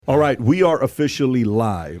All right, we are officially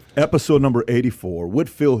live. Episode number 84 with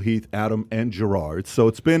Phil, Heath, Adam, and Gerard. So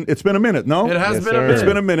it's been a minute, no? It has been a minute. It's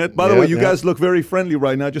been a minute. By the way, you guys look very friendly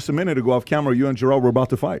right now. Just a minute ago off camera, you and Gerard were about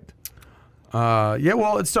to fight.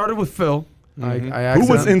 Well, it started with Phil. Who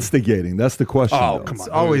was instigating? That's the question. Oh, though. come on. It's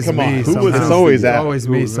always Come me on. somehow. It's always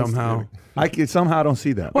me somehow. Somehow I don't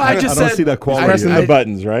see that. Well, I just don't said- see that quality. He's pressing the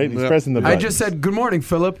buttons, right? He's pressing the I buttons. just said, good morning,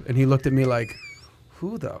 Philip. And he looked at me like,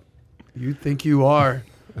 who the you think you are?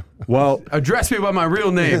 Well, Address me by my real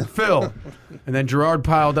name, Phil. And then Gerard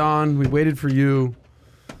piled on. We waited for you.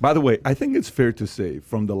 by the way, I think it's fair to say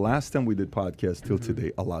from the last time we did podcast till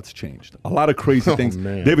today, a lot's changed. A lot of crazy things.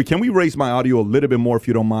 Man. David, can we raise my audio a little bit more if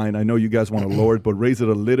you don't mind? I know you guys want to lower it, but raise it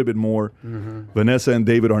a little bit more. Vanessa and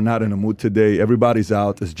David are not in the mood today. Everybody's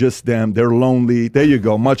out. It's just them. They're lonely. There you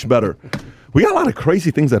go. Much better. We got a lot of crazy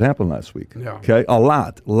things that happened last week. Yeah. Okay, a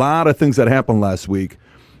lot of things that happened last week.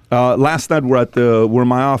 Last night we're in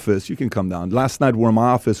my office. You can come down. Last night we're in my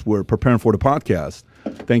office. We're preparing for the podcast.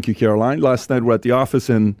 Thank you, Caroline. Last night we're at the office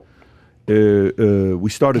and we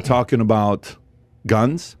started talking about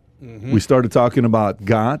guns. We started talking about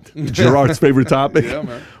God, Gerard's favorite topic.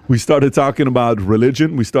 We started talking about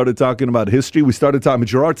religion. We started talking about history. We started talking.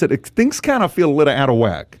 Gerard said things kind of feel a little out of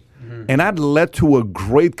whack, and that led to a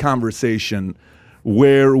great conversation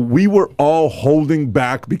where we were all holding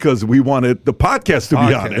back because we wanted the podcast to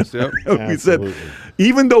be honest. We said,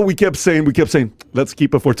 even though we kept saying, let's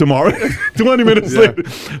keep it for tomorrow. 20 minutes later,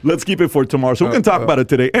 let's keep it for tomorrow. So we can talk about it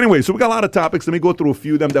today. Anyway, so we got a lot of topics. Let me go through a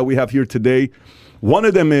few of them that we have here today. One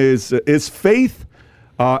of them is faith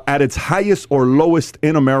at its highest or lowest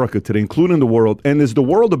in America today, including the world? And is the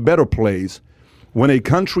world a better place when a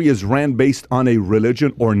country is ran based on a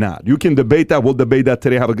religion or not? You can debate that. We'll debate that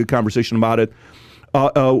today. Have a good conversation about it.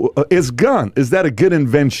 Is that a good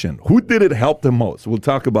invention? Who did it help the most? We'll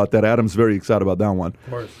talk about that. Adam's very excited about that one. Of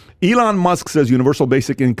course. Elon Musk says universal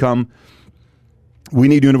basic income. We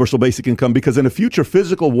need universal basic income because in the future,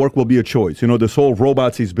 physical work will be a choice. You know, this whole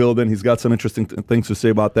robots he's building, he's got some interesting things to say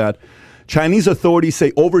about that. Chinese authorities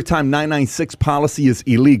say overtime 996 policy is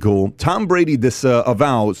illegal. Tom Brady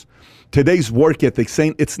avows today's work ethic,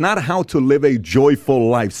 saying it's not how to live a joyful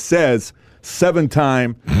life, says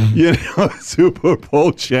seven-time Super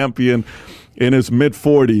Bowl champion in his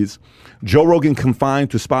mid-40s. Joe Rogan confined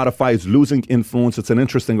to Spotify is losing influence. It's an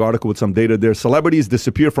interesting article with some data there. Celebrities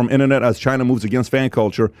disappear from internet as China moves against fan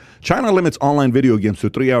culture. China limits online video games to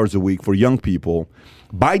 3 hours a week for young people.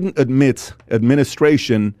 Biden admits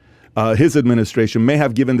his administration may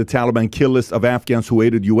have given the Taliban kill list of Afghans who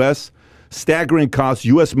aided U.S. Staggering costs,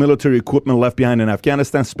 U.S. military equipment left behind in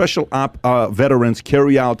Afghanistan. Special op veterans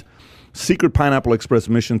carry out secret Pineapple Express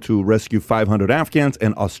mission to rescue 500 Afghans,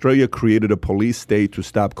 and Australia created a police state to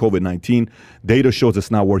stop COVID-19. Data shows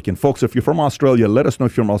it's not working. Folks, if you're from Australia, let us know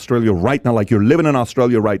if you're from Australia right now, like you're living in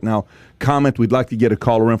Australia right now. Comment. We'd like to get a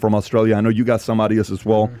caller in from Australia. I know you got some ideas as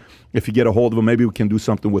well. If you get a hold of them, maybe we can do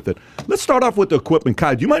something with it. Let's start off with the equipment.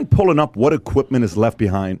 Kai, do you mind pulling up what equipment is left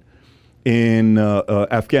behind in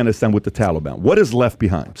Afghanistan with the Taliban? What is left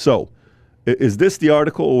behind? So, is this the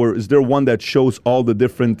article, or is there one that shows all the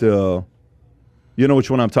different, you know which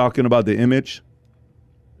one I'm talking about, the image?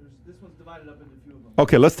 This one's divided up into a few of them.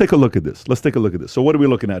 Okay, let's take a look at this. So what are we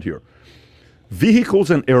looking at here? Vehicles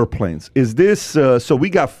and airplanes. Is this, so we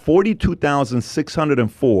got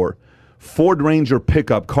 42,604 Ford Ranger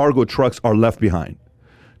pickup cargo trucks are left behind.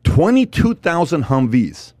 22,000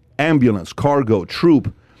 Humvees, ambulance, cargo,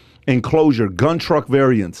 troop, enclosure, gun truck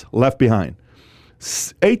variants left behind.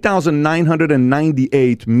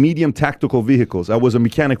 8,998 medium tactical vehicles. I was a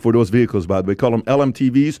mechanic for those vehicles, by the way. Call them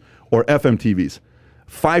LMTVs or FMTVs.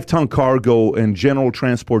 5-ton cargo and general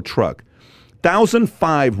transport truck.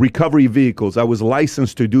 1,005 recovery vehicles. I was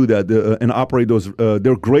licensed to do that and operate those.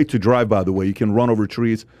 They're great to drive, by the way. You can run over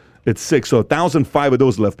trees. It's 6. So 1,005 of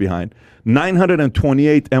those left behind.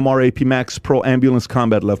 928 MRAP Max Pro ambulance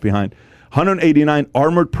combat left behind. 189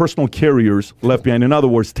 armored personal carriers left behind. In other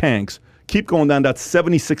words, tanks. Keep going down. That's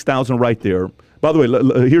 76,000 right there. By the way,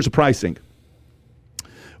 here's the pricing.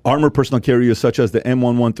 Armored personal carriers such as the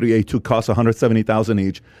M113A2 cost $170,000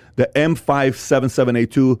 each. The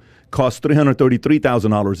M577A2 costs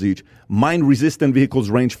 $333,000 each. Mine-resistant vehicles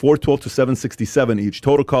range $412 to $767 each.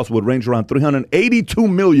 Total cost would range around $382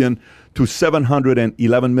 million to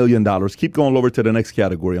 $711 million. Keep going over to the next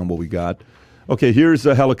category on what we got. Okay, here's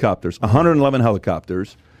helicopters. 111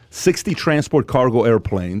 helicopters, 60 transport cargo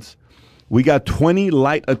airplanes. We got 20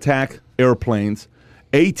 light attack airplanes,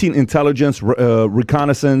 18 intelligence,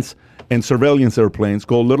 reconnaissance, and surveillance airplanes.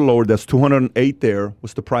 Go a little lower. That's 208 there.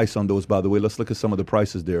 What's the price on those, by the way? Let's look at some of the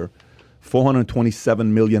prices there. $427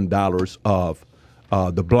 million of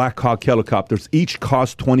the Black Hawk helicopters. Each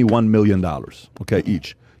cost $21 million. Okay,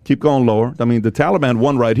 each. Keep going lower. I mean, the Taliban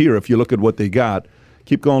won right here if you look at what they got.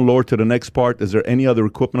 Keep going lower to the next part. Is there any other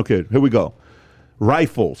equipment? Okay, here we go.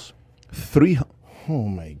 Rifles. Oh,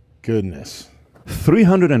 my goodness.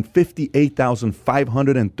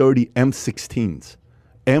 358,530 M16s,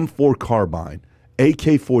 M4 carbine,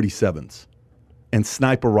 AK-47s, and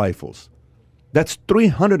sniper rifles. That's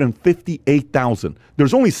 358,000.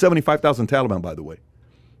 There's only 75,000 Taliban, by the way.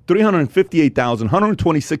 358,000,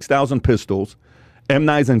 126,000 pistols,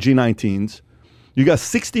 M9s and G19s. You got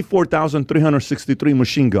 64,363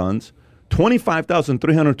 machine guns,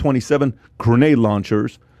 25,327 grenade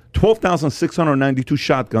launchers, 12,692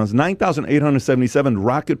 shotguns, 9,877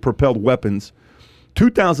 rocket-propelled weapons,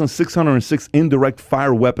 2,606 indirect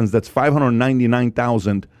fire weapons. That's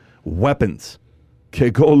 599,000 weapons. Okay,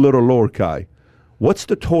 go a little lower, Kai. What's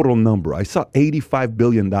the total number? I saw $85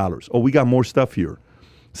 billion. Oh, we got more stuff here.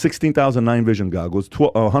 16,000 night vision goggles,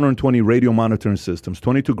 120 radio monitoring systems,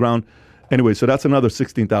 22 ground. Anyway, so that's another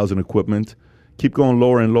 16,000 equipment. Keep going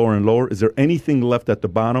lower and lower and lower. Is there anything left at the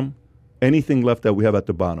bottom? Anything left that we have at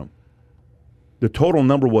the bottom? The total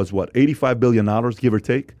number was what? $85 billion, give or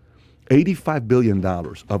take? $85 billion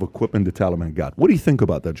of equipment the Taliban got. What do you think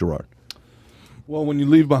about that, Gerard? Well, when you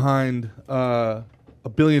leave behind $1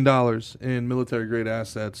 billion in military-grade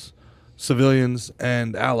assets, civilians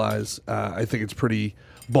and allies, I think it's pretty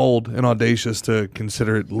bold and audacious to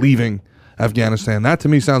consider it leaving Afghanistan. That, to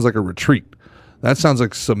me, sounds like a retreat. That sounds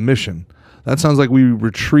like submission. That sounds like we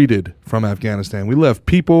retreated from Afghanistan. We left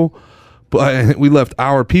people, but we left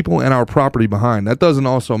our people and our property behind. That doesn't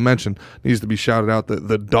also mention, needs to be shouted out,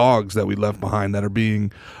 the dogs that we left behind that are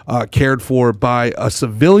being cared for by a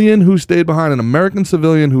civilian who stayed behind, an American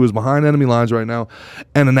civilian who is behind enemy lines right now,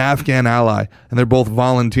 and an Afghan ally, and they're both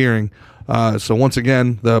volunteering. So once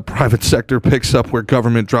again, the private sector picks up where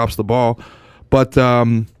government drops the ball. But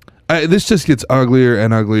this just gets uglier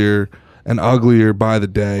and uglier and uglier by the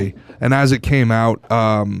day. And as it came out,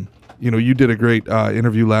 you did a great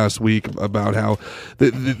interview last week about how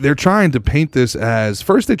they're trying to paint this as,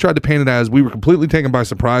 first they tried to paint it as we were completely taken by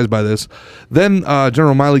surprise by this. Then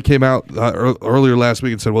General Milley came out earlier last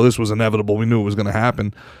week and said, well, this was inevitable. We knew it was going to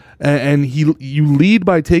happen. And you lead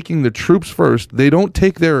by taking the troops first. They don't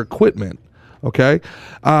take their equipment, okay?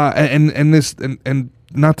 And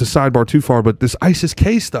not to sidebar too far, but this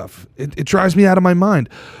ISIS-K stuff, it drives me out of my mind.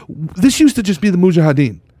 This used to just be the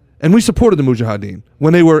Mujahideen. And we supported the Mujahideen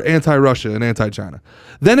when they were anti-Russia and anti-China.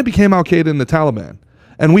 Then it became Al-Qaeda and the Taliban.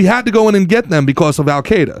 And we had to go in and get them because of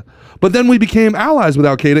Al-Qaeda. But then we became allies with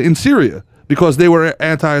Al-Qaeda in Syria because they were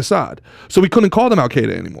anti-Assad. So we couldn't call them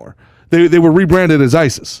Al-Qaeda anymore. They were rebranded as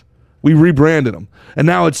ISIS. We rebranded them. And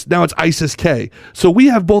now it's ISIS-K. So we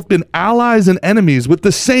have both been allies and enemies with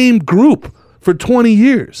the same group for 20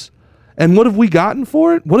 years. And what have we gotten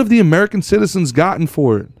for it? What have the American citizens gotten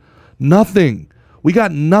for it? Nothing. We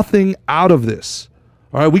got nothing out of this.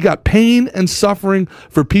 All right, we got pain and suffering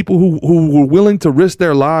for people who were willing to risk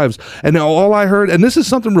their lives. And all I heard, and this is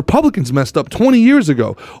something Republicans messed up 20 years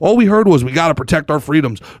ago, all we heard was we got to protect our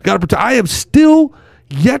freedoms. We got to protect. I have still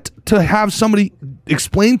yet to have somebody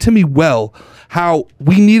explain to me well how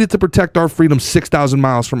we needed to protect our freedom 6,000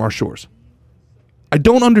 miles from our shores. I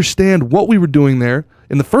don't understand what we were doing there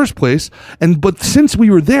in the first place, but since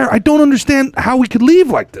we were there, I don't understand how we could leave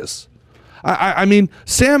like this. I mean,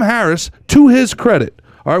 Sam Harris, to his credit,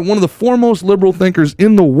 all right, one of the foremost liberal thinkers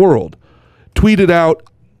in the world, tweeted out,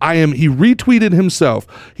 he retweeted himself.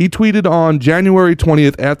 He tweeted on January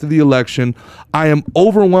 20th after the election, I am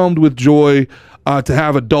overwhelmed with joy to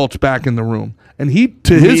have adults back in the room. And he,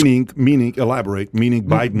 to his... Meaning, elaborate, meaning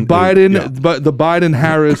Biden. The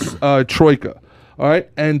Biden-Harris troika. All right,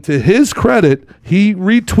 and to his credit, he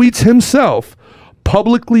retweets himself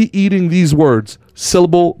publicly eating these words,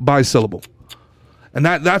 syllable by syllable. And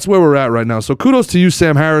that's where we're at right now. So kudos to you,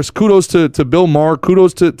 Sam Harris. Kudos to Bill Maher.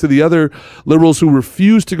 Kudos to the other liberals who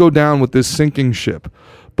refuse to go down with this sinking ship.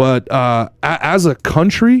 But as a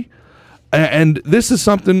country, and this is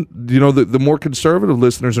something, the more conservative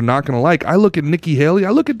listeners are not going to like. I look at Nikki Haley.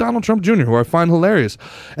 I look at Donald Trump Jr., who I find hilarious.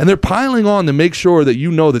 And they're piling on to make sure that you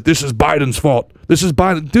know that this is Biden's fault. This is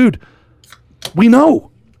Biden. Dude, we know.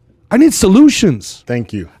 I need solutions.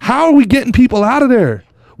 Thank you. How are we getting people out of there?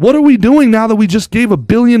 What are we doing now that we just gave $1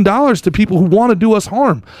 billion to people who want to do us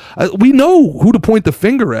harm? We know who to point the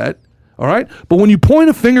finger at, all right? But when you point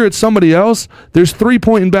a finger at somebody else, there's 3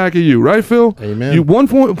 pointing back at you, right, Phil? Amen. You 1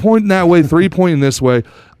 point pointing that way, 3 pointing this way.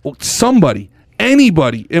 Somebody,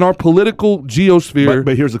 anybody in our political geosphere.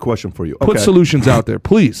 But here's a question for you. Put solutions out there,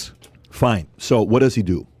 please. Fine. So what does he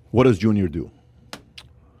do? What does Junior do?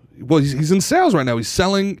 well, he's in sales right now. He's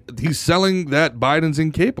selling that Biden's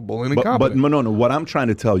incapable and But incompetent. no. What I'm trying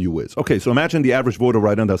to tell you is, okay, so imagine the average voter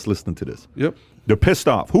right now that's listening to this. Yep. They're pissed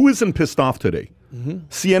off. Who isn't pissed off today?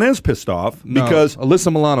 CNN's pissed off No, because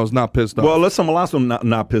Alyssa Milano's not pissed off. well, Alyssa Milano's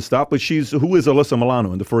not pissed off, but who is Alyssa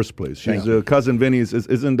Milano in the first place? She's cousin Vinny's.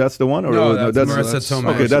 Isn't that's the one? Or No, that's Marissa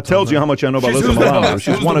Tomei. Okay, that tells you how much I know about She's Alyssa the Milano. boss.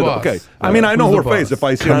 She's Who's one the of the. boss? Okay, I mean I know Who's her the face boss? if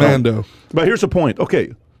I see her. I know. Commando. But here's the point.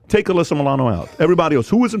 Okay, take Alyssa Milano out. Everybody else,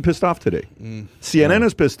 who isn't pissed off today? CNN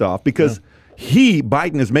is pissed off because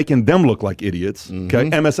Biden is making them look like idiots. Okay,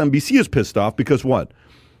 MSNBC is pissed off because what?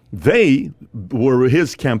 They were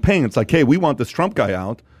his campaign. It's like, hey, we want this Trump guy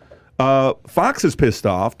out. Fox is pissed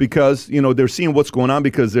off because they're seeing what's going on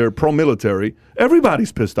because they're pro-military.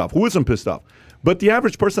 Everybody's pissed off. Who isn't pissed off? But the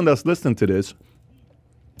average person that's listening to this,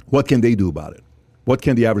 what can they do about it? What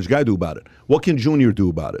can the average guy do about it? What can Junior do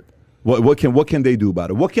about it? What can they do about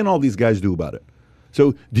it? What can all these guys do about it?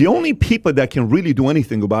 So the only people that can really do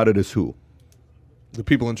anything about it is who? The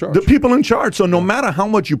people in charge. The people in charge. So no matter how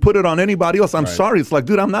much you put it on anybody else, I'm sorry. It's like,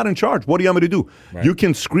 dude, I'm not in charge. What do you want me to do? Right. You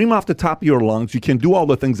can scream off the top of your lungs. You can do all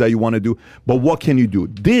the things that you want to do. But what can you do?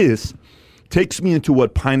 This takes me into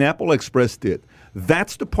what Pineapple Express did.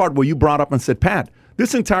 That's the part where you brought up and said, Pat,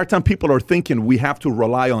 this entire time people are thinking we have to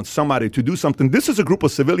rely on somebody to do something. This is a group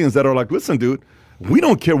of civilians that are like, listen, dude, we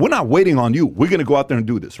don't care. We're not waiting on you. We're going to go out there and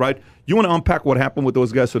do this, right? You want to unpack what happened with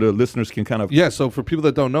those guys so the listeners can kind of... Yeah, so for people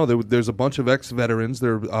that don't know, there's a bunch of ex-veterans.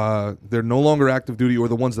 They're no longer active duty, or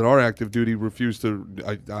the ones that are active duty refuse to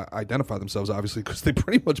identify themselves, obviously, because they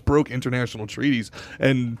pretty much broke international treaties,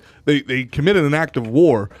 and they committed an act of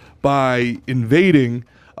war by invading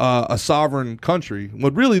a sovereign country.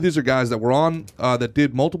 But really, these are guys that were on, that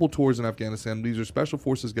did multiple tours in Afghanistan. These are special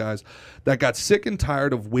forces guys that got sick and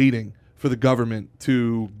tired of waiting for the government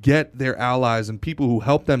to get their allies and people who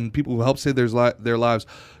help them, people who help save their lives,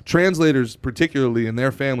 translators particularly and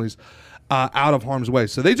their families, out of harm's way.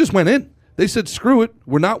 So they just went in. They said, screw it.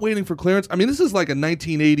 We're not waiting for clearance. I mean, this is like a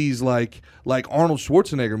 1980s like Arnold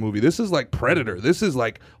Schwarzenegger movie. This is like Predator. This is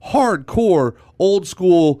like hardcore, old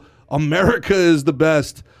school, America is the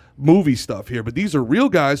best movie stuff here. But these are real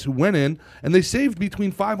guys who went in and they saved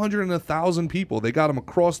between 500 and 1,000 people. They got them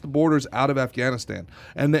across the borders out of Afghanistan.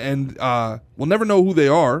 And we'll never know who they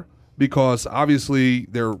are because obviously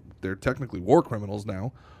they're technically war criminals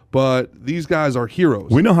now. But these guys are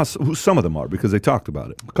heroes. We know who some of them are because they talked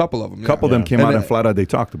about it. A couple of them. A couple of them came out and flat out they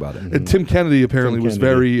talked about it. And Tim Kennedy apparently was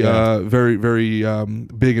very, yeah. very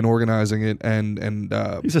big in organizing it and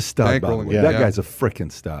He's a stud, by the bankrolling way. it. That Yeah. guy's a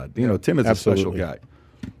freaking stud. Tim is Absolutely. a special guy.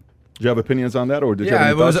 Do you have opinions on that, or did you have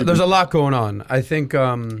any thoughts? there's a lot going on. I think,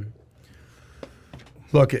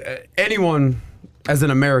 look, anyone as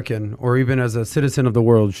an American or even as a citizen of the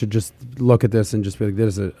world should just look at this and just be like,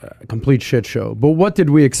 this is a complete shit show. But what did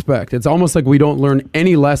we expect? It's almost like we don't learn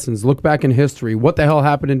any lessons. Look back in history. What the hell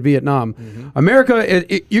happened in Vietnam? America,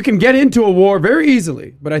 you can get into a war very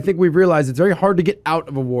easily, but I think we've realized it's very hard to get out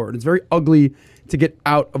of a war. And it's very ugly to get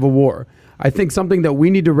out of a war. I think something that we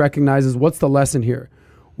need to recognize is what's the lesson here?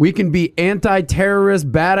 We can be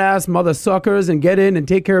anti-terrorist, badass mother suckers and get in and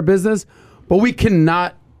take care of business, but we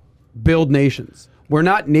cannot build nations. We're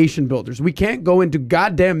not nation builders. We can't go into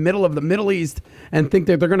goddamn middle of the Middle East and think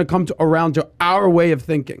that they're going to come around to our way of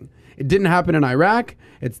thinking. It didn't happen in Iraq.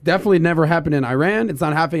 It's definitely never happened in Iran. It's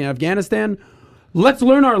not happening in Afghanistan. Let's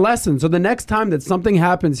learn our lesson. So the next time that something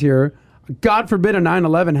happens here, God forbid a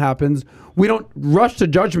 9/11 happens, we don't rush to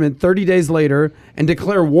judgment 30 days later and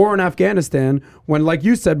declare war in Afghanistan when, like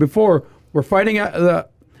you said before, we're fighting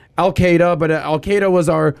Al-Qaeda, but Al-Qaeda was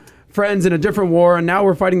our friends in a different war, and now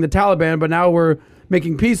we're fighting the Taliban, but now we're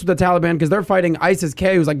making peace with the Taliban because they're fighting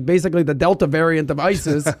ISIS-K, who's like basically the Delta variant of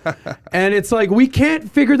ISIS. And it's like, we can't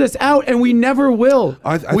figure this out, and we never will.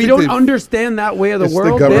 We don't understand that way of the It's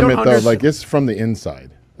world. the They don't government, though. understand. Like, it's from the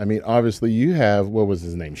inside. I mean, obviously, you have, what was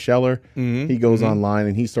his name? Scheller. He goes online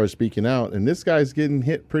and he starts speaking out, and this guy's getting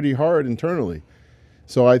hit pretty hard internally.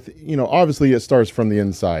 So obviously, it starts from the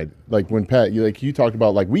inside. Like when Pat, you talked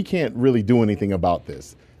about, like, we can't really do anything about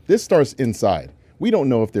this. This starts inside. We don't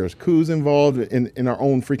know if there's coups involved in our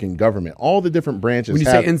own freaking government. All the different branches. When you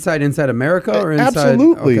say inside America or inside?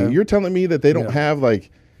 Absolutely. Okay. You're telling me that they don't have, like,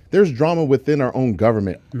 there's drama within our own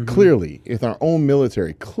government, clearly, with our own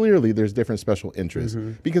military. Clearly, there's different special interests.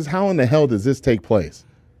 Because how in the hell does this take place?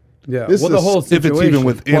 Yeah. This Well, is the whole If it's even situation.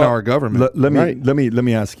 within our government. Let Right.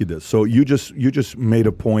 me ask you this. So you just made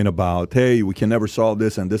a point about, hey, we can never solve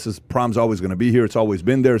this, and problem's always going to be here. It's always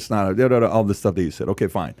been there. It's not all this stuff that you said. Okay,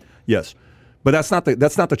 fine, yes, but that's not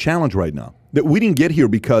the challenge right now. That we didn't get here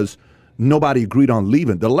because nobody agreed on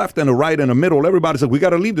leaving. The left and the right and the middle, everybody's like, we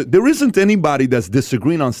got to leave. There isn't anybody that's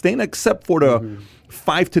disagreeing on staying except for the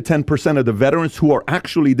 5 to 10% of the veterans who are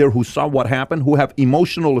actually there, who saw what happened, who have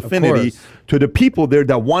emotional affinity course. to the people there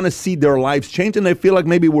that want to see their lives change, and they feel like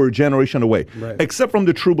maybe we're a generation away. Right. Except from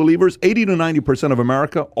the true believers, 80 to 90% of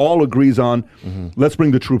America all agrees on, let's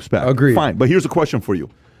bring the troops back. Agreed. Fine, but here's a question for you.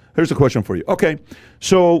 Okay,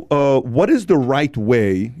 so what is the right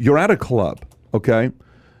way? You're at a club, okay?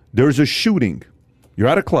 There's a shooting. You're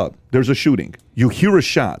at a club. There's a shooting. You hear a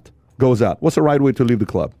shot goes out. What's the right way to leave the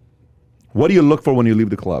club? What do you look for when you leave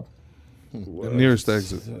the club? The nearest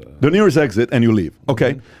exit. The nearest exit, and you leave.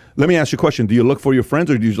 Okay. Let me ask you a question. Do you look for your friends,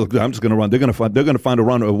 or do you just look, I'm just going to run? They're going to find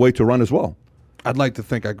a way to run as well. I'd like to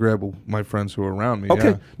think I grab my friends who are around me.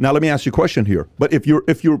 Okay. Yeah. Now let me ask you a question here. But if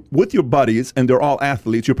you're with your buddies and they're all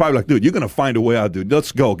athletes, you're probably like, dude, you're going to find a way out, dude.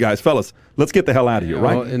 Let's go, guys, fellas. Let's get the hell out of here,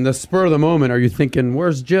 right? Well, in the spur of the moment, are you thinking,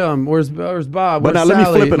 "Where's Jim? Where's Bob? But Where's now let me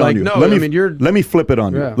Sally?" flip it Like, on you. No, let me, I mean you're. let me flip it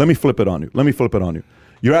on you. Yeah. Let me flip it on you.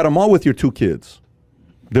 You're at a mall with your 2 kids.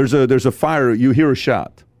 There's a fire. You hear a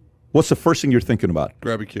shot. What's the first thing you're thinking about?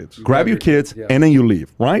 Grab your kids. Grab your kids, yeah. and then you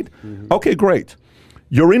leave, right? Okay, great.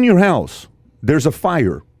 You're in your house. There's a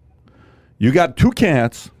fire. You got 2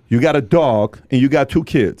 cats, you got a dog, and you got 2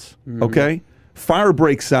 kids, okay? Fire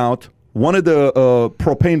breaks out. One of the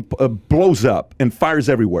propane blows up, and fire's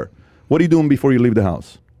everywhere. What are you doing before you leave the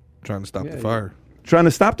house? Trying to stop the fire. Trying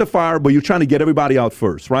to stop the fire, but you're trying to get everybody out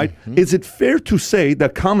first, right? Is it fair to say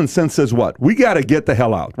that common sense says what? We got to get the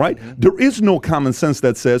hell out, right? There is no common sense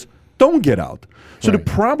that says, don't get out. So the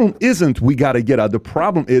problem isn't we got to get out. The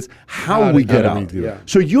problem is how we get out.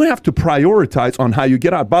 So you have to prioritize on how you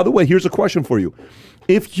get out. By the way, here's a question for you.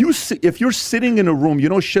 If you're sitting in a room, you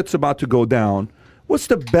know shit's about to go down, what's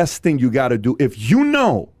the best thing you got to do? If you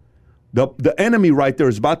know the enemy right there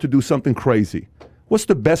is about to do something crazy, what's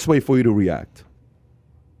the best way for you to react?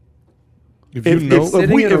 If you know,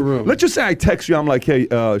 Sitting in a room. Let's just say I text you. I'm like, hey,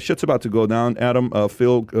 shit's about to go down. Adam,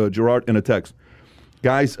 Phil, Gerard, in a text.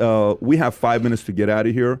 Guys, we have 5 minutes to get out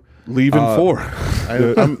of here. leave in 4.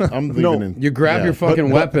 I'm leaving No. in. You grab yeah. your fucking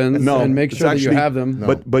weapons and make it's sure that you actually- have them.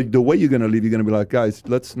 But the way you're gonna leave, you're gonna be like, guys,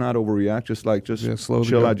 let's not overreact. Just slowly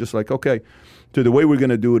chill go. out. Just like, okay. So the way we're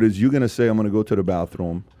gonna do it is you're gonna say, I'm gonna go to the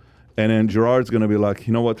bathroom. And then Gerard's gonna be like,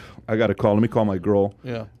 you know what? I got to call. Let me call my girl.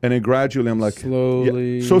 Yeah. And then gradually, I'm like,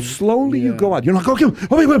 Slowly, Yeah. So slowly you yeah. go out. You're like, okay,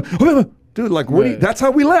 wait. Dude, like, Right. that's how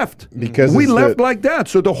we left. Because we it's left the- like that.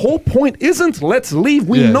 So the whole point isn't let's leave.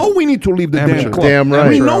 We Yeah. know we need to leave the Amateur. damn club. Damn right.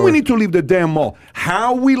 We Amateur know we hour. need to leave the damn mall.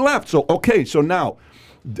 How we left. So okay. So now,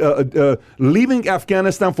 leaving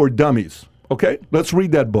Afghanistan for dummies. Okay, let's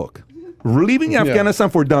read that book. Leaving Afghanistan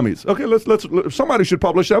for dummies. Okay, let's somebody should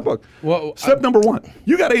publish that book. Well, Step number 1: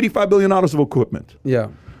 you got $85 billion of equipment. Yeah.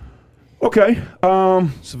 Okay.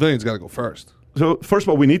 Civilians got to go first. So first of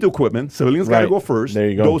all, we need the equipment. Civilians got to Right. go first. There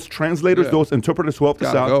you go. Those translators, Yeah. those interpreters who help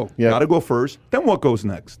us Gotta out, go. Yeah. got to go first. Then what goes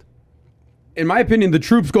next? In my opinion, the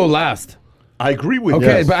troops go last. I agree with you.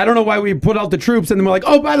 Okay, Yes. but I don't know why we put out the troops and then we're like,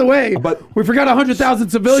 oh, by the way, But- we forgot 100,000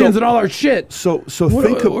 civilians So- and all our shit. So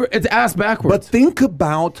We're- think of, it's ass backwards. but think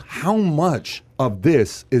about how much of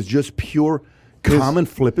this is just pure common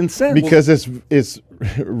flipping sense. Because it's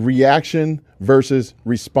reaction versus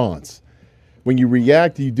response. When you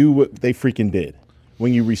react, you do what they freaking did.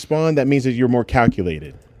 When you respond, that means that you're more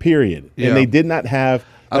calculated. Period. Yeah. And they did not have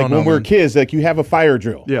I like don't when know, we were man. kids, like you have a fire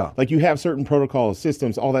drill. Yeah. Like you have certain protocols,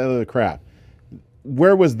 systems, all that other crap.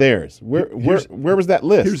 Where was theirs? Where was that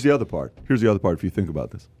list? Here's the other part. If you think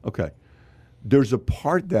about this. Okay. There's a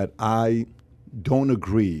part that I don't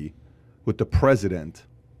agree with the president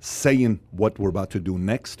saying what we're about to do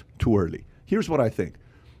next too early. Here's what I think.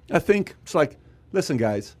 I think it's like, listen,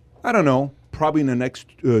 guys, I don't know. Probably in the next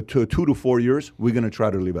 2 to 4 years, we're going to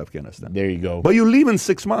try to leave Afghanistan. There you go. But you leave in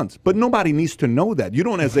 6 months. But nobody needs to know that. You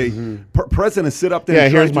don't, as a president, sit up there. Yeah,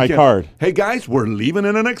 and here's try to my get- card. Hey, guys, we're leaving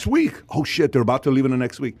in the next week. Oh, shit, they're about to leave in the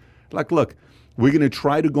next week. Like, look, we're going to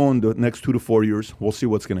try to go in the next 2 to 4 years. We'll see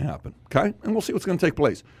what's going to happen. Okay? And we'll see what's going to take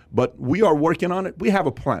place. But we are working on it. We have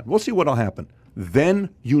a plan. We'll see what'll happen. Then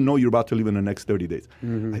you know you're about to leave in the next 30 days.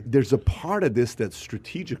 There's a part of this that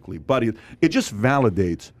strategically, buddy, it just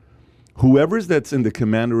validates whoever's that's in the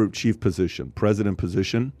commander-in-chief position, president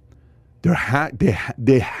position,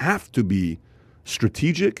 they have to be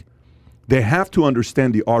strategic. They have to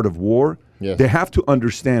understand the art of war. Yes. They have to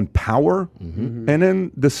understand power. And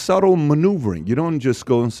then the subtle maneuvering. You don't just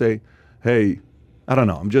go and say, hey, I don't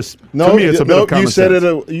know. I'm just, to me, it's a bit of common you said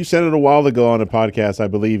sense. you said it a while ago on a podcast, I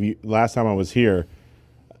believe, last time I was here,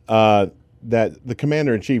 that the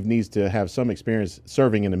commander in chief needs to have some experience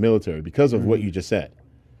serving in the military because of what you just said.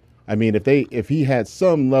 I mean, if he had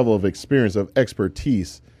some level of experience, of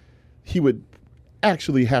expertise, he would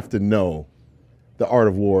actually have to know the art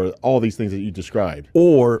of war, all these things that you described.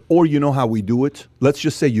 Or you know how we do it? Let's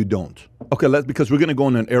just say you don't. Okay, because we're going to go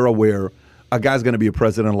in an era where a guy's going to be a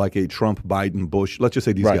president like a Trump, Biden, Bush. Let's just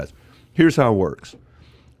say these guys. Here's how it works.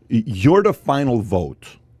 You're the final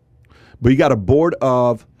vote, but you got a board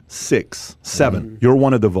of 6, 7. You're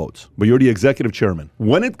one of the votes, but you're the executive chairman.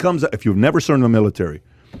 When it comes, if you've never served in the military,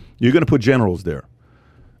 you're going to put generals there.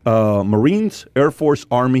 Marines, Air Force,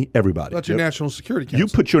 Army, everybody. That's your National Security Council. You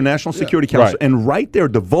put your National Security Council, and right there,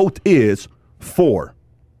 the vote is 4.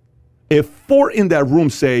 If 4 in that room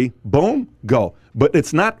say, boom, go. But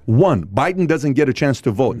it's not 1. Biden doesn't get a chance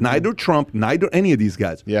to vote. Neither Trump, neither any of these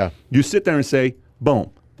guys. Yeah. You sit there and say,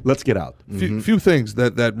 boom, let's get out. Few things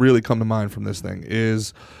that really come to mind from this thing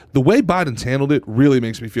is the way Biden's handled it really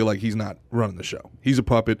makes me feel like he's not running the show. He's a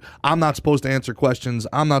puppet. I'm not supposed to answer questions.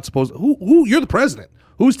 I'm not supposed to. Who? You're the president.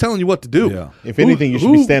 Who's telling you what to do? Yeah. If anything, you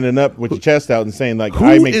should be standing up with your chest out and saying, like,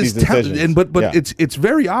 I make these decisions. But it's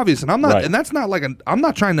very obvious, and I'm not, and that's not like I'm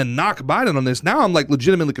not trying to knock Biden on this. Now I'm like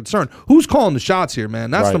legitimately concerned. Who's calling the shots here,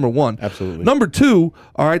 man? That's number one. Absolutely. Number two,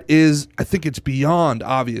 all right, is I think it's beyond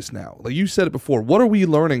obvious now. Like you said it before. What are we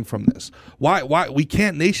learning from this? Why we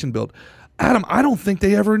can't nation build? Adam, I don't think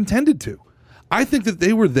they ever intended to. I think that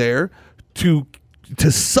they were there to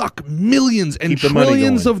suck millions and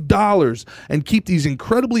trillions of dollars and keep these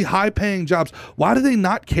incredibly high-paying jobs. Why do they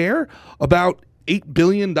not care about $8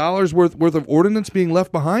 billion worth of ordnance being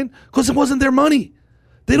left behind? Because it wasn't their money.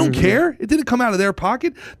 They don't care. It didn't come out of their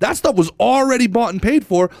pocket. That stuff was already bought and paid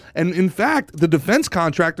for. And in fact, the defense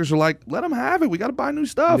contractors are like, let them have it. We got to buy new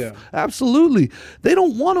stuff. Yeah. Absolutely. They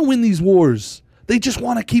don't want to win these wars. They just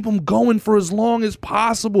want to keep them going for as long as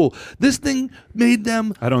possible. This thing made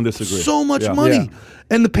them I don't disagree. so much money. Yeah.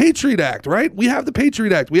 And the Patriot Act, right? We have the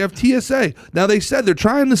Patriot Act. We have TSA. Now, they said they're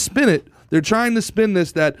trying to spin it. They're trying to spin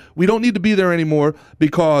this that we don't need to be there anymore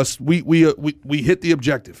because we hit the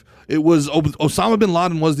objective. It was Osama bin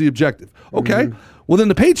Laden was the objective. Okay. Well, then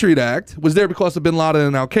the Patriot Act was there because of bin Laden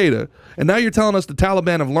and Al-Qaeda. And now you're telling us the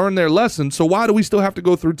Taliban have learned their lesson, so why do we still have to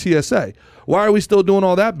go through TSA? Why are we still doing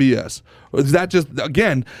all that BS? Or is that just,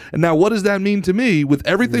 again, and now what does that mean to me? With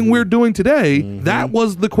everything we're doing today, that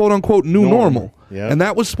was the quote-unquote new normal. Yeah. And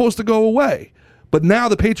that was supposed to go away. But now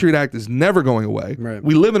the Patriot Act is never going away. Right.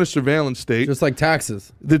 We live in a surveillance state. Just like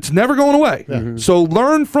taxes. That's never going away. So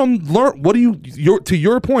learn. What do you? To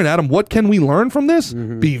your point, Adam? What can we learn from this?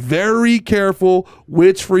 Be very careful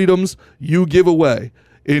which freedoms you give away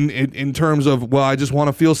in terms of. Well, I just want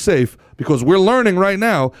to feel safe because we're learning right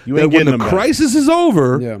now You that ain't when getting the them back. crisis is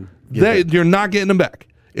over, Yeah. you're not getting them back.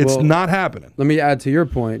 It's Well, not happening. Let me add to your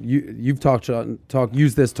point. You've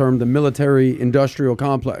used this term, the military-industrial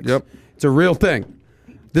complex. Yep. It's a real thing.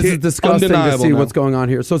 This is disgusting to Undeniable see now. what's going on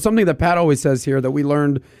here. So something that Pat always says here that we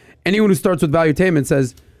learned, anyone who starts with valuetainment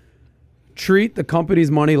says, treat the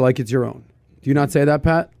company's money like it's your own. Do you not say that,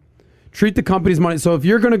 Pat? Treat the company's money. So if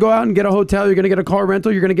you're going to go out and get a hotel, you're going to get a car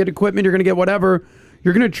rental, you're going to get equipment, you're going to get whatever,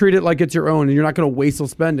 you're going to treat it like it's your own, and you're not going to wasteful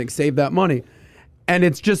spending. Save that money. And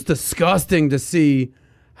it's just disgusting to see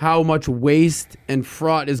how much waste and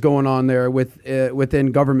fraud is going on there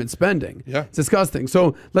within government spending. Yeah. It's disgusting.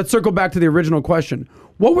 So let's circle back to the original question.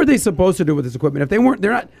 What were they supposed to do with this equipment? If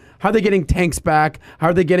they're not, how are they getting tanks back? How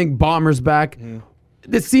are they getting bombers back?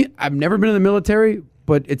 I've never been in the military,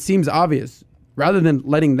 but it seems obvious. Rather than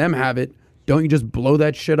letting them have it, don't you just blow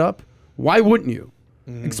that shit up? Why wouldn't you?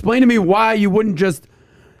 Explain to me why you wouldn't just,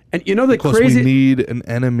 and you know the Because crazy. we need an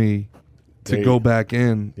enemy to They- go back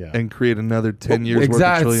in Yeah. and create another 10 years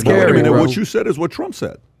exact- worth of scary, Wait a $1 trillion. minute. bro. What you said is what Trump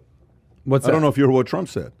said. What's I don't that? know if you heard what Trump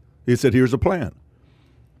said. He said, here's a plan.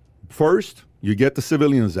 First, you get the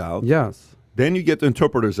civilians out. Yes. Then you get the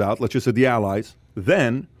interpreters out, let's just say the allies.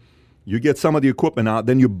 Then you get some of the equipment out.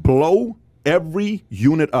 Then you blow every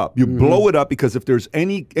unit up. You blow it up because if there's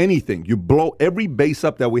anything, you blow every base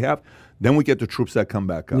up that we have. Then we get the troops that come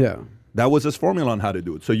back up. Yeah. That was his formula on how to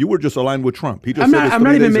do it. So you were just aligned with Trump. He just I'm said not. this I'm not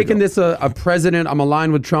 3 even days making ago. this a president. I'm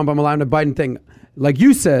aligned with Trump. I'm aligned with Biden thing. Like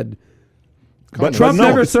you said, But Trump no,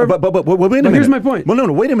 never served. But wait a minute. here's my point. Well,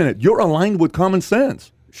 no, wait a minute. You're aligned with common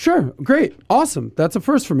sense. Sure, great, awesome. That's a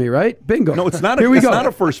first for me, right? Bingo. No, it's not. Here we It's go. not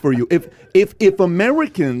a first for you. If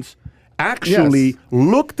Americans actually Yes.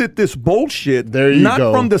 looked at this bullshit, There you not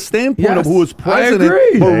go. from the standpoint of Yes, who is I president,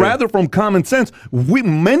 agree. but Yeah. rather from common sense,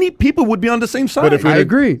 many people would be on the same side. if I we-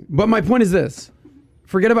 agree. But my point is this: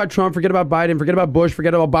 forget about Trump, forget about Biden, forget about Bush,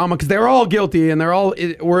 forget about Obama, because they're all guilty and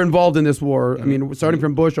we're involved in this war. I mean, starting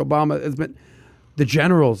from Bush, Obama, it's been the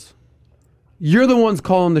generals. You're the ones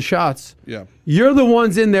calling the shots. Yeah. You're the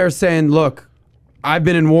ones in there saying, "Look, I've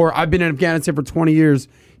been in war. I've been in Afghanistan for 20 years.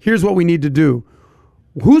 Here's what we need to do.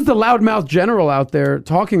 Who's the loudmouth general out there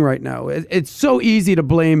talking right now? It's so easy to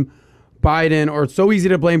blame Biden, or it's so easy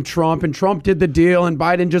to blame Trump, and Trump did the deal and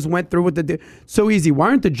Biden just went through with the deal. So easy. Why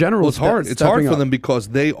aren't the generals? Well, it's hard. It's hard for up? them because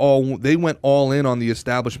they went all in on the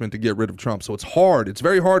establishment to get rid of Trump. So it's hard. It's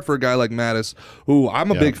very hard for a guy like Mattis, who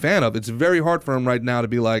I'm a big fan of. It's very hard for him right now to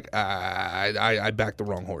be like, I backed the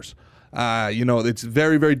wrong horse. It's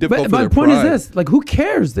very, very difficult. But for my their point pride. is this: like, who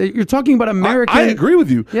cares? You're talking about American. I agree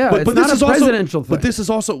with you. Yeah, but it's this not is a also, presidential thing. But this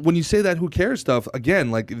is also, when you say that who cares stuff,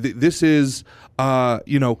 again, like this is,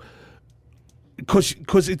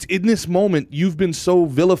 because it's in this moment you've been so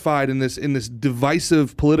vilified in this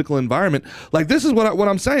divisive political environment. Like, this is what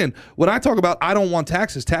I'm saying when I talk about I don't want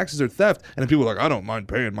taxes. Taxes are theft, and then people are like, I don't mind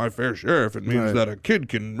paying my fair share if it means that a kid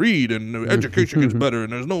can read and education gets better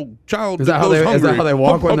and there's no child Is that that how goes they- hungry. is that how they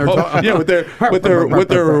walk when they're talking? Yeah, with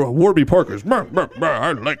their Warby Parkers.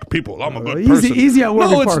 I like people. I'm a good person. Easy on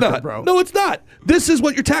Warby No, it's Parker, not. bro. No, it's not. This is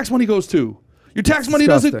what your tax money goes to. Your tax money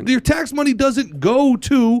doesn't go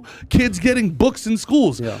to kids getting books in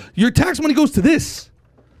schools. Yeah. Your tax money goes to this.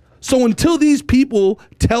 So until these people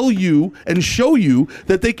tell you and show you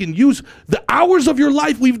that they can use the hours of your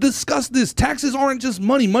life, we've discussed this. Taxes aren't just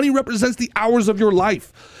money. Money represents the hours of your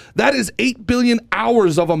life. That is 8 billion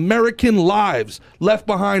hours of American lives left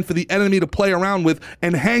behind for the enemy to play around with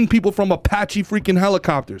and hang people from Apache freaking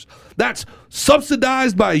helicopters. That's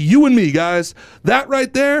subsidized by you and me, guys. That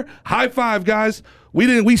right there, high five, guys.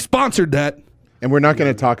 We sponsored that. And we're not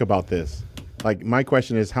going to talk about this. Like, my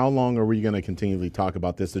question is, how long are we going to continually talk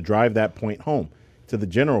about this to drive that point home to the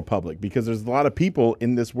general public? Because there's a lot of people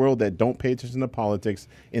in this world that don't pay attention to politics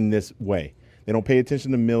in this way. They don't pay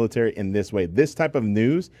attention to military in this way. This type of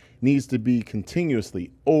news needs to be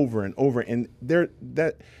continuously over and over. And there's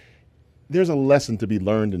a lesson to be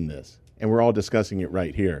learned in this. And we're all discussing it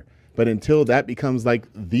right here. But until that becomes like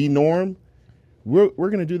the norm, we're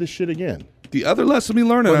going to do this shit again. The other lesson we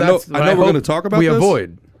learned, and Well, I know we're going to talk about we this.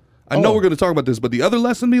 avoid. I know we're going to talk about this, but the other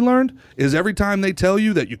lesson we learned is every time they tell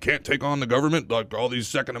you that you can't take on the government, like all these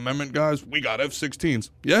Second Amendment guys, we got F-16s.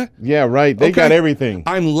 Yeah? Yeah, right. They got everything.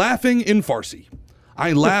 I'm laughing in Farsi.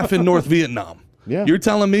 I laugh in North Vietnam. Yeah. You're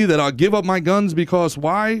telling me that I'll give up my guns because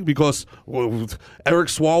why? Because Eric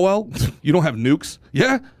Swalwell, you don't have nukes?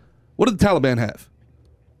 Yeah? What did the Taliban have?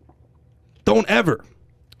 Don't ever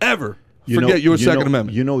forget your Second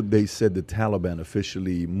Amendment. You know, they said the Taliban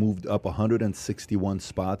officially moved up 161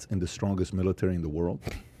 spots in the strongest military in the world.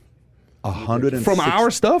 160 From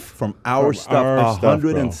our stuff? From our stuff,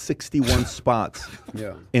 161 spots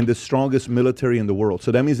in the strongest military in the world.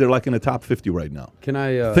 So that means they're like in the top 50 right now. Can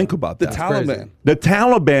I Think about The that. Taliban. crazy. The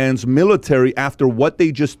Taliban's military, after what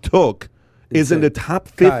they just took, is in the top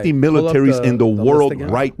 50 Kai, pull up militaries in the list world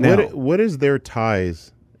again. right now. What is their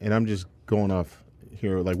ties? And I'm just going off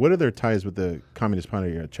here. Like, what are their ties with the Communist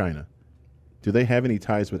Party of China? Do they have any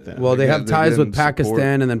ties with them? Well, they Yeah, have they ties with didn't support-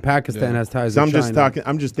 Pakistan, and then Pakistan has ties So with I'm China. just talking.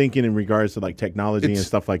 I'm just thinking in regards to like technology and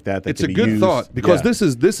stuff like that. It's can a be good used. thought because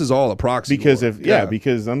Yeah. this is all a proxy. because war.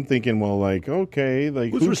 because I'm thinking, well, like, okay,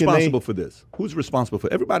 like Who's who responsible for this? Who's responsible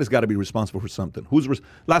for? Everybody's got to be responsible for something.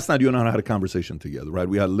 Last night you and I had a conversation together, right?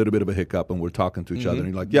 We had a little bit of a hiccup and we're talking to each other, and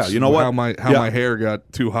you're like, "Yeah, you know what? How my hair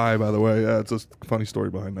got too high, by the way. Yeah, it's a funny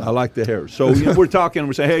story behind that. I like the hair." So we're talking, and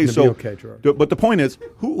we're saying, "Hey, You'll so." be okay, Gerard. But the point is,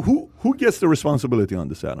 who gets the responsibility on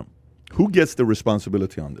this, Adam? Who gets the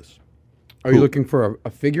responsibility on this? Are you looking for a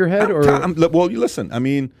figurehead or? Well, you listen. I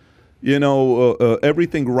mean,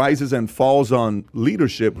 everything rises and falls on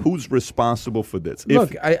leadership. Who's responsible for this?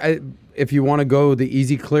 Look, if you want to go the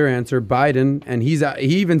easy, clear answer, Biden, and he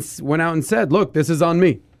even went out and said, "Look, this is on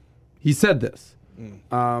me." He said this.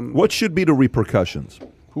 What should be the repercussions?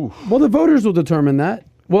 Well, the voters will determine that.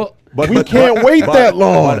 Well, We can't wait that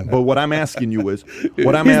long. But what I'm asking you is, he's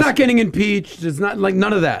not getting impeached. It's not like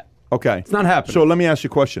none of that. Okay. It's not happening. So let me ask you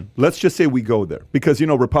a question. Let's just say we go there. Because,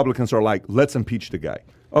 Republicans are like, let's impeach the guy.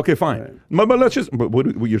 Okay, fine. But let's just, but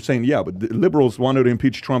what you're saying, yeah, but the liberals wanted to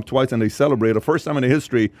impeach Trump twice and they celebrate the first time in the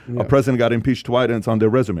history a president got impeached twice and it's on their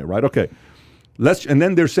resume, right? Okay. And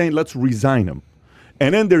then they're saying, let's resign him.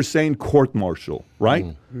 And then they're saying court-martial,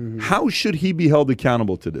 right? How should he be held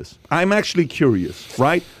accountable to this? I'm actually curious,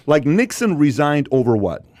 right? Like Nixon resigned over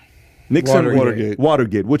what?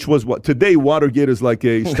 Watergate, which was what? Today, Watergate is like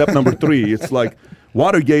a step number 3. It's like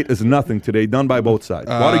Watergate is nothing today, done by both sides.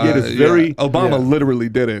 Watergate is very... Obama literally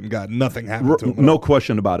did it and got nothing happened to him. No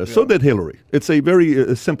question about it. So did Hillary. It's a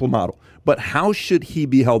very simple model. But how should he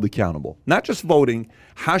be held accountable? Not just voting.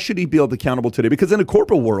 How should he be held accountable today? Because in the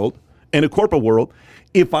corporate world, in a corporate world,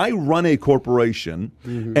 if I run a corporation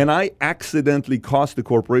and I accidentally cost the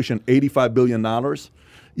corporation $85 billion,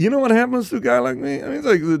 you know what happens to a guy like me? I mean, it's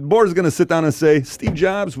like the board is going to sit down and say, Steve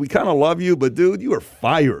Jobs, we kind of love you, but dude, you are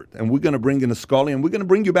fired. And we're going to bring in a Scully, and we're going to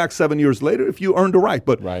bring you back 7 years later if you earned the right.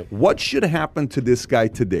 But what should happen to this guy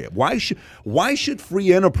today? Why should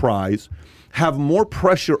free enterprise have more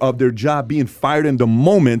pressure of their job being fired in the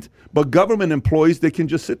moment, but government employees, they can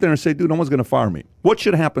just sit there and say, dude, no one's going to fire me? What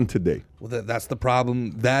should happen today? Well, that's the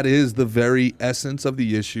problem. That is the very essence of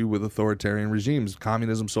the issue with authoritarian regimes,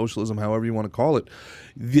 communism, socialism, however you want to call it.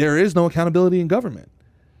 There is no accountability in government.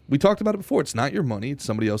 We talked about it before. It's not your money. It's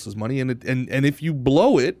somebody else's money. And if you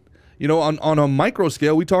blow it, you know, on a micro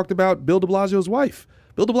scale, we talked about Bill de Blasio's wife.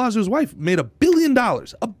 Bill de Blasio's wife made $1 billion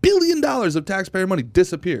of taxpayer money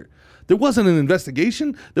disappear. There wasn't an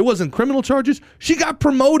investigation. There wasn't criminal charges. She got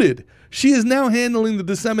promoted. She is now handling the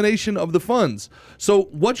dissemination of the funds. So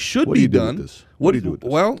what should be done? What do you do with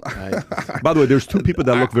this? Well, by the way, there's two people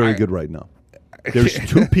that look very good right now. There's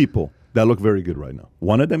two people that look very good right now.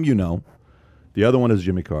 One of them you know. The other one is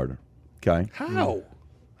Jimmy Carter. Okay? how?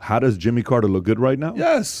 How does Jimmy Carter look good right now?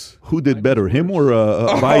 Yes. Who did better, him or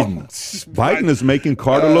Biden? Biden is making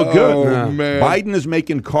Carter look good. Oh, man. Biden is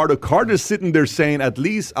making Carter. Carter's sitting there saying, at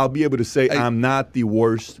least I'll be able to say I'm not the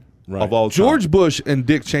worst of all time. George Bush and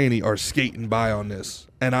Dick Cheney are skating by on this,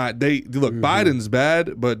 and they look. Biden's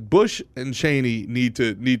bad, but Bush and Cheney need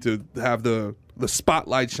to have the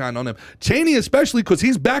spotlight shine on them. Cheney especially because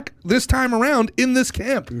he's back this time around in this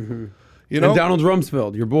camp. You know, And Donald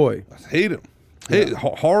Rumsfeld, your boy. I hate him. Hey,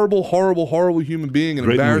 horrible human being, an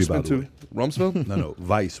Great movie, embarrassment by the to way. Rumsfeld. No,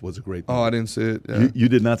 Vice was a great movie. Oh, I didn't see it. Yeah. You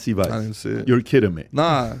did not see Vice. I didn't see it. You're kidding me.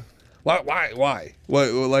 Nah. Why?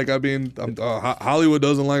 What? Like, I mean, Hollywood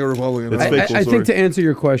doesn't like a Republican. It's fake. I think to answer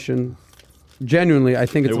your question, genuinely, I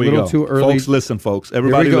think it's Here a we little go. too early. Folks, listen, folks.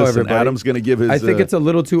 Everybody go, listen. everybody. Adam's going to give his... I think it's a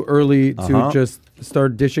little too early to Uh-huh. just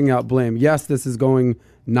start dishing out blame. Yes, this is going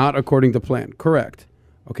not according to plan. Correct.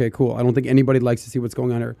 Okay, cool. I don't think anybody likes to see what's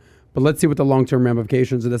going on here. But let's see what the long-term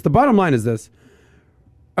ramifications of this. The bottom line is this.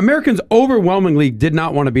 Americans overwhelmingly did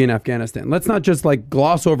not want to be in Afghanistan. Let's not just like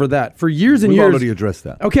gloss over that. For years and We've years... already addressed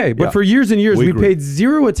that. Okay, but Yeah. for years and years, We we agree. paid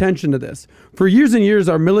zero attention to this. For years and years,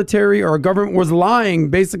 our military or our government was lying,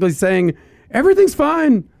 basically saying, everything's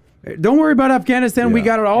fine. Don't worry about Afghanistan. We Yeah.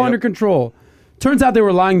 got it all under control. Turns out they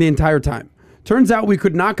were lying the entire time. Turns out we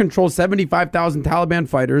could not control 75,000 Taliban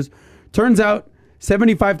fighters. Turns out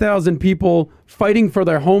 75,000 people fighting for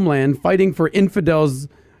their homeland, fighting for infidels,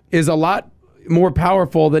 is a lot more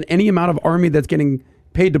powerful than any amount of army that's getting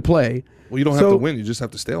paid to play. Well, you don't have to win. You just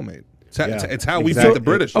have to stalemate. It's how we beat the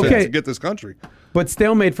British Okay. to get this country. But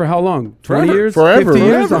stalemate for how long? 20 Forever. years? Forever, 50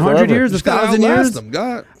 years? forever, 100 forever. years? Just gotta 1,000 outlast years? them.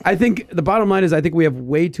 God. I think the bottom line is I think we have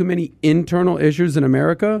way too many internal issues in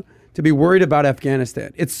America to be worried about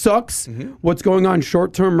Afghanistan. It sucks what's going on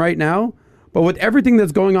short term right now, but with everything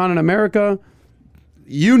that's going on in America,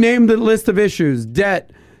 you name the list of issues: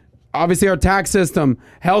 debt, obviously our tax system,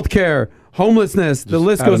 healthcare, homelessness. The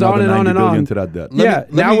list add goes on another and on 90 and billion on. to that debt. Yeah,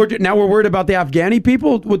 Let me- now we're worried about the Afghani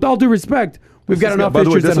people. With all due respect, we've got enough By the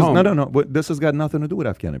way, issues this at is, home. No. But this has got nothing to do with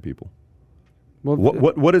Afghani people. Well,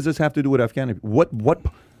 What does this have to do with Afghani people?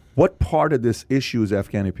 What part of this issue is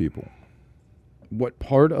Afghani people? what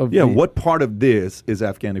part of Yeah, the, what part of this is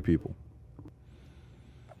Afghani people?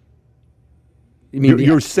 you mean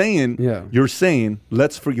You're saying, Yeah. you're saying,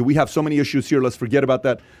 let's forget. We have so many issues here. Let's forget about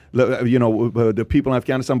that. The people in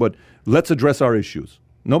Afghanistan, but let's address our issues.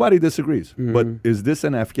 Nobody disagrees. But is this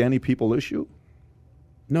an Afghani people issue?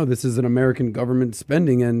 No, this is an American government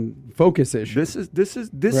spending and focus issue. This Right.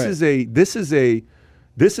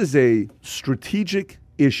 is a strategic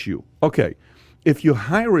issue. Okay, if you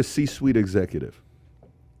hire a C-suite executive,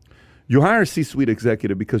 you hire a C-suite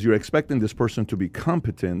executive because you're expecting this person to be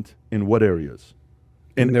competent in what areas?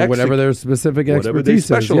 In whatever their specific whatever they expertise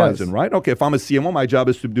specialize is, yes. in, right? Okay, if I'm a CMO, my job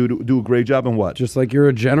is to do a great job in what? Just like you're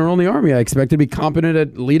a general in the army, I expect to be competent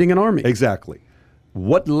at leading an army. Exactly.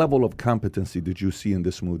 What level of competency did you see in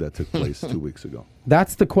this move that took place 2 weeks ago?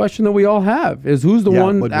 That's the question that we all have: is who's the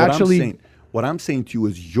one but actually? what I'm saying to you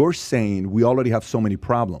is you're saying we already have so many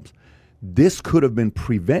problems. This could have been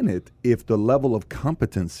prevented if the level of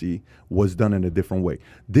competency was done in a different way.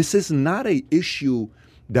 This is not an issue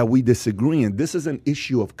that we disagree in. This is an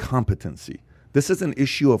issue of competency. This is an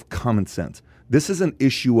issue of common sense. This is an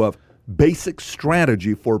issue of basic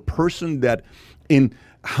strategy for a person that in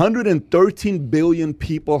 113 billion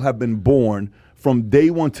people have been born from day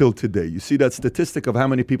one till today. You see that statistic of how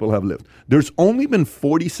many people have lived. There's only been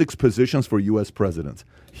 46 positions for U.S. presidents.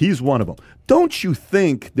 He's one of them. Don't you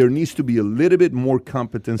think there needs to be a little bit more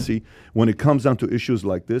competency when it comes down to issues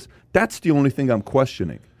like this? That's the only thing I'm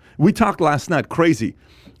questioning. We talked last night, crazy.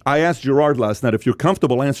 I asked Gerard last night, if you're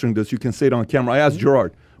comfortable answering this, you can say it on camera. I asked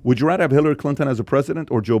Gerard, would you rather have Hillary Clinton as a president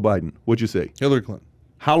or Joe Biden? What'd you say? Hillary Clinton.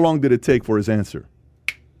 How long did it take for his answer?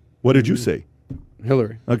 What did you say?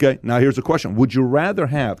 Hillary. Okay, now here's a question. Would you rather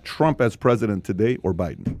have Trump as president today or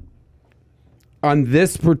Biden? On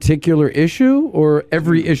this particular issue or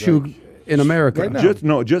every issue in America? Right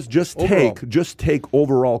now. Just Overall. take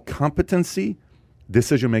overall competency,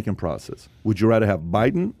 decision-making process. Would you rather have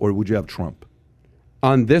Biden or would you have Trump?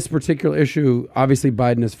 On this particular issue, obviously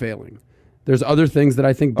Biden is failing. There's other things that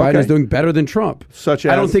I think Biden is Okay. doing better than Trump. Such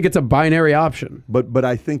I don't as? think it's a binary option. But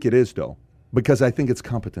I think it is, though, because I think it's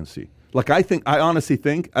competency. Like, I honestly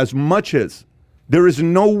think, as much as there is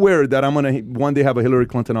nowhere that I'm going to one day have a Hillary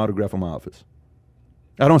Clinton autograph in my office.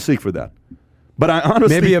 I don't seek for that. But I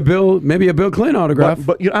honestly... Maybe a Bill Clinton autograph.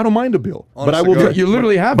 But I don't mind a bill. On But a I will. cigar. You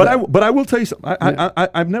literally have But that. I will tell you something.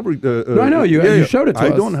 I've never. I know you. You showed it to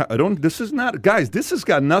us. I don't. This is not, guys. This has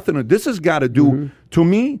got nothing. This has got to do. Mm-hmm. To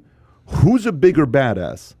me, who's a bigger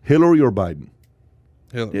badass, Hillary or Biden?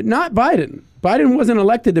 Hillary. Not Biden. Biden wasn't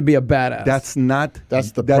elected to be a badass. That's not.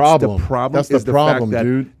 That's the problem. The problem. That's the is problem, fact that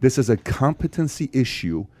dude. This is a competency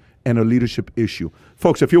issue and a leadership issue,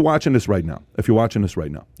 folks. If you're watching this right now,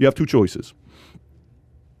 you have two choices.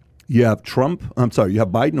 You have Trump. I'm sorry. You have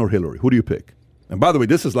Biden or Hillary. Who do you pick? And by the way,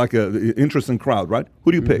 this is like an interesting crowd, right?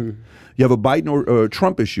 Who do you pick? You have a Biden or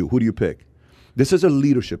Trump issue. Who do you pick? This is a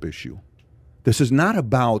leadership issue. This is not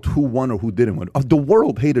about who won or who didn't win. The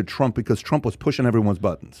world hated Trump because Trump was pushing everyone's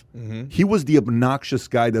buttons. He was the obnoxious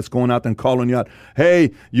guy that's going out and calling you out.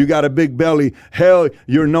 Hey, you got a big belly. Hell,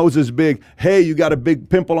 your nose is big. Hey, you got a big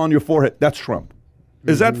pimple on your forehead. That's Trump.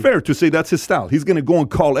 Is that fair to say that's his style? He's going to go and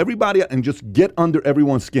call everybody out and just get under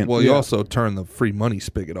everyone's skin. Well, you also turned the free money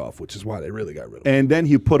spigot off, which is why they really got rid of it. And then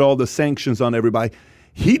he put all the sanctions on everybody.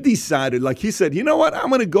 He decided, like he said, you know what? I'm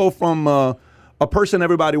going to go from a person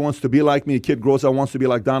everybody wants to be like me. A kid grows up wants to be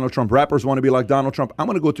like Donald Trump. Rappers want to be like Donald Trump. I'm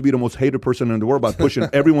going to go to be the most hated person in the world by pushing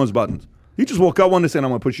everyone's buttons. He just woke up one day saying, I'm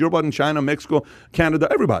going to push your button, China, Mexico, Canada,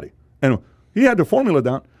 everybody. And he had the formula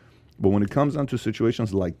down. But when it comes down to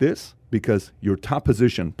situations like this, because your top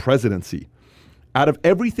position, presidency, out of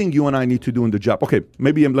everything you and I need to do in the job, okay,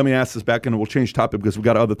 maybe let me ask this back and we'll change topic because we've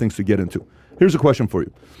got other things to get into. Here's a question for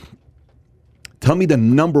you. Tell me the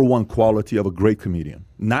number one quality of a great comedian.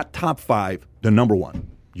 Not top five, the number one.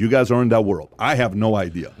 You guys are in that world. I have no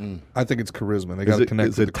idea. I think it's charisma. They got to connect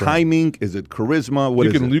Is with it the crowd. timing? Is it charisma? What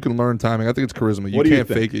You is can it? you can learn timing. I think it's charisma. You What do you can't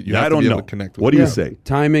think? fake it. You I have don't to be know. able to connect with What it. do you say?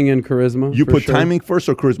 timing and charisma. You for put sure. timing first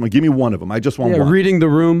or charisma? Give me one of them. I just want Yeah, one. reading the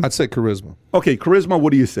room. I'd say charisma. Okay, charisma,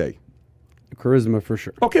 what do you say? Charisma for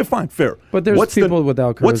sure. Okay, fine, fair. But there's people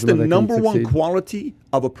without charisma What's the that can number one succeed. quality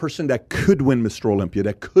of a person that could win Mr. Olympia,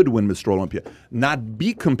 Not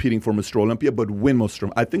be competing for Mr. Olympia, but win Mr.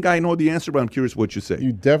 Olympia? I think I know the answer, but I'm curious what you say.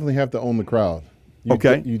 You definitely have to own the crowd.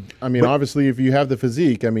 Okay. I mean, obviously, if you have the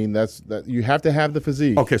physique, I mean, you have to have the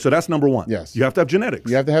physique. Okay, so that's number one. Yes. You have to have genetics.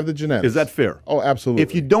 You have to have the genetics. Is that fair? Oh, absolutely.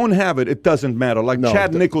 If you don't have it, it doesn't matter. Like No,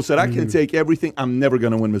 Chad Nichols said, I can take everything. I'm never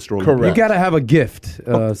going to win Mr. Olympia. Correct. You got to have a gift.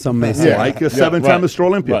 Some may say. Yeah. Like a seven-time right, Mr.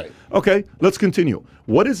 Olympia. right. Okay, let's continue.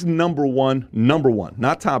 What is number one,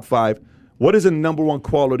 not top five, what is a number one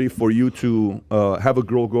quality for you to have a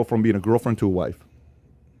girl go from being a girlfriend to a wife?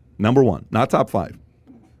 Number one, not top five.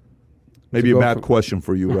 Maybe a go bad from- question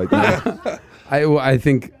for you right now. I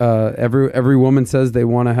think every woman says they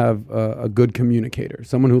want to have a good communicator,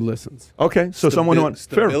 someone who listens. Okay, so someone who wants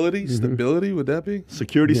fair. Stability, would that be?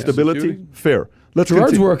 Security, stability, Security. fair. Let's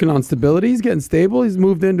Gerard's continue. working on stability. He's getting stable. He's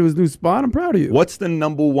moved into his new spot. I'm proud of you. What's the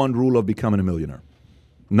number one rule of becoming a millionaire?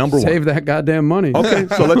 Number one. Save that goddamn money. Okay,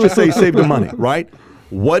 so let's just say save the money, right?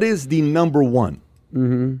 What is the number one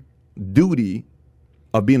duty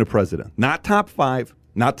of being a president? Not top five,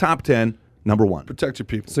 not top 10, number one. Protect your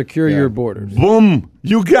people. Secure your borders. Boom,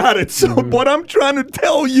 you got it. So what I'm trying to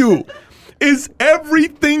tell you is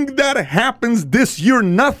everything that happens this year,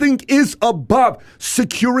 nothing is above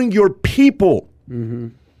securing your people.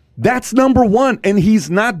 That's number one, and he's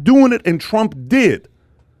not doing it, and Trump did.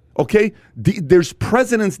 Okay? There's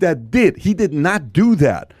presidents that did. He did not do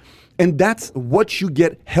that. And that's what you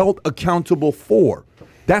get held accountable for.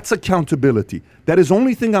 That's accountability. That is the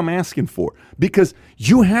only thing I'm asking for, because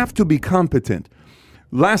you have to be competent.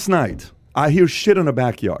 Last night, I hear shit in the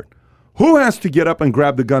backyard. Who has to get up and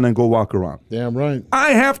grab the gun and go walk around? Damn right.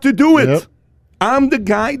 I have to do it. Yep. I'm the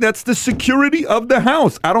guy that's the security of the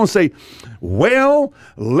house. I don't say, well,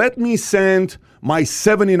 let me send my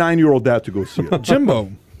 79-year-old dad to go see it.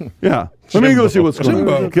 Jimbo. Yeah. Let me go see what's going on.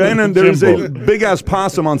 Jimbo. Okay, and then there's a Jimbo. big-ass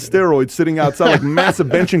possum on steroids sitting outside, like massive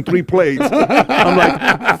benching 3 plates. I'm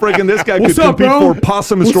like, freaking this guy What's could up, compete bro? for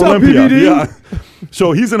Possum Mr. What's up, Olympia. PBD? Yeah.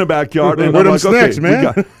 So he's in the backyard. And Where I'm them like, snacks, okay,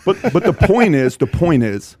 man? but the point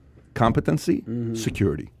is, competency,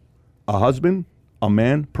 security. A husband, a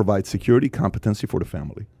man provides security, competency for the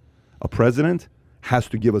family. A president has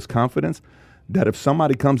to give us confidence that if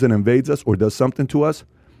somebody comes and invades us or does something to us,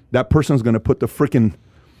 that person's going to put the freaking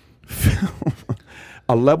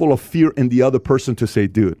a level of fear in the other person to say,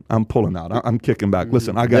 dude, I'm pulling out. I'm kicking back.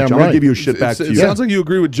 Listen, I got Damn you. I'm going right. to give you a shit back to It you. sounds like you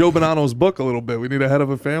agree with Joe Bonanno's book a little bit. We need a head of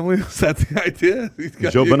a family. Is that the idea?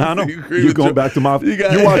 Joe Bonanno? agree You with going Joe- back to Mafia?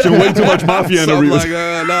 got- You're watching way too much Mafia Something interviews.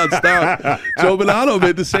 like, no, stop. Joe Bonanno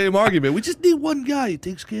made the same argument. We just need one guy who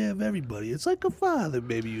takes care of everybody. It's like a father,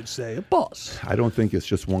 maybe you'd say, a boss. I don't think it's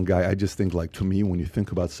just one guy. I just think, like, to me, when you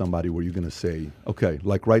think about somebody where you're going to say, okay,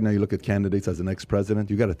 like right now you look at candidates as an ex-president,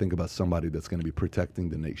 you got to think about somebody that's going to be protecting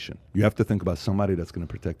the nation. You have to think about somebody that's going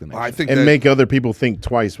to protect the nation. I think And that, make other people think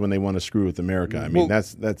twice when they want to screw with America. I mean, Well,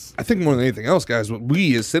 that's I think more than anything else, guys,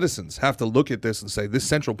 we as citizens have to look at this and say this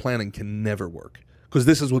central planning can never work because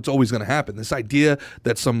this is what's always going to happen. This idea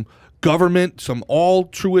that some government, some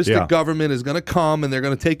altruistic Yeah. government is going to come and they're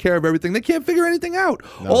going to take care of everything. They can't figure anything out.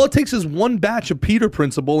 All it takes is one batch of Peter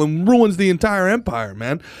Principle and ruins the entire empire,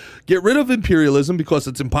 man. Get rid of imperialism because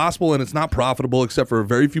it's impossible and it's not profitable except for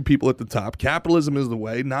very few people at the top. Capitalism is the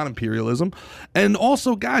way, not imperialism. And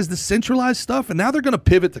also, guys, the centralized stuff, and now they're going to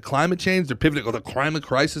pivot to climate change. They're pivoting to the climate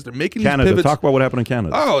crisis. They're making these Canada, pivots. talk about what happened in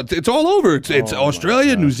Canada. Oh, it's all over. It's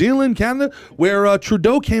Australia, New Zealand, Canada, where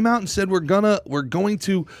Trudeau came out and said we're going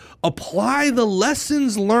to apply the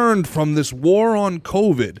lessons learned from this war on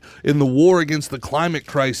COVID in the war against the climate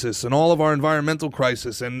crisis and all of our environmental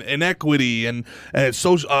crisis and inequity and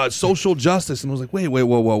social justice. And I was like, wait,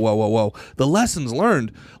 whoa. The lessons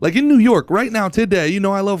learned. Like in New York right now today, you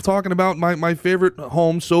know, I love talking about my favorite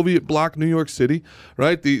home, Soviet bloc, New York City,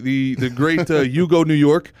 right? The great Yugo, New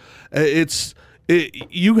York.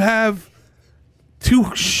 You have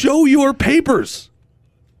to show your papers.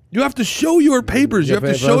 You have to show your papers. You have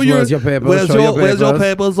to show Where's your papers? Where's Show your where's your papers.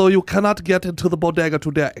 papers, or you cannot get into the bodega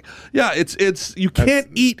today. Yeah, it's you can't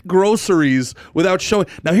eat groceries without showing.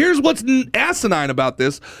 Now, here's what's asinine about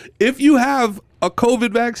this: if you have a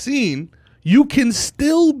COVID vaccine, you can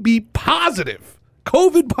still be positive,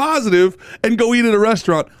 COVID positive, and go eat at a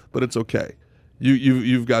restaurant, but it's okay.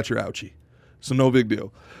 You've got your ouchie, so no big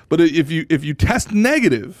deal. But if you test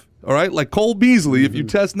negative, all right, like Cole Beasley, if you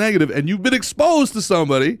test negative and you've been exposed to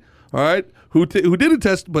somebody, all right, who didn't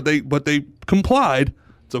test but they complied,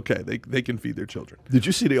 it's okay. They can feed their children. Did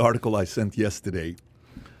you see the article I sent yesterday?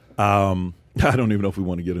 I don't even know if we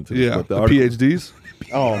want to get into this. Yeah, but the article, PhDs.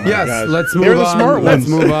 oh my Yes, gosh. let's They're move the on. smart Let's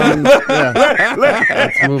ones. move on.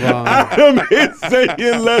 Let's move on. Adam is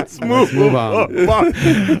saying, let's move move on.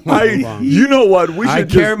 You know what? We should I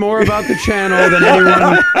just, care more about the channel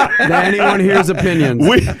than anyone here's opinions.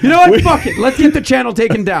 We- you know what? we- Fuck it. Let's get the channel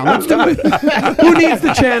taken down. Let's do it. Who needs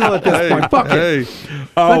the channel at this point? Fuck it. Hey,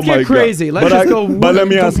 Let's get crazy. Let's just go But let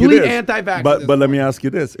me ask you complete this. anti-vax. But let me ask you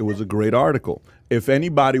this. It was a great article. If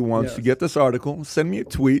anybody wants to get this article, send me a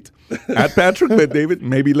tweet at Patrick Bet-David.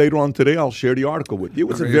 Maybe later on today I'll share the article with you. It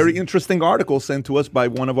was a very interesting article sent to us by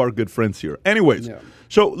one of our good friends here. Anyways,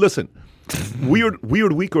 so listen, weird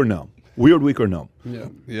week or no? Weird week or no?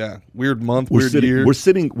 yeah, weird month, We're weird sitting, year. We're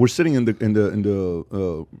sitting in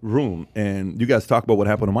the room, and you guys talk about what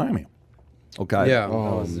happened in Miami. Okay. yeah.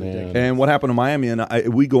 Oh man. And what happened in Miami, and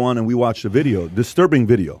we go on and we watch the video, disturbing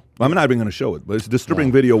video. I'm not even going to show it, but it's a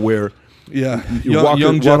disturbing video where Yeah, You walk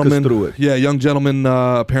us gentleman through it. Yeah, young gentleman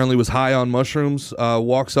apparently was high on mushrooms.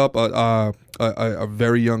 Walks up a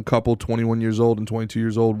very young couple, 21 years old and 22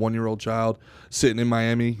 years old, 1-year-old child, sitting in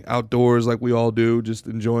Miami outdoors like we all do, just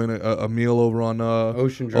enjoying a meal over on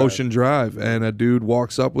Ocean Drive. And a dude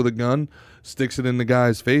walks up with a gun, sticks it in the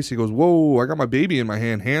guy's face. He goes, "Whoa! I got my baby in my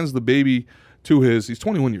hand." Hands the baby to he's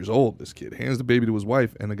 21 years old. This kid hands the baby to his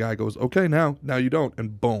wife, and the guy goes, "Okay, now you don't,"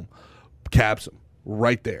 and boom, caps him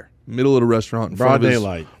right there. Middle of the restaurant, in Broad front of his-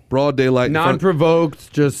 daylight. broad daylight. in front of-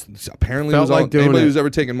 Non-provoked, just apparently, felt it was all, like doing anybody it. who's ever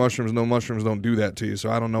taken mushrooms, no, mushrooms don't do that to you. So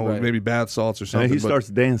I don't know, Right. maybe bath salts or something. and he but starts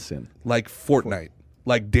dancing. like Fortnite,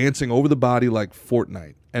 like dancing over the body like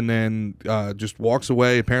Fortnite, and then just walks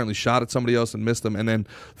away. Apparently, shot at somebody else and missed them. And then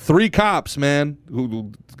 3 cops, man,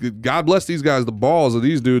 who God bless these guys, the balls of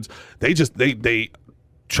these dudes. They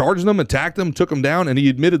charged them, attacked them, took them down, and he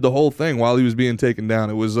admitted the whole thing while he was being taken down.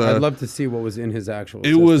 It was. I'd love to see what was in his actual.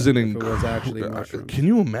 It was system, an if it was actually incredible. mushrooms. Can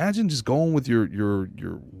you imagine just going with your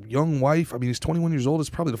young wife? I mean, he's 21 years old. It's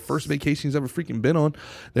probably the first vacation he's ever freaking been on.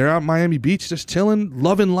 They're out in Miami Beach, just chilling,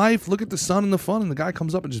 loving life. Look at the sun and the fun, and the guy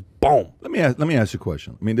comes up and just boom. Let me ask you a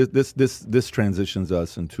question. I mean, this transitions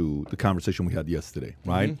us into the conversation we had yesterday,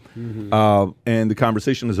 right? And the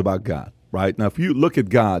conversation is about God, right? Now, if you look at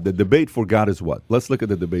God, the debate for God is what? Let's look at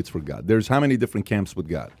the debates for God. There's how many different camps with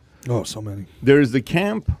God? Oh, so many. There is the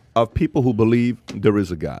camp of people who believe there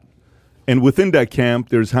is a God, and within that camp,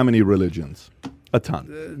 there's how many religions? A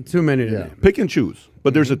ton. Too many to name. Pick and choose,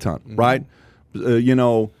 but there's a ton, right?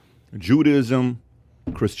 Judaism,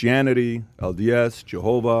 Christianity, LDS,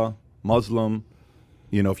 Jehovah, Muslim.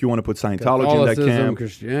 If you want to put Scientology in that Catholicism, camp,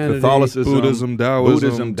 Christianity, Catholicism, Buddhism,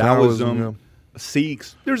 Taoism, Taoism,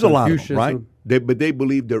 Sikhs. There's a lot of them, right? Confucianism. But they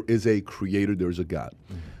believe there is a creator, there is a God.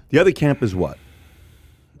 The other camp is what?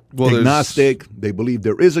 Well, there's- Agnostic. They believe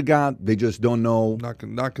there is a God. They just don't know.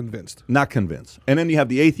 Not convinced. Not convinced. And then you have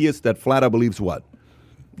the atheist that flat out believes what?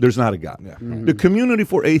 There's not a God. Yeah. The community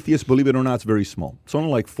for atheists, believe it or not, is very small. It's only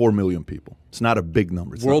like 4 million people. It's not a big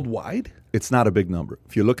number. Worldwide? It's not a big number.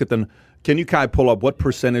 If you look at can you Kai pull up what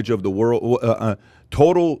percentage of the world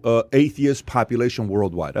total atheist population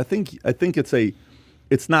worldwide? I think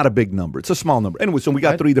it's not a big number. It's a small number. Anyway, so we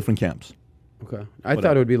got 3 different camps. Okay, I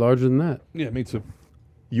thought it would be larger than that. Yeah, me too.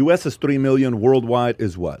 U.S. is 3 million. Worldwide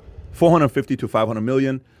is what? 450 to 500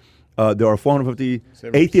 million. There are 450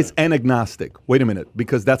 atheists and agnostic. Wait a minute,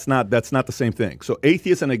 because that's not the same thing. So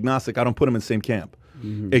atheist and agnostic, I don't put them in the same camp.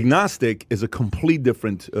 Agnostic is a complete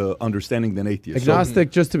different understanding than atheist. Agnostic,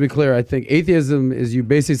 just to be clear, I think atheism is you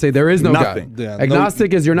basically say there is no Nothing. God. Yeah,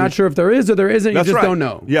 Agnostic is you're not sure if there is or there isn't. You That's just right. don't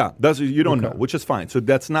know. Yeah, you don't know, which is fine. So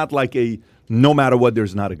that's not like no matter what,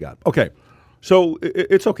 there's not a God. Okay, so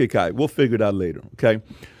it's okay, Kai. We'll figure it out later. Okay.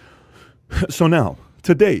 So now,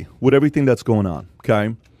 today, with everything that's going on,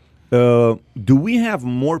 okay, do we have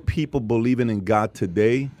more people believing in God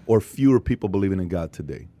today or fewer people believing in God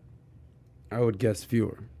today? I would guess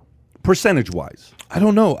fewer. Percentage-wise. I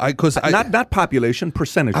don't know. Not population,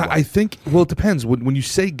 percentage-wise. I think, well, it depends. When you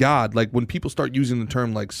say God, like when people start using the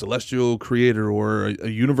term like celestial creator or a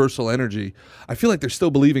universal energy, I feel like they're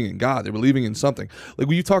still believing in God. They're believing in something. Like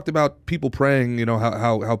when you talked about people praying,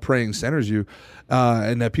 how praying centers you,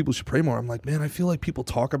 and that people should pray more. I'm like, man, I feel like people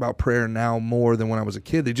talk about prayer now more than when I was a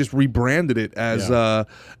kid. They just rebranded it as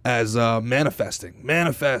manifesting.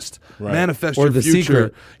 Manifest Or your the future.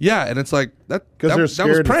 secret. Yeah, and it's like that Because they're was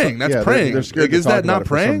scared. praying. That's praying. They're scared Like, to is talk that about not it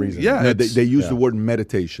for some praying? reason. Yeah, No, they use yeah. the word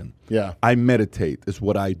meditation. Yeah. I meditate is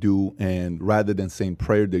what I do, and rather than saying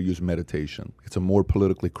prayer, they use meditation. It's a more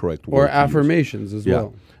politically correct word. Or to use. affirmations as Yeah.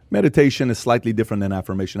 well. Meditation is slightly different than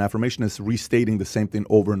affirmation. Affirmation is restating the same thing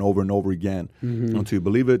over and over and over again until you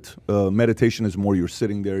believe it. Meditation is more you're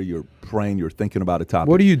sitting there, you're praying, you're thinking about a topic.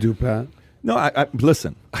 What do you do, Pat? No, I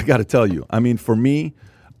listen. I got to tell you. I mean, for me,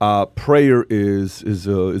 prayer is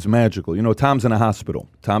magical. Tom's in a hospital.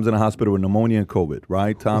 Tom's in a hospital with pneumonia and COVID.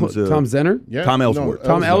 Right? Tom Zenner? Yeah, Tom no, Ellsworth.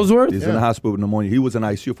 Tom Ellsworth? He's in the hospital with pneumonia. He was in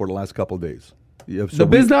ICU for the last couple of days. Yeah, The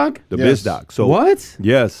biz doc? The Yes. biz doc. So What?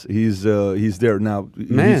 Yes, he's there now.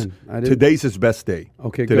 Man, I didn't- today's his best day.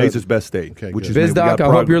 Okay, today's good. his best day. Okay, which good. is Biz we got doc, I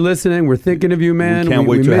hope progress. you're listening. We're thinking of you, man. We can't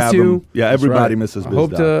wait we to miss have you. him. Yeah, everybody right. misses I biz hope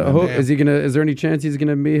doc. to. man. Hope, is there any chance he's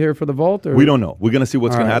gonna be here for the vault? Or? We don't know. We're gonna see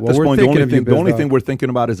what's All gonna right, happen. well, At this we're point, thinking of you, the only Biz thing doc. we're thinking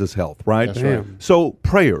about is his health, right? That's right. Damn. So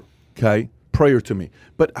prayer, okay, prayer to me.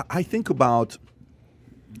 But I think about,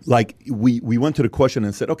 like, we went to the question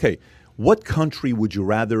and said, okay, what country would you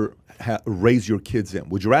rather raise your kids in?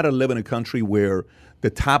 Would you rather live in a country where the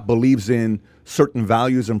top believes in certain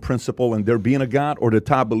values and principle and there being a God, or the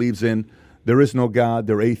top believes in there is no God,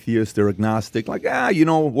 they're atheists, they're agnostic, like,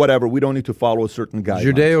 whatever, we don't need to follow a certain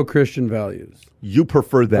guideline. Judeo-Christian values, You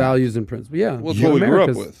prefer that. values and principles. Yeah, Well, it's what we grew up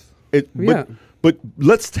America's- with. Yeah. But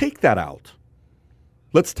let's take that out.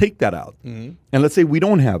 Let's take that out. And let's say we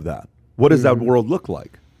don't have that. What does that world look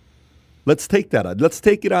like? Let's take that out. Let's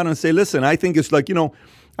take it out and say, listen, I think it's like,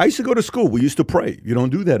 I used to go to school. We used to pray. You don't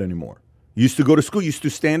do that anymore. You used to go to school. You used to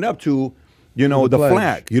stand up to, the pledge.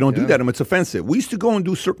 flag. You don't do that. It's offensive. We used to go and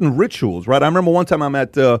do certain rituals, right? I remember one time I'm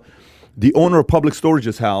at the owner of Public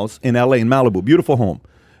Storage's house in L.A., in Malibu, beautiful home.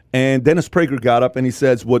 And Dennis Prager got up and he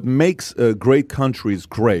says, what makes great countries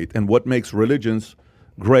great and what makes religions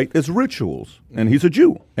great is rituals. And he's a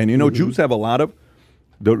Jew. And, Jews have a lot of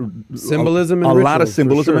Symbolism and a lot of rituals, for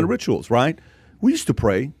symbolism sure. and rituals, right? We used to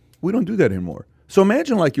pray. We don't do that anymore. So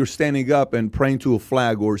imagine like you're standing up and praying to a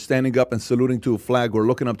flag, or standing up and saluting to a flag, or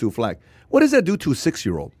looking up to a flag. What does that do to a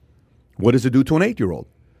 6-year-old? What does it do to an 8-year-old?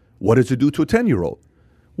 What does it do to a 10-year-old?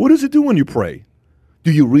 What does it do when you pray?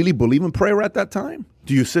 Do you really believe in prayer at that time?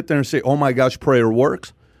 Do you sit there and say, oh my gosh, prayer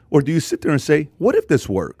works? Or do you sit there and say, what if this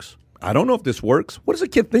works? I don't know if this works. What does a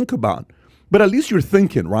kid think about? But at least you're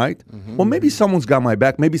thinking, right? Well, maybe someone's got my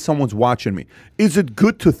back. Maybe someone's watching me. Is it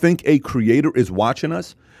good to think a creator is watching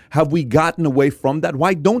us? Have we gotten away from that?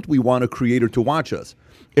 Why don't we want a creator to watch us?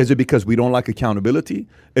 Is it because we don't like accountability?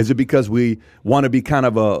 Is it because we want to be kind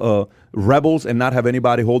of rebels and not have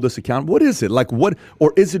anybody hold us accountable? What is it? Like what?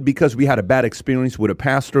 Or is it because we had a bad experience with a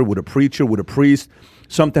pastor, with a preacher, with a priest?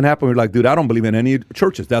 Something happened. We're like, dude, I don't believe in any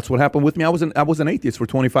churches. That's what happened with me. I was an atheist for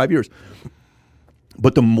 25 years.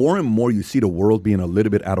 But the more and more you see the world being a little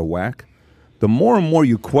bit out of whack, the more and more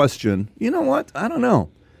you question, you know what? I don't know.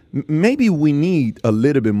 Maybe we need a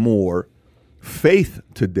little bit more faith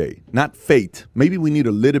today, not faith. Maybe we need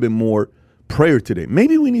a little bit more prayer today.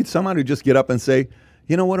 Maybe we need somebody to just get up and say,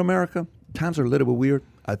 you know what, America? Times are a little bit weird.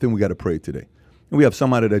 I think we got to pray today. And we have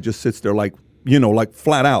somebody that just sits there like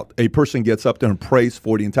flat out. A person gets up there and prays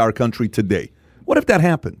for the entire country today. What if that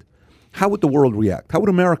happened? How would the world react? How would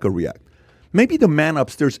America react? Maybe the man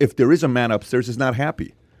upstairs, if there is a man upstairs, is not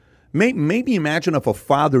happy. Maybe imagine if a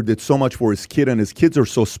father did so much for his kid and his kids are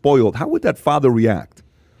so spoiled. How would that father react?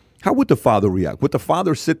 How would the father react? Would the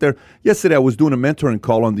father sit there? Yesterday I was doing a mentoring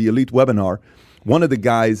call on the Elite webinar. One of the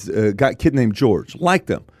guys, got a kid named George, liked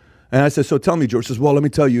him. And I said, so tell me, George. He says, well, let me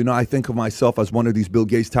tell you, I think of myself as one of these Bill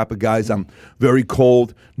Gates type of guys. I'm very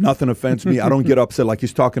cold. Nothing offends me. I don't get upset like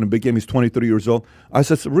he's talking a big game. He's 23 years old. I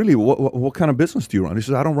said, so really, what kind of business do you run? He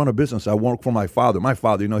says, I don't run a business. I work for my father. My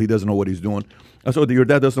father, he doesn't know what he's doing. I said, your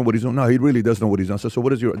dad doesn't know what he's doing? No, he really doesn't know what he's doing. I said, so what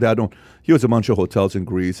does your dad do? He owns a bunch of hotels in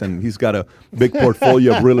Greece, and he's got a big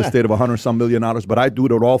portfolio of real estate of $100-some million, but I do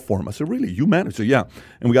it all for him. I said, really? You manage? So yeah.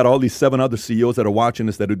 And we got all these 7 other CEOs that are watching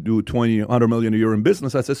us that do 20, 100 million a year in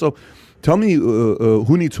business. I said, so tell me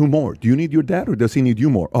who needs who more? Do you need your dad or does he need you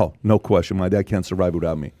more? Oh, no question. My dad can't survive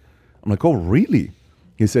without me. I'm like, oh, really?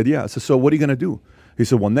 He said, yeah. I said, so what are you going to do? He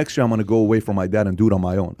said, well, next year I'm going to go away from my dad and do it on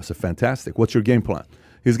my own. I said, fantastic. What's your game plan?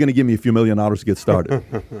 He's going to give me a few $1 million to get started.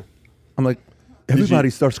 I'm like,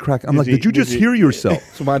 everybody starts cracking. I'm like, did you just hear yourself?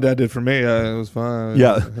 That's what my dad did for me. It was fine.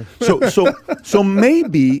 Yeah. So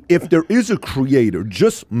maybe if there is a creator,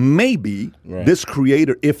 just maybe this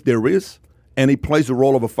creator, if there is, and he plays the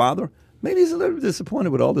role of a father, maybe he's a little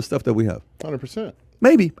disappointed with all the stuff that we have. 100%.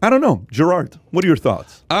 Maybe. I don't know. Gerard, what are your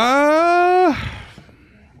thoughts?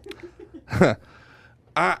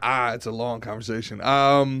 It's a long conversation.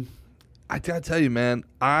 I tell you, man,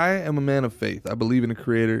 I am a man of faith. I believe in a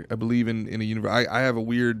creator. I believe in a universe. I have a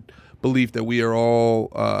weird belief that we are all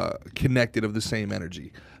connected of the same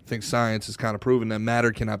energy. I think science has kind of proven that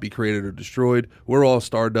matter cannot be created or destroyed. We're all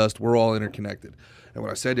stardust. We're all interconnected. And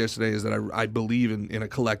what I said yesterday is that I believe in a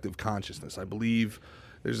collective consciousness. I believe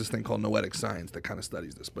there's this thing called noetic science that kind of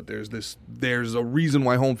studies this, but there's a reason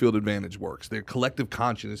why home field advantage works. Their collective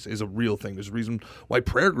consciousness is a real thing. There's a reason why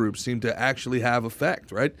prayer groups seem to actually have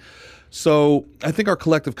effect, right? So I think our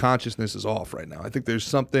collective consciousness is off right now. I think there's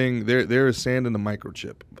something, there is sand in the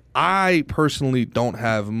microchip. I personally don't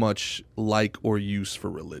have much like or use for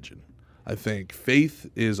religion. I think faith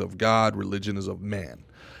is of God, religion is of man.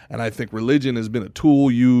 And I think religion has been a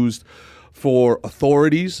tool used for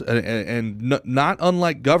authorities and not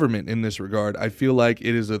unlike government in this regard. I feel like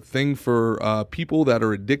it is a thing for people that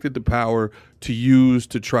are addicted to power to use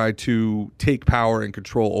to try to take power and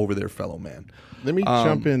control over their fellow man. Let me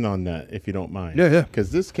jump in on that, if you don't mind. Yeah.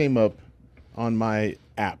 Because this came up on my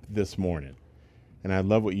app this morning, and I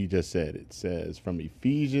love what you just said. It says from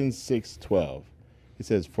Ephesians 6:12, it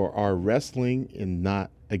says, for our wrestling is not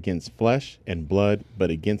against flesh and blood, but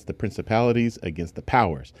against the principalities, against the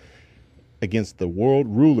powers, against the world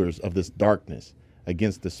rulers of this darkness,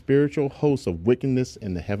 against the spiritual hosts of wickedness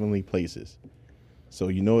in the heavenly places. So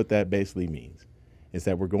you know what that basically means, is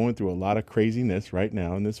that we're going through a lot of craziness right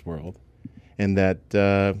now in this world, and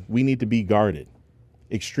that we need to be guarded,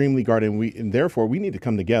 extremely guarded, and therefore we need to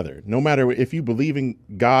come together. No matter if you believe in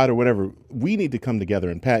God or whatever, we need to come together.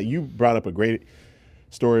 And Pat, you brought up a great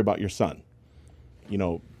story about your son,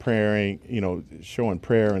 praying, showing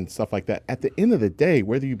prayer and stuff like that. At the end of the day,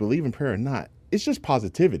 whether you believe in prayer or not, it's just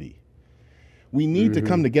positivity. We need to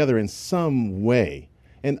come together in some way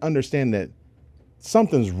and understand that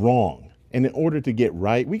something's wrong. And in order to get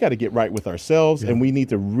right, we got to get right with ourselves, and we need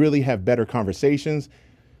to really have better conversations.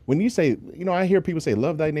 When you say, I hear people say,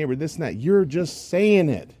 love thy neighbor, this and that, you're just saying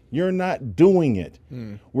it. You're not doing it.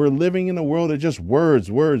 We're living in a world of just words,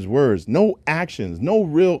 no actions, no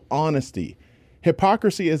real honesty.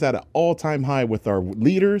 Hypocrisy is at an all-time high with our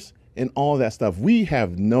leaders and all that stuff. We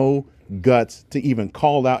have no guts to even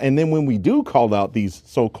call out. And then when we do call out these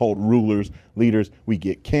so-called rulers, leaders, we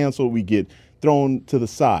get canceled, we get thrown to the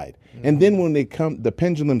side. And then when they come, the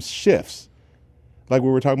pendulum shifts. Like we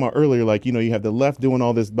were talking about earlier, like, you know, you have the left doing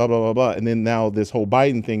all this blah, blah, blah, blah. And then now this whole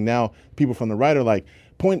Biden thing, now people from the right are like,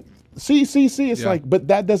 see. It's like, but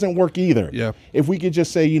that doesn't work either. Yeah. If we could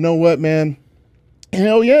just say, you know what, man,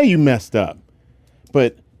 hell yeah, you messed up.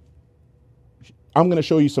 But I'm going to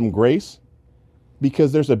show you some grace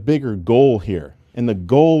because there's a bigger goal here. And the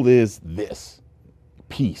goal is this: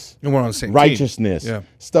 peace, And we're on the same righteousness, team. Yeah.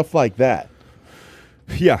 stuff like that.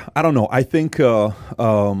 Yeah, I don't know. I think,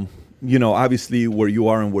 you know, obviously where you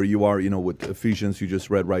are and where you are, you know, with Ephesians you just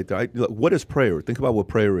read right there. Look, what is prayer? Think about what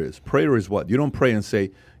prayer is. Prayer is what? You don't pray and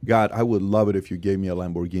say, God, I would love it if you gave me a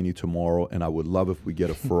Lamborghini tomorrow, and I would love if we get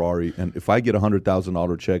a Ferrari. And if I get a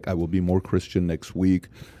 $100,000 check, I will be more Christian next week.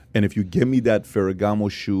 And if you give me that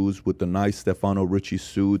Ferragamo shoes with the nice Stefano Ricci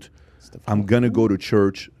suit, I'm going to go to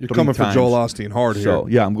church. You're 3 coming for times. Joel Osteen hard here. So,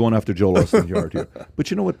 yeah, I'm going after Joel Osteen hard here.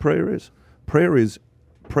 But you know what prayer is?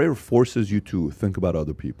 Prayer forces you to think about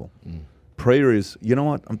other people. Prayer is, you know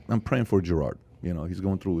what? I'm praying for Gerard. You know, he's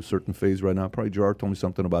going through a certain phase right now. Probably Gerard told me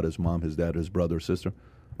something about his mom, his dad, his brother, sister.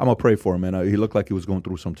 I'm going to pray for him, man. He looked like he was going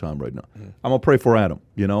through some time right now. I'm going to pray for Adam.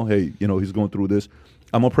 You know, hey, you know, he's going through this.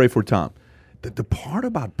 I'm going to pray for Tom. The part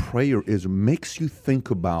about prayer is makes you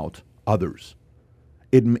think about others.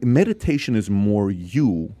 Meditation is more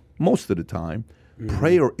you most of the time.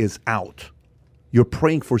 Prayer is out. You're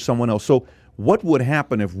praying for someone else. So what would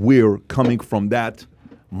happen if we're coming from that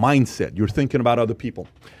mindset? You're thinking about other people.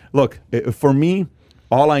 Look, for me,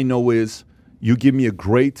 all I know is you give me a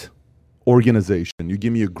great organization, you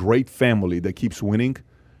give me a great family that keeps winning,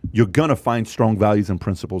 you're going to find strong values and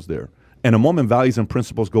principles there. And the moment values and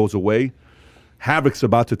principles goes away, havoc's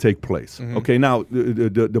about to take place. Okay, now,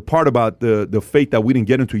 the part about the faith that we didn't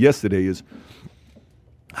get into yesterday is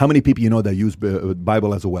how many people you know that use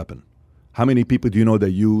Bible as a weapon? How many people do you know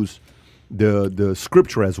that use the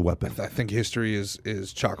scripture as a weapon? I think history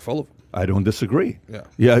is chock full of them. I don't disagree.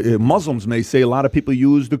 Yeah. Muslims may say a lot of people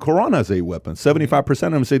use the Quran as a weapon. 75%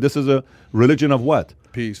 of them say this is a religion of what?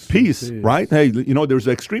 Peace. Right? Hey, you know, there's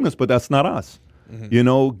extremists, but that's not us. You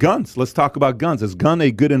know, guns. Let's talk about guns. Is gun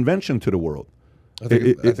a good invention to the world? I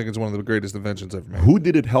think it's one of the greatest inventions ever made. Who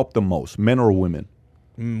did it help the most, men or women?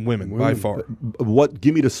 Women, by far. What?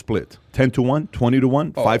 Give me the split. 10 to 1, 20 to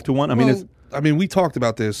 1, 5 to 1. I mean, we talked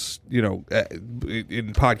about this, you know,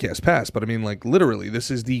 in podcasts past, but I mean, like, literally,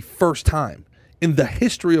 this is the first time in the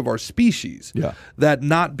history of our species that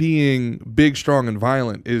not being big, strong, and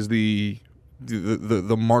violent is the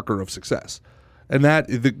marker of success. And that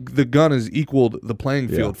the gun has equaled the playing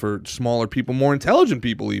field for smaller people, more intelligent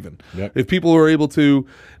people even. Yep. If people are able to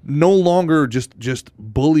no longer just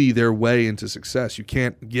bully their way into success, you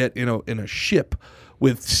can't get in a ship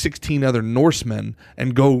with 16 other Norsemen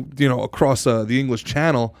and go, you know, across the English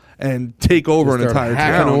Channel and take over an entire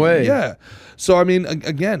hacking town. away. Yeah. So, I mean,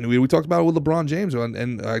 again, we talked about it with LeBron James,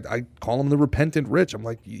 and I call him the repentant rich. I'm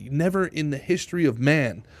like, never in the history of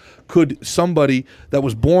man could somebody that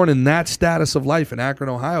was born in that status of life in Akron,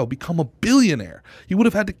 Ohio, become a billionaire. He would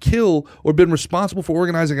have had to kill or been responsible for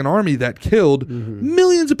organizing an army that killed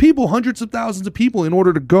millions of people, hundreds of thousands of people, in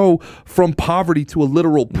order to go from poverty to a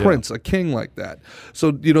literal prince, a king like that.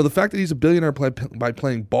 So, you know, the fact that he's a billionaire by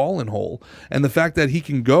playing ball and hole, and the fact that he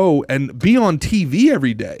can go and be on TV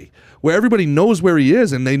every day where everybody knows where he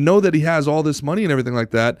is and they know that he has all this money and everything like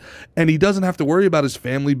that, and he doesn't have to worry about his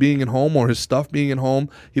family being at home or his stuff being at home.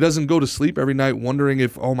 He doesn't go to sleep every night wondering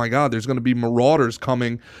if, oh my God, there's going to be marauders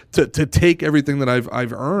coming to take everything that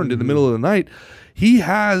I've earned in the middle of the night. He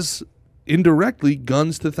has indirectly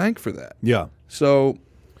guns to thank for that. Yeah. So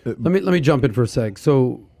Let me jump in for a sec.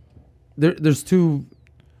 So there's two.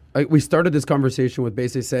 We started this conversation with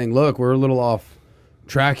basically saying, look, we're a little off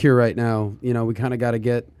track here right now. You know, we kind of got to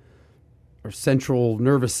get our central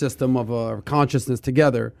nervous system of our consciousness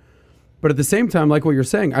together. But at the same time, like what you're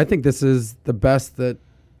saying, I think this is the best that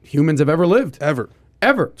humans have ever lived.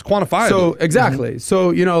 ever. It's quantifiable. So exactly.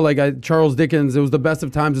 So, you know, like Charles Dickens, it was the best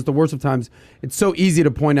of times, it's the worst of times. It's so easy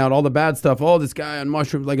to point out all the bad stuff. Oh, this guy on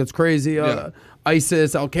mushrooms, like it's crazy.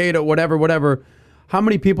 ISIS, Al Qaeda, whatever. How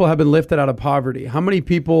many people have been lifted out of poverty? How many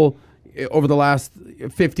people over the last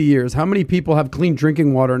 50 years? How many people have clean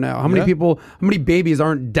drinking water now? How many babies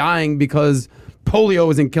aren't dying because polio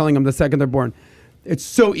isn't killing them the second they're born? It's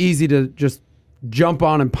so easy to just jump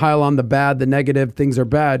on and pile on the bad, the negative, things are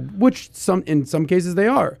bad, which in some cases they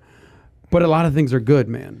are. But a lot of things are good,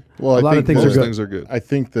 man. Well, a lot of things are good. I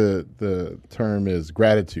think the term is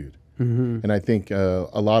gratitude. And I think a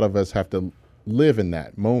lot of us have to live in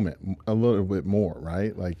that moment a little bit more,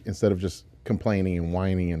 right? Like instead of just complaining and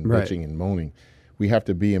whining and Right. bitching and moaning, we have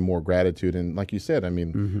to be in more gratitude. And like you said, I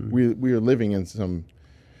mean, we are living in some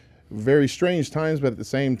very strange times, but at the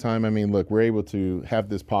same time, I mean, look, we're able to have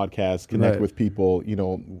this podcast, connect Right. with people. You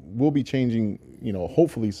know, we'll be changing, you know,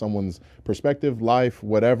 hopefully someone's perspective, life,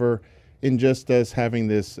 whatever, in just us having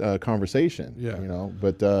this conversation. Yeah. You know,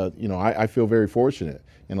 but you know, I feel very fortunate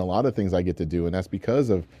in a lot of things I get to do, and that's because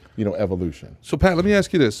of, you know, evolution. So, Pat, let me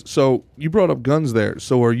ask you this. So, you brought up guns there.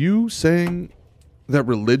 So, are you saying that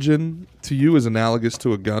religion to you is analogous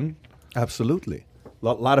to a gun? Absolutely.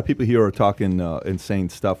 A lot of people here are talking insane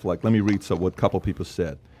stuff. Like, let me read what a couple people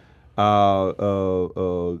said. Wars.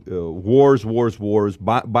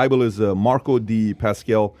 Bible is Marco D.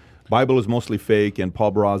 Pascal. Bible is mostly fake, and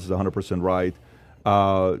Paul Baraz is 100% right.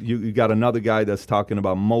 You got another guy that's talking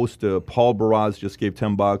about Paul Baraz just gave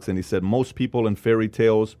 $10, and he said most people in fairy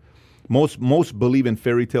tales, most believe in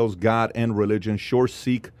fairy tales, God and religion. Sure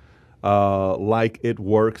seek like it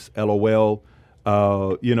works. LOL.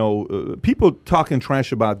 People talking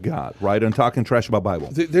trash about God, right, and talking trash about Bible.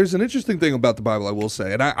 There's an interesting thing about the Bible, I will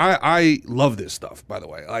say, and I love this stuff. By the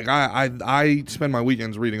way, like I spend my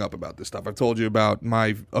weekends reading up about this stuff. I've told you about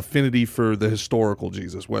my affinity for the historical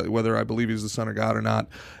Jesus, whether I believe he's the Son of God or not.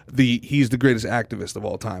 He's the greatest activist of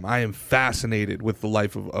all time. I am fascinated with the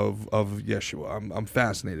life of Yeshua. I'm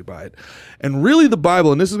fascinated by it, and really the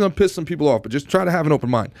Bible. And this is going to piss some people off, but just try to have an open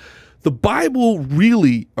mind. The Bible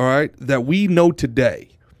really, all right, that we know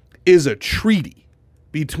today is a treaty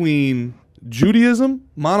between Judaism,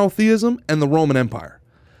 monotheism, and the Roman Empire.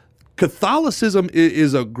 Catholicism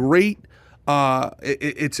is a great,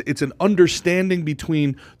 it's an understanding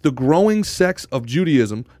between the growing sects of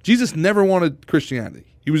Judaism. Jesus never wanted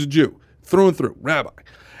Christianity. He was a Jew, through and through, rabbi.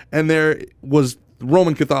 And there was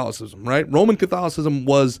Roman Catholicism, right? Roman Catholicism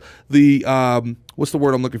was the, what's the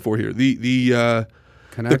word I'm looking for here? The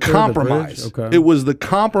compromise. Okay. It was the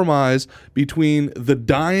compromise between the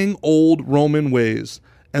dying old Roman ways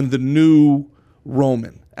and the new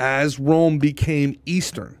Roman, as Rome became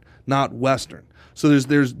Eastern, not Western. So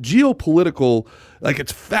there's geopolitical, like,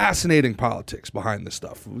 it's fascinating politics behind this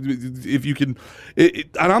stuff. If you can, and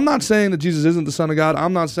I'm not saying that Jesus isn't the Son of God.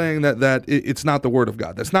 I'm not saying that it's not the Word of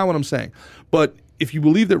God. That's not what I'm saying. But if you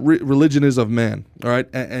believe that religion is of man, all right,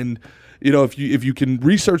 and you know, if you can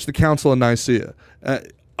research the Council of Nicaea,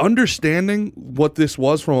 understanding what this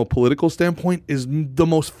was from a political standpoint is the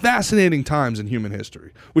most fascinating times in human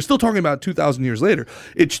history. We're still talking about 2,000 years later.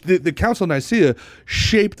 The Council of Nicaea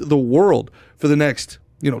shaped the world for the next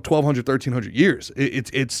 1,200, 1,300 years.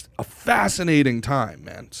 It's a fascinating time,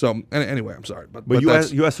 man. So anyway, I'm sorry, but you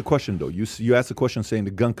asked a question though. You asked a question saying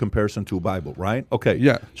the gun comparison to a Bible, right? Okay.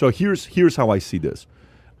 Yeah. So here's how I see this.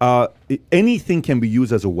 Anything can be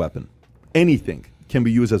used as a weapon. Anything can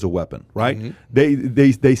be used as a weapon, right?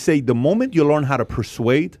 Mm-hmm. They say the moment you learn how to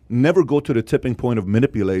persuade, never go to the tipping point of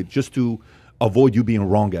manipulate, just to avoid you being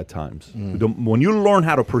wrong at times. When you learn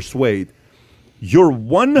how to persuade, you're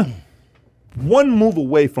one move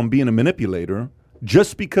away from being a manipulator,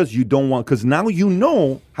 just because you don't want, because now you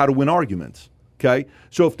know how to win arguments. Okay,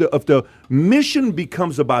 so if the mission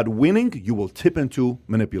becomes about winning, you will tip into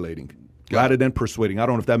manipulating rather than persuading. I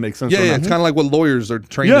don't know if that makes sense. Yeah, it's kind of like what lawyers are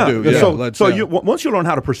trained to do. Yeah, once you learn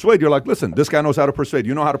how to persuade, you're like, listen, this guy knows how to persuade.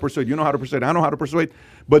 You know how to persuade. You know how to persuade. I know how to persuade.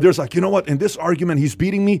 But there's like, you know what? In this argument, he's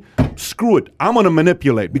beating me. Screw it. I'm going to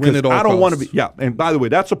manipulate because I don't want to be. Yeah. And by the way,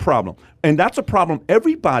 that's a problem. And that's a problem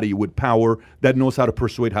everybody with power that knows how to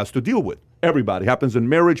persuade has to deal with. Everybody. Happens in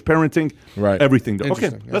marriage, parenting, everything.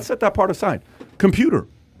 Okay, let's set that part aside. Computer.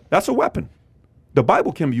 That's a weapon. The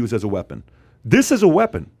Bible can be used as a weapon. This is a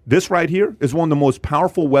weapon. This right here is one of the most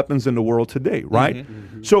powerful weapons in the world today, right?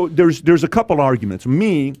 Mm-hmm. So there's a couple arguments.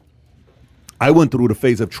 I went through the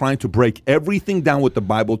phase of trying to break everything down with the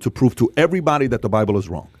Bible to prove to everybody that the Bible is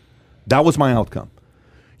wrong. That was my outcome.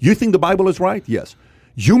 You think the Bible is right? Yes.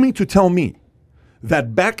 You mean to tell me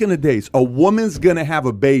that back in the days, a woman's going to have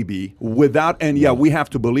a baby without, and we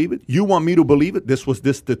have to believe it? You want me to believe it? This was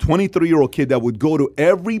the 23-year-old kid that would go to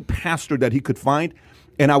every pastor that he could find,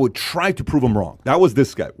 and I would try to prove him wrong. That was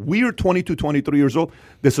this guy. We're 22, 23 years old.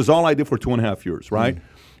 This is all I did for 2.5 years, right?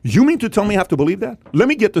 You mean to tell me I have to believe that? Let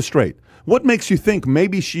me get this straight. What makes you think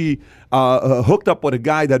maybe she hooked up with a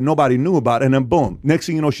guy that nobody knew about, and then boom, next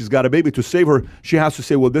thing you know, she's got a baby. To save her, she has to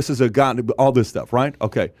say, well, this is a God, all this stuff, right?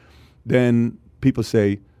 Okay. Then people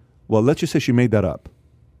say, well, let's just say she made that up.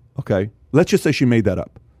 Okay. Let's just say she made that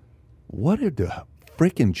up. What are the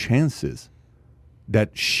freaking chances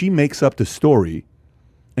that she makes up the story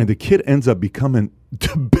and the kid ends up becoming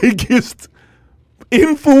the biggest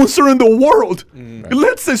influencer in the world.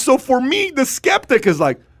 Let's say, so for me, the skeptic is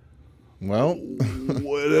like, Well,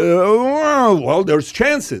 well, there's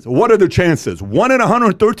chances. What are the chances? 1 in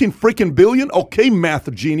 113 freaking billion? Okay,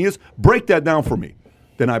 math genius, break that down for me.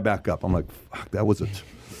 Then I back up. I'm like, fuck, that was it.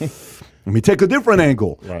 Let me take a different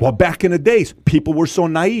angle. Right. Well, back in the days, people were so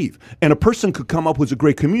naive. And a person could come up with a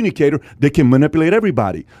great communicator. They can manipulate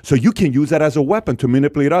everybody. So you can use that as a weapon to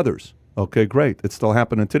manipulate others. Okay, great. It's still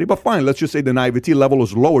happening today. But fine, let's just say the naivety level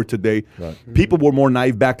is lower today. Right. People were more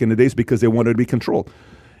naive back in the days because they wanted to be controlled.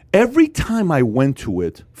 Every time I went to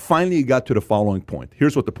it, finally it got to the following point.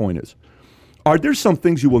 Here's what the point is. Are there some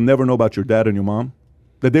things you will never know about your dad and your mom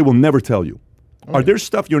that they will never tell you? Are there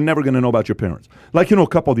stuff you're never going to know about your parents? Like, a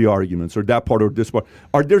couple of the arguments or that part or this part.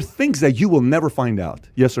 Are there things that you will never find out?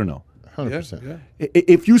 Yes or no? 100%. Yeah.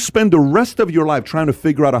 If you spend the rest of your life trying to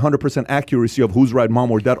figure out 100% accuracy of who's right, mom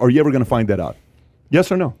or dad, are you ever going to find that out?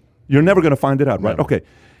 Yes or no? You're never going to find it out, right? Never. Okay.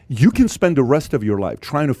 You can spend the rest of your life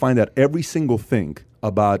trying to find out every single thing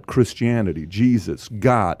about Christianity, Jesus,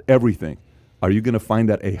 God, everything. Are you going to find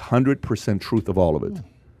out 100% truth of all of it?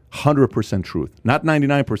 100% truth. Not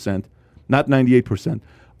 99%, not 98%,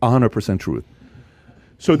 100% truth.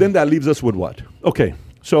 So then that leaves us with what? Okay,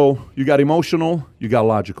 so you got emotional, you got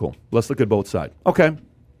logical. Let's look at both sides. Okay,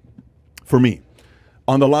 for me,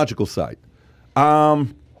 on the logical side,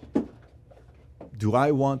 do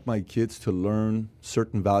I want my kids to learn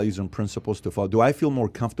certain values and principles to follow? Do I feel more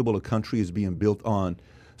comfortable a country is being built on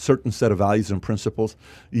certain set of values and principles?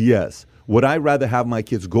 Yes. Would I rather have my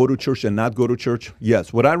kids go to church and not go to church?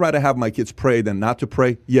 Yes. Would I rather have my kids pray than not to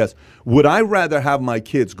pray? Yes. Would I rather have my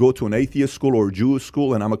kids go to an atheist school or a Jewish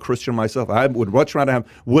school, and I'm a Christian myself? I would much rather have.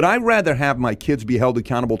 Would I rather have my kids be held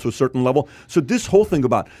accountable to a certain level? So this whole thing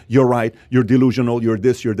about you're right, you're delusional, you're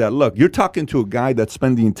this, you're that. Look, you're talking to a guy that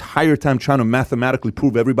spent the entire time trying to mathematically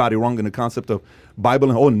prove everybody wrong in the concept of Bible.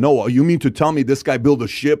 And oh no, you mean to tell me this guy built a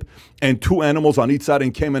ship and 2 animals on each side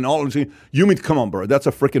and came in all? You mean, come on, bro, that's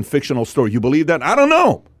a freaking fictional story. You believe that? I don't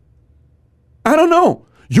know.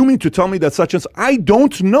 You mean to tell me that such and such? I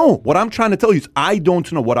don't know. What I'm trying to tell you is I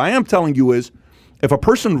don't know. What I am telling you is if a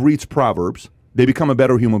person reads Proverbs, they become a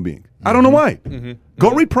better human being. I don't know why.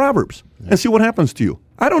 Go read Proverbs and see what happens to you.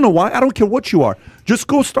 I don't know why. I don't care what you are. Just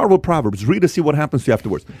go start with Proverbs. Read to see what happens to you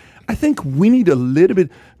afterwards. I think we need a little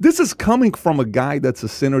bit. This is coming from a guy that's a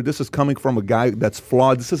sinner. This is coming from a guy that's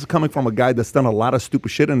flawed. This is coming from a guy that's done a lot of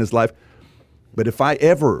stupid shit in his life. But if I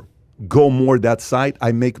ever go more that side,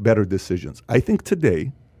 I make better decisions. I think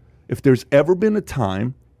today, if there's ever been a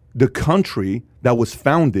time, the country that was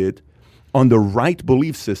founded on the right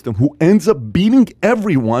belief system, who ends up beating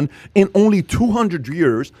everyone in only 200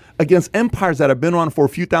 years against empires that have been around for a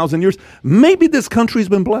few thousand years, maybe this country's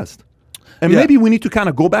been blessed. And maybe we need to kind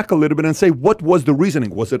of go back a little bit and say, what was the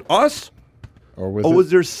reasoning? Was it us? Or was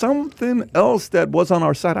there something else that was on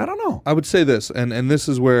our side? I don't know. I would say this, and this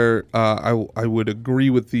is where I would agree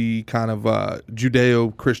with the kind of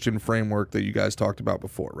Judeo-Christian framework that you guys talked about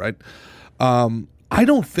before, right? I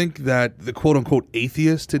don't think that the quote-unquote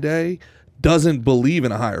atheist today doesn't believe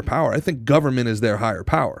in a higher power. I think government is their higher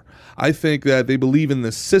power. I think that they believe in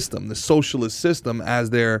the system, the socialist system, as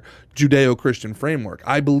their Judeo-Christian framework.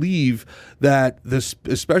 I believe that this,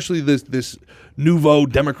 especially this nouveau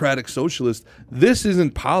democratic socialist, this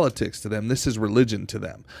isn't politics to them. This is religion to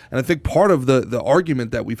them. And I think part of the argument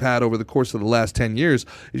that we've had over the course of the last 10 years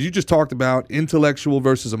is you just talked about intellectual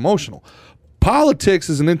versus emotional. Politics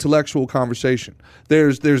is an intellectual conversation.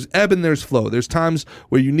 There's ebb and there's flow. There's times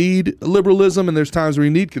where you need liberalism and there's times where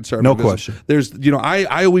you need conservatism. No question. There's,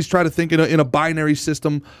 I always try to think in a binary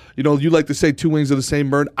system. You like to say two wings of the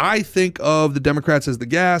same bird. I think of the Democrats as the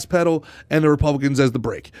gas pedal and the Republicans as the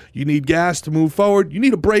brake. You need gas to move forward. You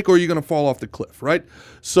need a brake or you're going to fall off the cliff, right?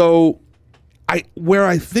 So where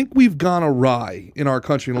I think we've gone awry in our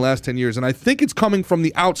country in the last 10 years, and I think it's coming from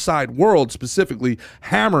the outside world specifically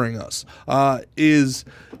hammering us, is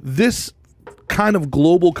this kind of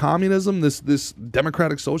global communism, this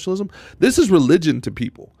democratic socialism. This is religion to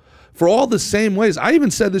people. For all the same ways. I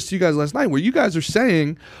even said this to you guys last night where you guys are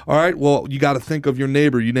saying, all right, well, you got to think of your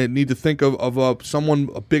neighbor. You need to think of someone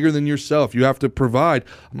bigger than yourself. You have to provide.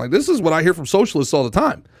 I'm like, this is what I hear from socialists all the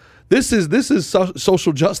time. This is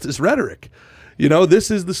social justice rhetoric. This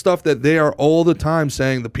is the stuff that they are all the time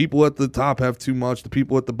saying the people at the top have too much, the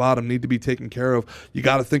people at the bottom need to be taken care of. You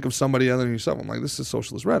got to think of somebody other than yourself. I'm like, this is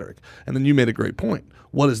socialist rhetoric. And then you made a great point.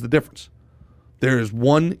 What is the difference? There is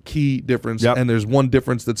one key difference, and there's one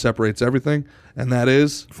difference that separates everything, and that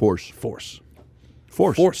is Force.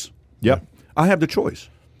 Yep. I have the choice.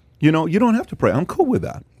 You don't have to pray. I'm cool with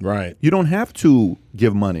that. Right. You don't have to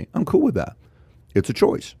give money. I'm cool with that. It's a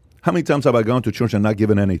choice. How many times have I gone to church and not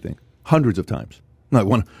given anything? Hundreds of times. Like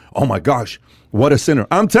one, oh my gosh, what a sinner.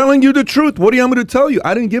 I'm telling you the truth. What do you want me to tell you?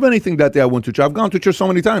 I didn't give anything that day I went to church. I've gone to church so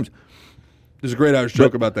many times. There's a great Irish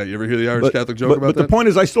joke about that. You ever hear the Irish Catholic joke about that? But the point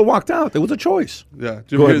is, I still walked out. It was a choice. Yeah.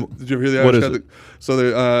 Did you ever hear the Irish Catholic? So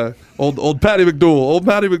the old Paddy McDool. Old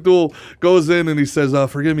Paddy McDool goes in and he says,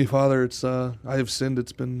 "Forgive me, Father. It's I have sinned.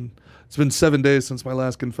 It's been 7 days since my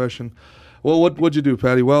last confession." Well, what'd you do,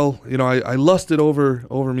 Paddy? Well, I lusted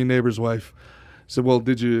over me neighbor's wife. I said, well,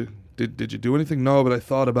 did you do anything? No, but I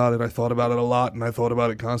thought about it. I thought about it a lot, and I thought about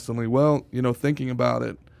it constantly. Well, thinking about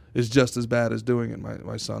it is just as bad as doing it,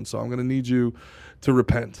 my son. So I'm going to need you to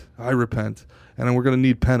repent. I repent. And then we're going to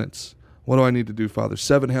need penance. What do I need to do, Father?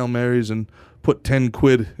 7 Hail Marys and put 10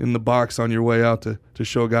 quid in the box on your way out to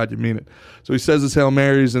show God you mean it. So he says his Hail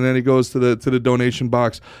Marys, and then he goes to the donation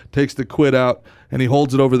box, takes the quid out, and he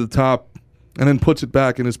holds it over the top, and then puts it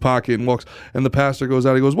back in his pocket and walks. And the pastor goes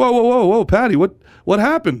out. He goes, whoa, Paddy, what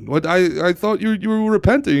happened? I thought you were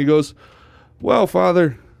repenting. He goes, well,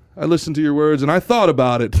 Father, I listened to your words and I thought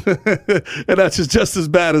about it, and that's just as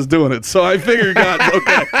bad as doing it. So I figured God's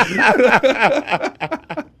okay.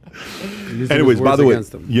 Anyways, by the way,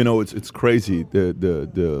 it's crazy.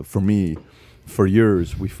 The for me, for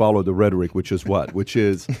years we followed the rhetoric, which is what? Which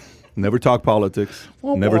is never talk politics,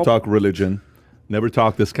 never talk religion, never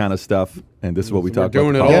talk this kind of stuff. And this is what we talk about.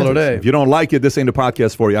 We're doing it all today. If you don't like it, this ain't a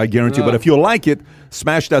podcast for you, I guarantee you. But if you like it,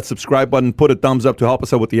 smash that subscribe button, put a thumbs up to help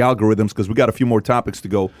us out with the algorithms, because we got a few more topics to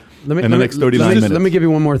go in the next 39 minutes. Let me give you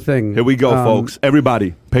one more thing. Here we go, folks.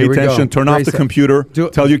 Everybody, pay attention. Turn off the computer.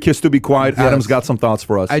 Tell your kids to be quiet. Yes. Adam's got some thoughts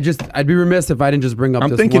for us. I'd be remiss if I didn't just bring up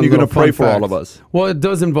I'm thinking you're going to pray for all of us. Well, it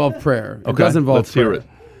does involve prayer. Okay, it does involve let's prayer. hear it.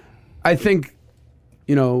 I think,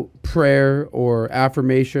 prayer or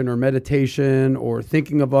affirmation or meditation or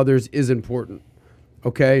thinking of others is important.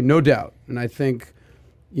 Okay, no doubt. And I think,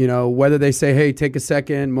 whether they say, hey, take a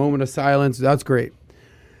second, moment of silence, that's great.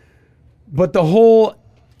 But the whole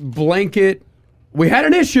blanket, we had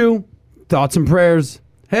an issue, thoughts and prayers.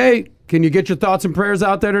 Hey, can you get your thoughts and prayers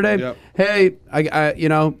out there today? Yep. Hey,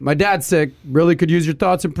 I my dad's sick, really could use your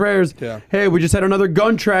thoughts and prayers. Yeah. Hey, we just had another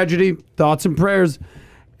gun tragedy, thoughts and prayers.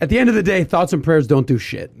 At the end of the day, thoughts and prayers don't do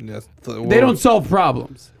shit. Yes, They don't solve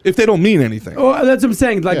problems. if they don't mean anything. Oh, that's what I'm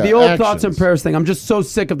saying. Like Yeah, the old actions. thoughts and prayers thing. I'm just so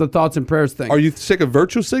sick of the thoughts and prayers thing. Are you sick of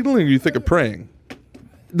virtue signaling, or you think of praying?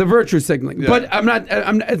 The virtue signaling. Yeah. But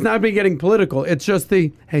it's not me getting political. It's just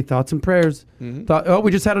hey, thoughts and prayers. Mm-hmm.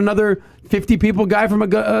 We just had another 50 people guy from a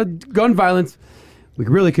gun violence. We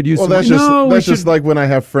really could use Well, some. that's just like when I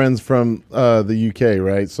have friends from the UK,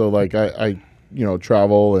 right? So like I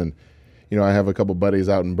travel, and I have a couple buddies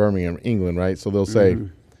out in Birmingham, England, right? So they'll say,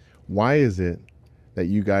 why is it that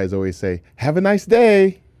you guys always say, have a nice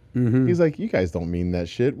day? He's like, you guys don't mean that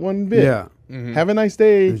shit one bit. Yeah. Have a nice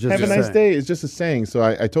day. It's just Have a a nice saying. day. It's just a saying. So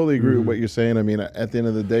I totally agree with what you're saying. I mean, at the end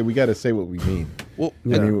of the day, we got to say what we mean. Well, I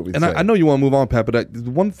mean what we and say. I know you want to move on, Pat, but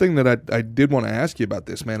the one thing that I did want to ask you about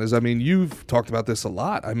this, man, is you've talked about this a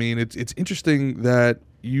lot. I mean, it's interesting that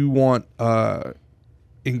you want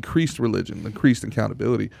increased religion, increased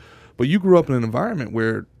accountability, but you grew up in an environment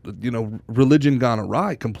where religion gone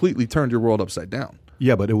awry completely turned your world upside down.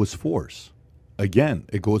 Yeah, but it was force. Again,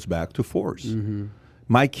 it goes back to force.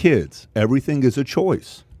 My kids, everything is a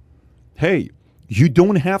choice. Hey, you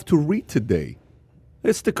don't have to read today.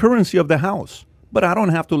 It's the currency of the house. But I don't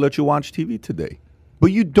have to let you watch TV today.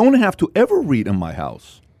 But you don't have to ever read in my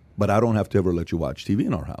house. But I don't have to ever let you watch TV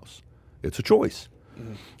in our house. It's a choice.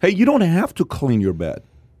 Hey, you don't have to clean your bed.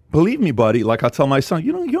 Believe me, buddy, like I tell my son,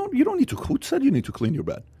 you don't need to. Who said you need to clean your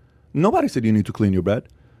bed? Nobody said you need to clean your bed.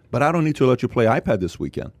 But I don't need to let you play iPad this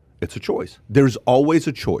weekend. It's a choice. There's always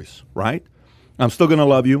a choice, right? I'm still going to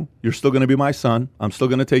love you. You're still going to be my son. I'm still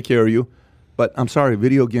going to take care of you. But I'm sorry,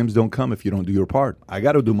 video games don't come if you don't do your part. I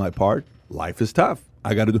got to do my part. Life is tough.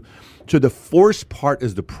 I got to do. So the force part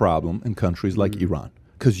is the problem in countries like Iran,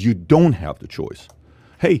 because you don't have the choice.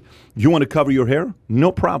 Hey, you want to cover your hair?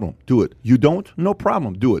 No problem. Do it. You don't? No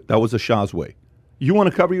problem. Do it. That was the Shah's way. You want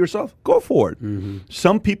to cover yourself? Go for it.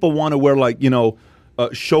 Some people want to wear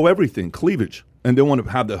show everything, cleavage. And they want to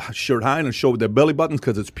have the shirt high and show their belly buttons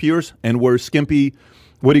because it's pierced, and wear skimpy,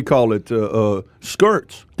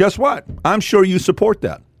 skirts. Guess what? I'm sure you support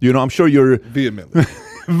that. I'm sure you're Vehemently.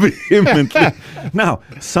 vehemently. Now,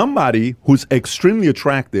 somebody who's extremely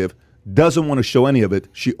attractive doesn't want to show any of it.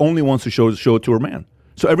 She only wants to show it to her man.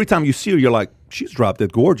 So every time you see her, you're like, she's drop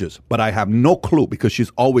dead gorgeous, but I have no clue because she's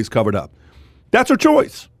always covered up. That's her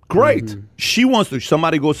choice. Great. She wants to.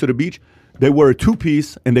 Somebody goes to the beach, they wear a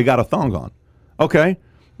two-piece, and they got a thong on. Okay,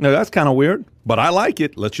 now that's kind of weird, but I like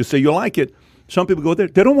it. Let's just say you like it. Some people go there.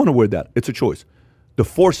 They don't want to wear that. It's a choice. The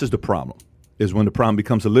force is the problem, is when the problem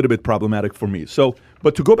becomes a little bit problematic for me. So,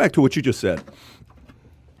 but to go back to what you just said,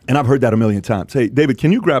 and I've heard that a million times. Hey, David,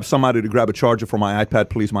 can you grab somebody to grab a charger for my iPad,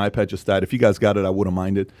 please? My iPad just died. If you guys got it, I wouldn't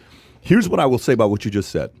mind it. Here's what I will say about what you just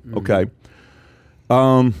said, okay?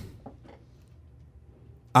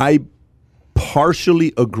 I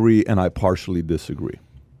partially agree and I partially disagree.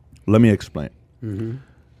 Let me explain.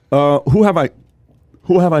 Who have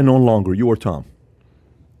I known longer, you or Tom?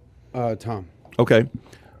 Tom. Okay.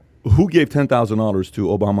 Who gave $10,000 to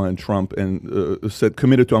Obama and Trump and said,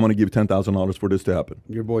 committed to, I'm going to give $10,000 for this to happen?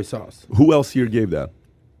 Your boy Sauce. Who else here gave that?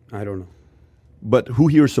 I don't know. But who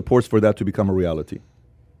here supports for that to become a reality?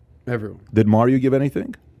 Everyone. Did Mario give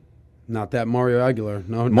anything? Not that Mario Aguilar.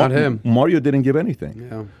 No, not him. Mario didn't give anything.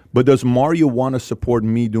 Yeah. But does Mario want to support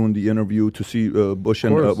me doing the interview to see Bush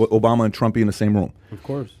and Obama and Trump be in the same room? Of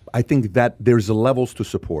course. I think that there's levels to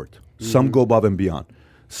support. Some go above and beyond.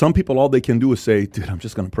 Some people, all they can do is say, dude, I'm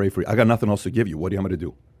just going to pray for you. I got nothing else to give you. What do you want me to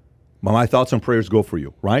do? But my thoughts and prayers go for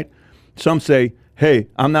you, right? Some say, hey,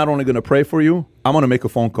 I'm not only going to pray for you, I'm going to make a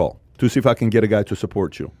phone call to see if I can get a guy to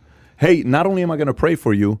support you. Hey, not only am I going to pray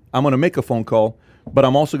for you, I'm going to make a phone call, but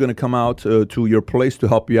I'm also going to come out to your place to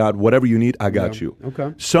help you out. Whatever you need, I got you.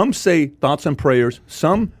 Okay. Some say thoughts and prayers.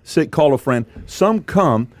 Some say call a friend. Some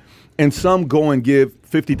come, and some go and give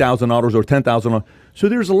 $50,000 or $10,000. So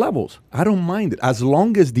there's levels. I don't mind it as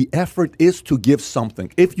long as the effort is to give something.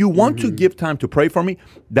 If you want to give time to pray for me,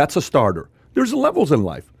 that's a starter. There's levels in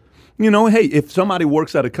life. You know, hey, if somebody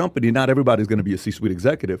works at a company, not everybody's going to be a C-suite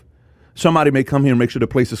executive. Somebody may come here and make sure the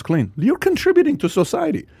place is clean. You're contributing to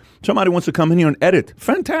society. Somebody wants to come in here and edit.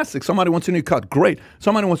 Fantastic. Somebody wants to cut. Great.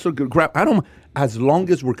 Somebody wants to grab. As long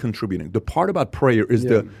as we're contributing. The part about prayer is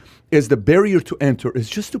the barrier to enter is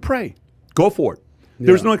just to pray. Go for it.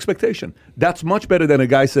 There's no expectation. That's much better than a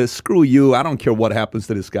guy says, screw you, I don't care what happens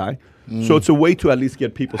to this guy. So it's a way to at least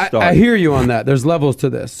get people started. I hear you on that. There's levels to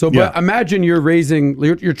this. So, but imagine you're raising,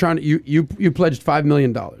 you're trying to, you pledged $5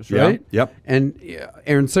 million, right? Yep. And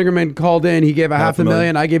Aaron Singerman called in, he gave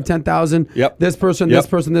 $500,000, I gave 10,000. Yep. This person, this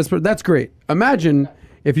person, this person. That's great. Imagine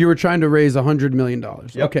if you were trying to raise $100 million.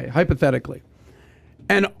 Okay, hypothetically.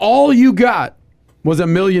 And all you got was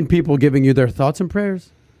 1 million people giving you their thoughts and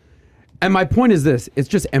prayers. And my point is this, it's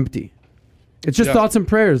just empty. It's just thoughts and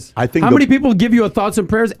prayers. I think how many people give you a thoughts and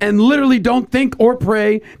prayers and literally don't think or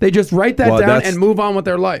pray? They just write that down and move on with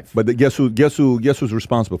their life. But guess who's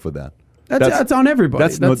responsible for that? That's on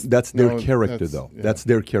everybody. That's their character, though. Yeah. That's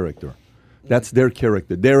their character. That's their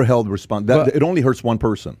character. They're held responsible. It only hurts one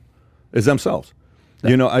person, is themselves.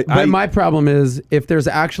 You know, but my problem is if there's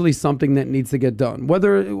actually something that needs to get done,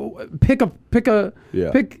 whether pick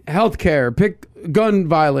healthcare, pick gun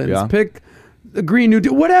violence, pick the Green New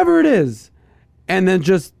Deal, whatever it is. And then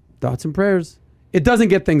just thoughts and prayers. It doesn't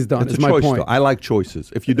get things done. It's my point. Though. I like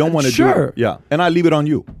choices. If you don't want to do it, and I leave it on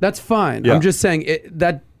you. That's fine. I'm just saying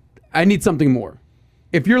that I need something more.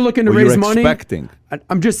 If you're looking to raise money,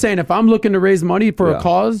 I'm just saying if I'm looking to raise money for a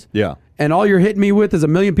cause, and all you're hitting me with is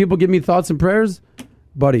 1 million people give me thoughts and prayers,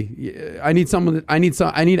 buddy, I need someone. I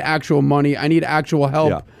need actual money. I need actual help.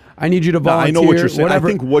 Yeah. I need you to volunteer. I know what you're saying. Whatever.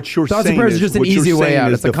 I think what you're thoughts saying and prayers is just an easy way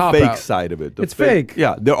out. It's a cop fake out. side of it. It's fake.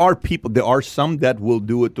 Yeah, there are people. There are some that will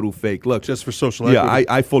do it through fake. Look, just for social equity.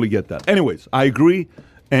 Yeah, I fully get that. Anyways, I agree,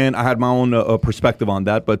 and I had my own perspective on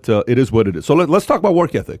that, but it is what it is. So let's talk about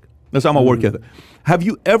work ethic. Let's talk about work ethic. Have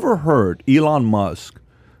you ever heard Elon Musk,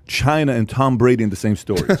 China, and Tom Brady in the same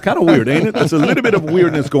story? It's kind of weird, ain't it? There's a little bit of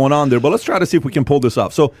weirdness going on there, but let's try to see if we can pull this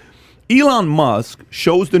off. So Elon Musk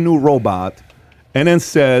shows the new robot and then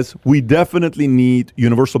says, we definitely need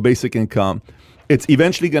universal basic income. It's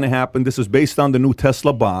eventually going to happen. This is based on the new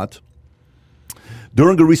Tesla bot.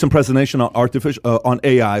 During a recent presentation on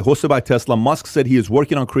AI hosted by Tesla, Musk said he is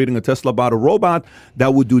working on creating a Tesla bot, a robot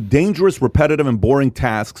that would do dangerous, repetitive, and boring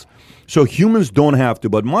tasks so humans don't have to.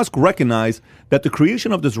 But Musk recognized that the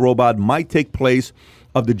creation of this robot might take place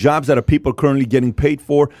of the jobs that are people currently getting paid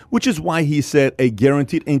for, which is why he said a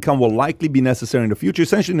guaranteed income will likely be necessary in the future.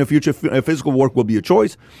 Essentially, in the future, physical work will be a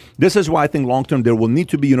choice. This is why I think long-term there will need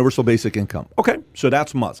to be universal basic income. Okay, so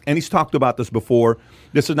that's Musk. And he's talked about this before.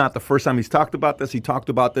 This is not the first time he's talked about this. He talked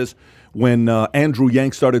about this when Andrew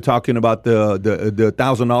Yang started talking about the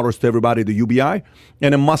 $1,000 to everybody, the UBI.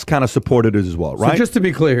 And then Musk kind of supported it as well, right? So just to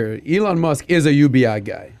be clear, Elon Musk is a UBI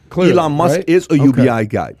guy. Clearly, Elon Musk is a UBI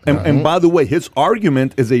guy. And by the way, his argument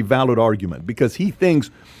is a valid argument because he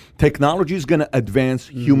thinks Technology is going to advance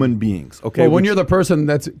human beings. Okay. Well, when you're the person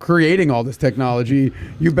that's creating all this technology,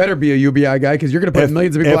 you better be a UBI guy because you're going to put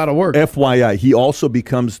millions of people out of work. FYI, he also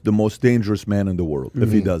becomes the most dangerous man in the world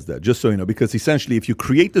if he does that. Just so you know, because essentially, if you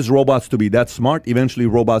create these robots to be that smart, eventually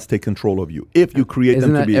robots take control of you. If you create Isn't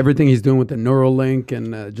them that to be everything he's doing with the Neuralink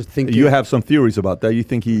and just thinking? You have some theories about that. You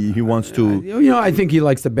think he wants to? I think he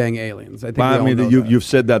likes to bang aliens. I think. I mean, you've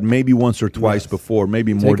said that maybe once or twice before,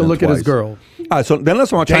 maybe more than twice. Take a look at his girl. All right, so then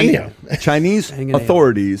let's talk about Chinese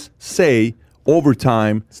authorities say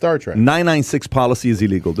overtime Star Trek 996 policy is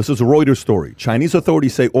illegal. This is a Reuters story. Chinese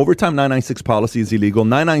authorities say overtime 996 policy is illegal.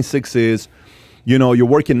 996 is, you're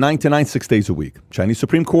working 9 to 9, 6 days a week. Chinese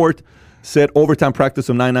Supreme Court said overtime practice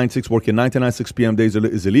of 996, working 9 to 9, 6 p.m. days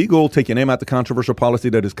is illegal, taking aim at the controversial policy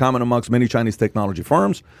that is common amongst many Chinese technology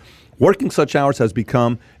firms. Working such hours has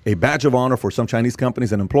become a badge of honor for some Chinese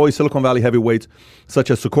companies and employees. Silicon Valley heavyweights such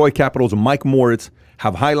as Sequoia Capital's Mike Moritz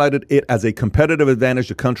have highlighted it as a competitive advantage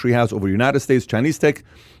the country has over United States. Chinese tech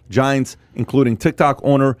giants, including TikTok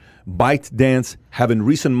owner ByteDance, have in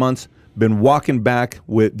recent months been walking back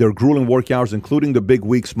with their grueling work hours, including the big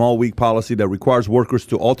week, small week policy that requires workers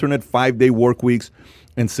to alternate 5-day work weeks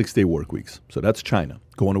and 6-day work weeks. So that's China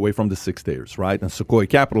going away from the 6 days, right? And Sequoia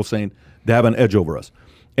Capital saying they have an edge over us.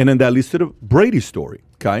 And then that leads to the Brady story,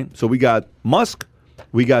 okay? So we got Musk,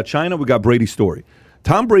 we got China, we got Brady's story.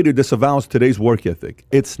 Tom Brady disavows today's work ethic.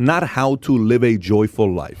 It's not how to live a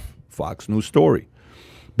joyful life. Fox News story.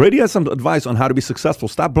 Brady has some advice on how to be successful.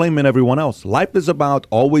 Stop blaming everyone else. Life is about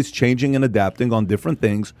always changing and adapting on different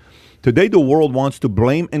things. Today, the world wants to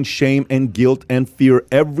blame and shame and guilt and fear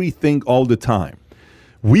everything all the time.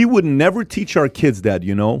 We would never teach our kids that,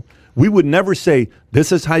 We would never say,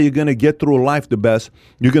 this is how you're going to get through life the best.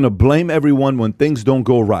 You're going to blame everyone when things don't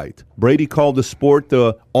go right. Brady called the sport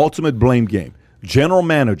the ultimate blame game. General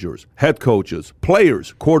managers, head coaches,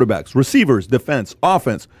 players, quarterbacks, receivers, defense,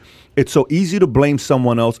 offense. It's so easy to blame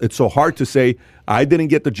someone else. It's so hard to say, I didn't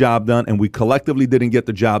get the job done, and we collectively didn't get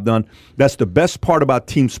the job done. That's the best part about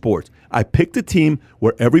team sports. I picked a team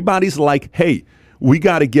where everybody's like, hey, we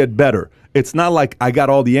got to get better. It's not like I got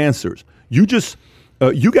all the answers. You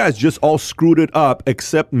guys just all screwed it up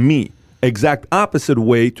except me. Exact opposite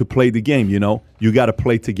way to play the game, You got to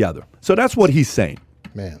play together. So that's what he's saying.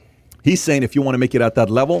 Man. He's saying if you want to make it at that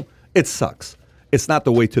level, it sucks. It's not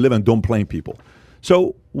the way to live, and don't blame people.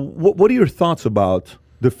 So what are your thoughts about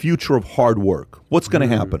the future of hard work? What's going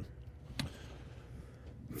to happen?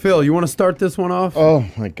 Phil, you want to start this one off? Oh,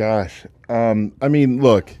 my gosh.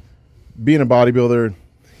 Look, being a bodybuilder,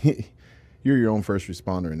 you're your own first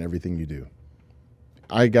responder in everything you do.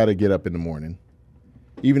 I got to get up in the morning.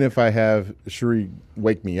 Even if I have Sheree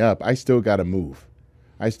wake me up, I still got to move.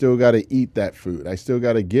 I still got to eat that food. I still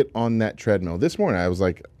got to get on that treadmill. This morning I was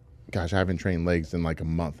like, gosh, I haven't trained legs in like a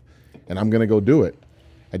month, and I'm going to go do it.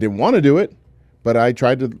 I didn't want to do it, but I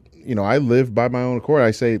tried to, I live by my own accord.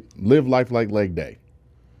 I say, live life like leg day.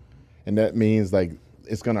 And that means like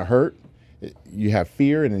it's going to hurt. You have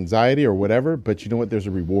fear and anxiety or whatever, but you know what? There's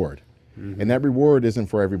a reward. Mm-hmm. And that reward isn't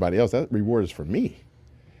for everybody else. That reward is for me.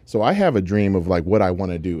 So I have a dream of like what I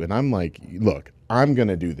want to do. And I'm like, look, I'm going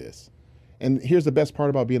to do this. And here's the best part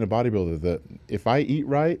about being a bodybuilder, that if I eat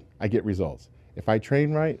right, I get results. If I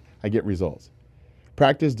train right, I get results.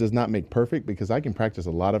 Practice does not make perfect, because I can practice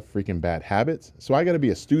a lot of freaking bad habits. So I got to be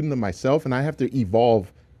a student of myself, and I have to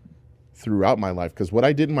evolve throughout my life, because what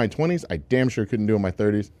I did in my 20s, I damn sure couldn't do in my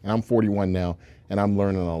 30s. And I'm 41 now, and I'm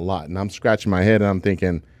learning a lot. And I'm scratching my head, and I'm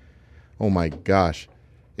thinking, oh my gosh,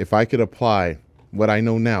 if I could apply what I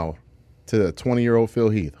know now to the 20-year-old Phil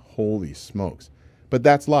Heath, holy smokes. But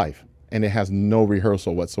that's life. And it has no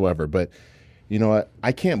rehearsal whatsoever. But you know what?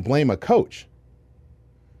 I can't blame a coach.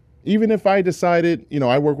 Even if I decided,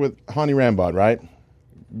 I work with Hani Rambod, right?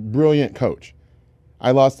 Brilliant coach.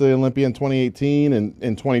 I lost the Olympia in 2018 and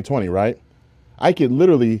in 2020, right? I could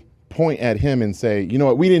literally point at him and say, you know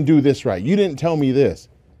what? We didn't do this right. You didn't tell me this.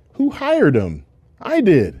 Who hired him? I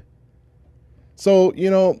did. So,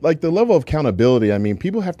 like the level of accountability,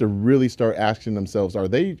 people have to really start asking themselves, are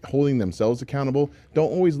they holding themselves accountable? Don't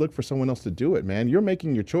always look for someone else to do it, man. You're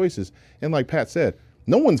making your choices. And like Pat said,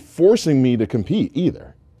 no one's forcing me to compete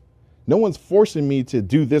either. No one's forcing me to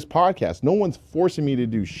do this podcast. No one's forcing me to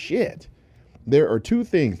do shit. There are two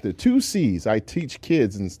things, the 2 C's I teach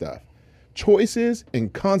kids and stuff: choices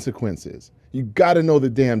and consequences. You got to know the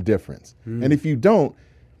damn difference. And if you don't,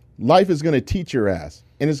 life is going to teach your ass.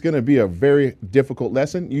 And it's going to be a very difficult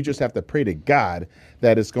lesson. You just have to pray to God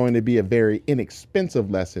that it's going to be a very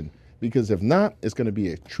inexpensive lesson. Because if not, it's going to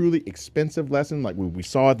be a truly expensive lesson, like we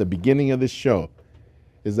saw at the beginning of this show,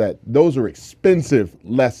 is that those are expensive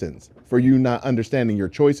lessons. for you not understanding your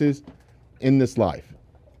choices in this life.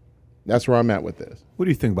 That's where I'm at with this. What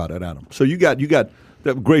do you think about that, Adam? So you got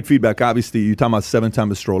that great feedback. Obviously, you're talking about 7-time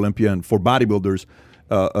Mr. Olympia, and for bodybuilders,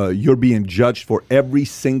 you're being judged for every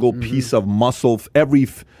single piece of muscle, every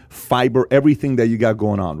fiber, everything that you got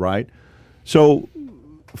going on, right? So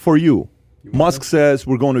for you, Musk says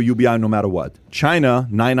we're going to UBI no matter what. China,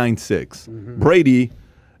 996. Brady,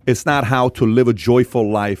 it's not how to live a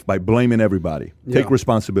joyful life by blaming everybody. Take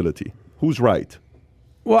responsibility. Who's right?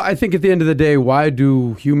 Well, I think at the end of the day, why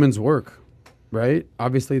do humans work, right?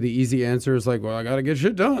 Obviously, the easy answer is like, well, I got to get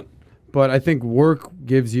shit done. But I think work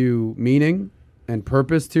gives you meaning and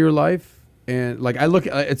purpose to your life. And like I look,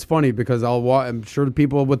 it's funny because I'm sure the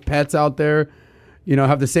people with pets out there,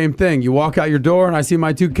 have the same thing. You walk out your door and I see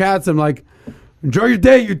my 2 cats. I'm like, enjoy your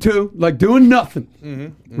day, you two. Like doing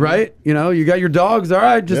nothing, right? You got your dogs. All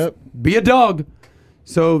right, just be a dog.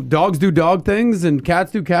 So dogs do dog things and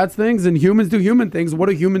cats do cats things and humans do human things. What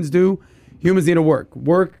do humans do? Humans need to work.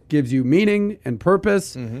 Work gives you meaning and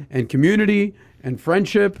purpose and community and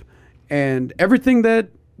friendship and everything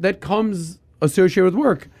that comes associated with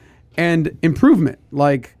work and improvement.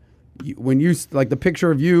 Like when you like the picture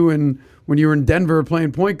of you and when you were in Denver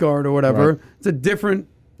playing point guard or whatever, it's a different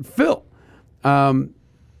feel.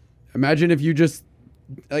 Imagine if you just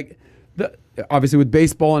like obviously with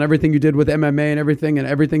baseball and everything you did with MMA and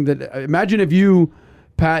everything that imagine if you,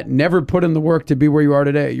 Pat, never put in the work to be where you are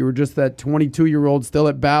today. You were just that 22-year-old still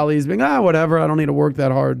at Bally's being, whatever, I don't need to work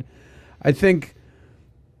that hard. I think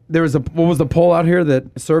there was what was the poll out here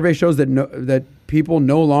that survey shows that people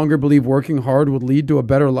no longer believe working hard would lead to a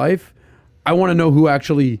better life. I want to know who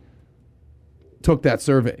actually took that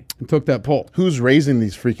survey and took that poll. Who's raising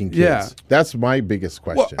these freaking kids? Yeah. That's my biggest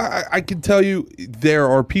question. Well, I can tell you there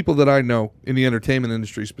are people that I know in the entertainment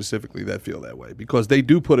industry specifically that feel that way because they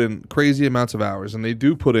do put in crazy amounts of hours and they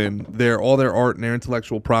do put in all their art and their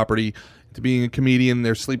intellectual property to being a comedian.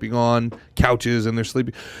 They're sleeping on couches and they're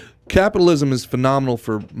sleeping. Capitalism is phenomenal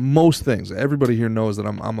for most things. Everybody here knows that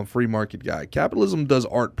I'm a free market guy. Capitalism does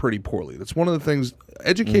art pretty poorly. That's one of the things.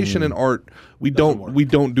 Education and art we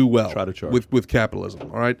don't do well with capitalism.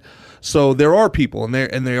 All right, so there are people and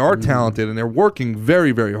they are talented and they're working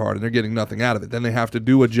very, very hard and they're getting nothing out of it. Then they have to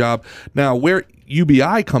do a job. Now where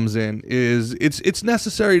UBI comes in is it's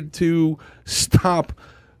necessary to stop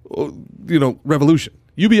revolution.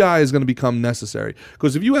 UBI is going to become necessary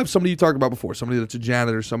because if you have somebody you talked about before, somebody that's a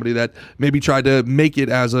janitor, somebody that maybe tried to make it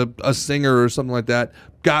as a singer or something like that,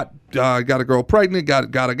 got a girl pregnant,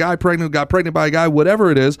 got a guy pregnant, got pregnant by a guy,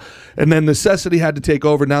 whatever it is, and then necessity had to take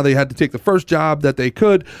over. Now they had to take the first job that they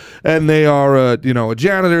could, and they are a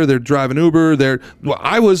janitor. They're driving Uber. When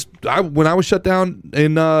I was shut down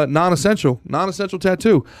in non-essential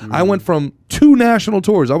tattoo, I went from 2 national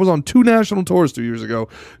tours. I was on 2 national tours 2 years ago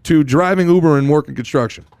to driving Uber and working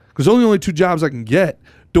construction because only 2 jobs I can get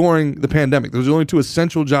during the pandemic. Those are the only 2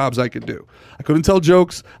 essential jobs I could do. I couldn't tell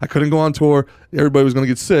jokes. I couldn't go on tour. Everybody was going to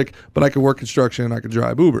get sick, but I could work construction and I could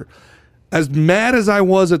drive Uber. As mad as I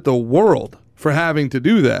was at the world for having to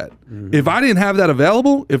do that, if I didn't have that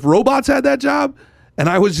available, if robots had that job, and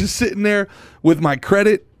I was just sitting there with my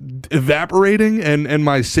credit evaporating and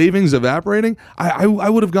my savings evaporating, I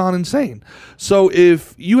would have gone insane. So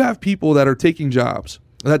if you have people that are taking jobs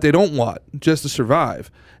that they don't want just to survive,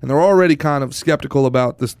 and they're already kind of skeptical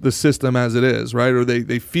about the system as it is, right? Or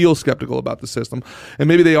they feel skeptical about the system. And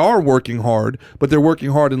maybe they are working hard, but they're working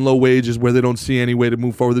hard in low wages where they don't see any way to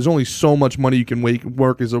move forward. There's only so much money you can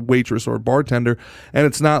work as a waitress or a bartender, and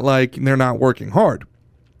it's not like they're not working hard.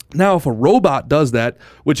 Now, if a robot does that,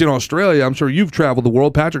 which in Australia, I'm sure you've traveled the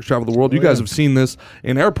world, Patrick's traveled the world, you guys have seen this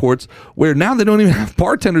in airports, where now they don't even have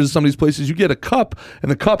bartenders in some of these places. You get a cup,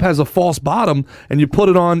 and the cup has a false bottom, and you put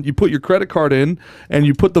it on, you put your credit card in, and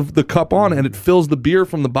you put the cup on, and it fills the beer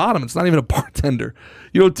from the bottom. It's not even a bartender.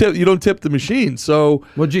 You don't tip the machine. So,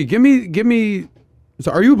 well, gee, give me. So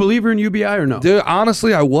are you a believer in UBI or no? Dude,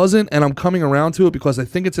 honestly, I wasn't, and I'm coming around to it because I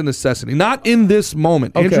think it's a necessity. Not in this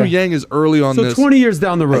moment. Okay. Andrew Yang is early on this. So 20 years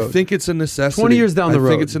down the road. I think it's a necessity. 20 years down the road.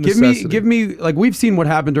 I think it's a necessity. Give me, like we've seen what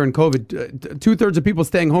happened during COVID. 2/3 of people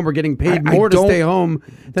staying home are getting paid more to stay home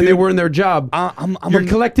than they were in their job. You're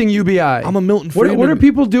collecting UBI. I'm a Milton Friedman. What are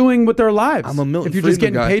people doing with their lives? I'm a Milton if you're just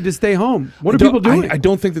Friedman getting guy. paid to stay home. What are people doing? I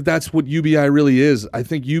don't think that's what UBI really is. I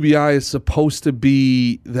think UBI is supposed to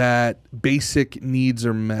be that basic needs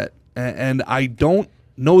are met. And I don't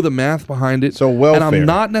know the math behind it. So welfare. And I'm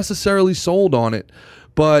not necessarily sold on it.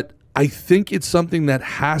 But I think it's something that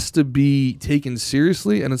has to be taken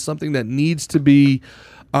seriously, and it's something that needs to be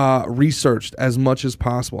researched as much as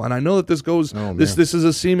possible. And I know that this goes. This is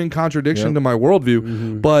a seeming contradiction to my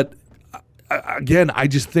worldview, but again, I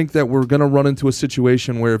just think that we're going to run into a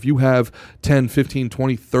situation where if you have 10, 15,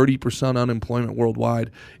 20, 30% unemployment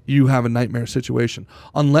worldwide, you have a nightmare situation.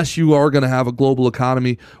 Unless you are going to have a global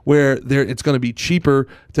economy where it's going to be cheaper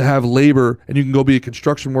to have labor and you can go be a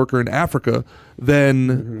construction worker in Africa,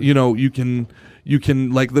 then, you can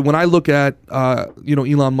like when I look at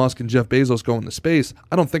Elon Musk and Jeff Bezos going to space,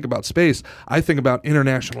 I don't think about space. I think about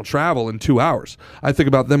international travel in 2 hours. I think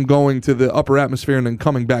about them going to the upper atmosphere and then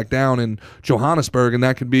coming back down in Johannesburg, and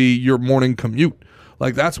that could be your morning commute.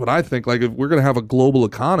 Like that's what I think. Like if we're gonna have a global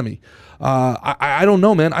economy, I don't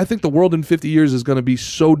know, man. I think the world in 50 years is gonna be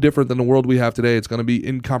so different than the world we have today. It's gonna be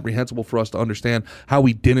incomprehensible for us to understand how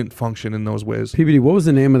we didn't function in those ways. PBD, what was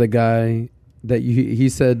the name of the guy that he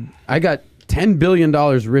said I got $10 billion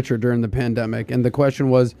richer during the pandemic, and the question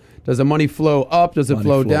was, does the money flow up? Does it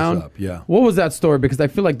flow down? Up, yeah. What was that story? Because I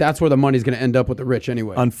feel like that's where the money's going to end up with the rich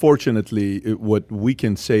anyway. Unfortunately, what we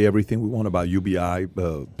can say everything we want about UBI,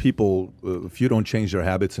 people, if you don't change their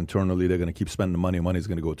habits internally, they're going to keep spending the money. Money's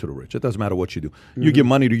going to go to the rich. It doesn't matter what you do. Mm-hmm. You give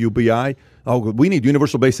money to UBI, we need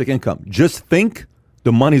universal basic income. Just think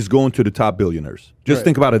the money's going to the top billionaires. Just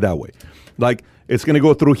think about it that way. Like it's going to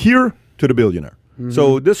go through here to the billionaire. Mm-hmm.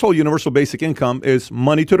 So this whole universal basic income is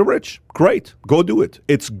money to the rich. Great. Go do it.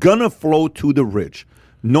 It's going to flow to the rich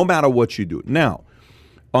no matter what you do. Now,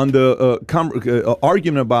 on the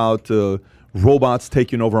argument about robots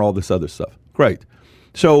taking over all this other stuff. Great.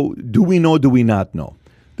 So do we know, do we not know?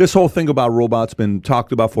 This whole thing about robots been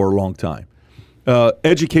talked about for a long time.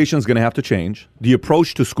 Education is going to have to change. The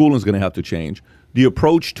approach to schooling is going to have to change. The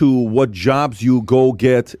approach to what jobs you go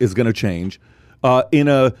get is going to change.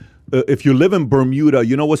 If you live in Bermuda,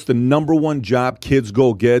 you know what's the number one job kids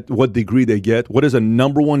go get, what degree they get? What is a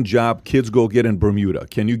number one job kids go get in Bermuda?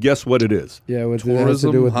 Can you guess what it is? Yeah, it tourism, has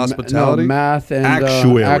to do with hospitality, math, and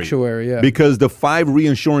actuary. Yeah, because the 5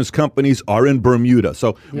 reinsurance companies are in Bermuda.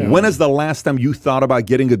 So when is the last time you thought about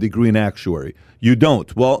getting a degree in actuary? You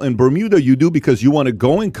don't. Well, in Bermuda, you do because you want to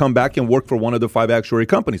go and come back and work for one of the 5 actuary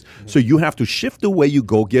companies. Mm-hmm. So you have to shift the way you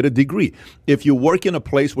go get a degree. If you work in a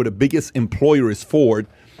place where the biggest employer is Ford,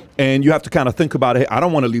 and you have to kind of think about, hey, I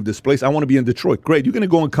don't want to leave this place. I want to be in Detroit. Great. You're going to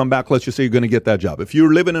go and come back. Let's just say you're going to get that job. If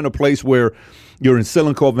you're living in a place where you're in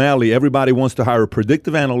Silicon Valley, everybody wants to hire a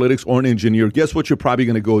predictive analytics or an engineer. Guess what you're probably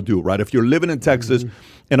going to go do, right? If you're living in Texas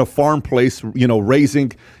in a farm place,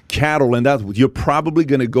 raising cattle and that, you're probably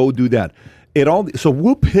going to go do that. So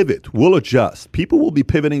we'll pivot. We'll adjust. People will be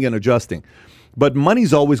pivoting and adjusting. But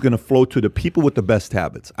money's always going to flow to the people with the best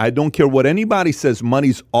habits. I don't care what anybody says.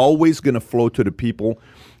 Money's always going to flow to the people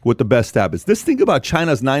with the best habits. This thing about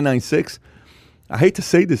China's 996, I hate to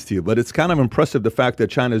say this to you, but it's kind of impressive the fact that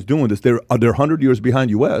China's doing this. They're 100 years behind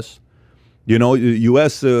U.S.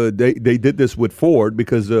 U.S., they did this with Ford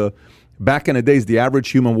because back in the days, the average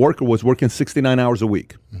human worker was working 69 hours a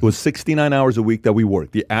week. It was 69 hours a week that we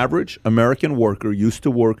worked. The average American worker used to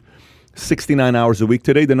work 69 hours a week.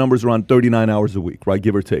 Today, the number's around 39 hours a week, right?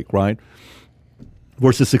 Give or take, right?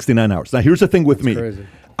 Versus 69 hours. Now, here's the thing with me. Crazy.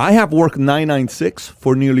 I have worked 996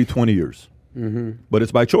 for nearly 20 years, but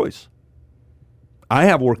it's by choice. I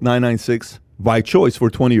have worked 996 by choice for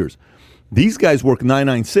 20 years. These guys work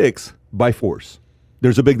 996 by force.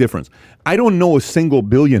 There's a big difference. I don't know a single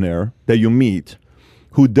billionaire that you meet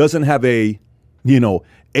who doesn't have a,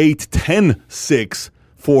 8-10-6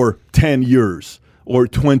 for 10 years or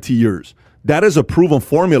 20 years. That is a proven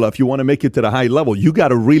formula if you want to make it to the high level. You got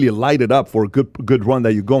to really light it up for a good run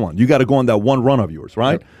that you go on. You got to go on that one run of yours,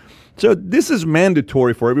 right? Yep. So this is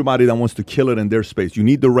mandatory for everybody that wants to kill it in their space. You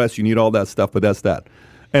need the rest. You need all that stuff, but that's that.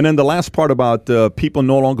 And then the last part about people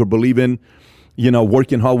no longer believing,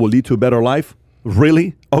 working hard will lead to a better life.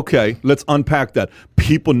 Really? Okay, let's unpack that.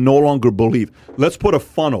 People no longer believe. Let's put a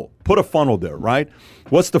funnel. Put a funnel there, right?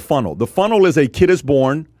 What's the funnel? The funnel is a kid is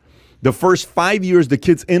born. The first 5 years, the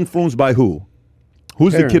kid's influenced by who?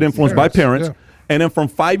 Who's the kid influenced by? Parents. Yeah. And then from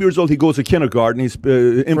 5 years old, he goes to kindergarten. He's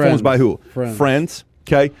influenced by who? Friends.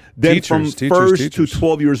 Okay. Then teachers, from first to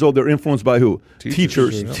 12 years old, they're influenced by who?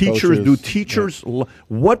 Teachers. Teachers.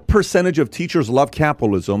 What percentage of teachers love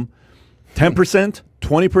capitalism? 10%?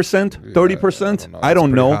 20%? 30%? I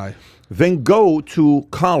don't know. High. Then go to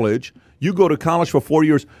college. You go to college for 4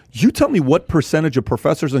 years. You tell me what percentage of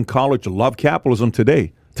professors in college love capitalism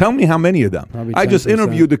today. Tell me how many of them. Probably I just 10%.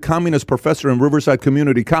 interviewed the communist professor in Riverside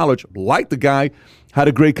Community College, liked the guy, had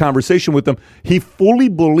a great conversation with him. He fully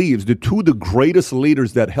believes the two of the greatest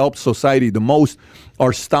leaders that helped society the most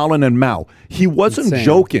are Stalin and Mao. He wasn't Insane.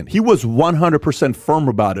 joking. He was 100% firm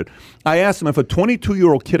about it. I asked him if a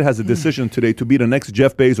 22-year-old kid has a decision today to be the next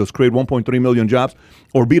Jeff Bezos, create 1.3 million jobs,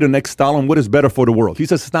 or be the next Stalin, what is better for the world? He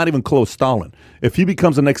says it's not even close, Stalin. If he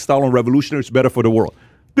becomes the next Stalin revolutionary, it's better for the world.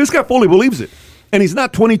 This guy fully believes it. And he's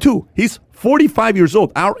not 22. He's 45 years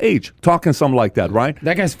old, our age, talking something like that, right?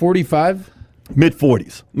 That guy's 45.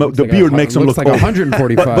 Mid-40s. The like beard makes him looks look like old.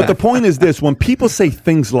 145. But the point is this. When people say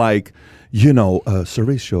things like,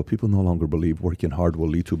 surveys show people no longer believe working hard will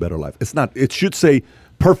lead to a better life. It's not. It should say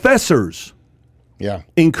professors Yeah.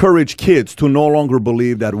 encourage kids to no longer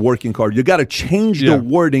believe that working hard. You got to change the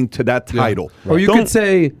wording to that title. Or you could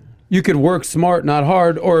say you could work smart, not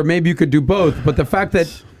hard, or maybe you could do both. But the fact that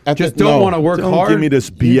just don't want to work Don't hard. give me this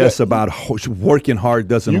BS about working hard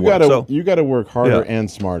doesn't work. You gotta work harder Yeah. and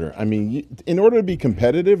smarter. I mean, in order to be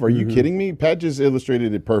competitive, are you kidding me? Pat just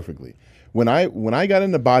illustrated it perfectly. When I got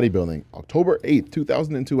into bodybuilding, October 8th,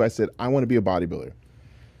 2002, I said I want to be a bodybuilder.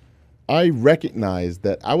 I recognized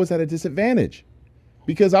that I was at a disadvantage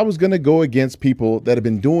because I was going to go against people that have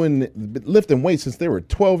been lifting weights since they were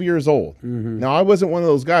 12 years old. Now, I wasn't one of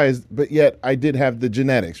those guys, but yet I did have the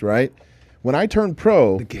genetics, right? When I turned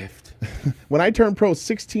pro, gift. when I turned pro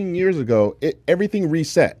 16 years ago, everything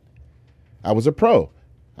reset. I was a pro.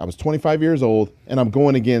 I was 25 years old, and I'm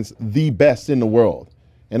going against the best in the world.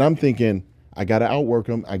 And I'm thinking, I got to outwork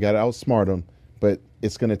them. I got to outsmart them, but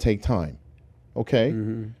it's going to take time. Okay?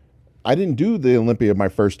 I didn't do the Olympia my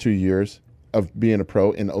first 2 years of being a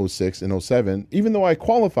pro in 06 and 07, even though I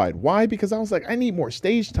qualified. Why? Because I was like, I need more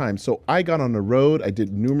stage time. So I got on the road. I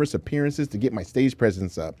did numerous appearances to get my stage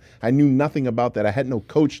presence up. I knew nothing about that. I had no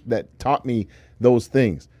coach that taught me those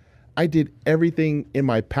things. I did everything in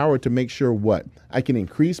my power to make sure what? I can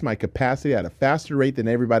increase my capacity at a faster rate than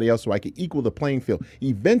everybody else so I can equal the playing field.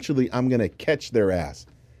 Eventually, I'm going to catch their ass.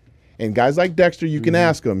 And guys like Dexter, you can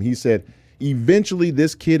ask him. He said, eventually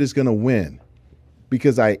this kid is going to win.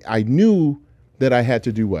 Because I knew that I had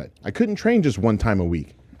to do what? I couldn't train just one time a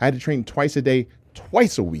week. I had to train twice a day,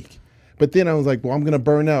 twice a week. But then I was like, well, I'm going to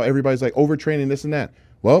burn out. Everybody's like overtraining this and that.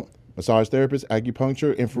 Well, massage therapist,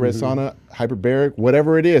 acupuncture, infrared sauna, hyperbaric,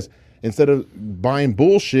 whatever it is. Instead of buying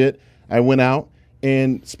bullshit, I went out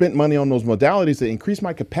and spent money on those modalities to increase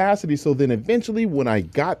my capacity. So then eventually when I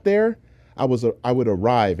got there, I would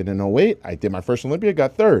arrive. And in 08, I did my first Olympia,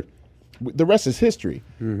 got third. The rest is history.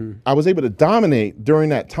 I was able to dominate during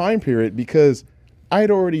that time period because I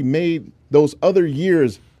had already made those other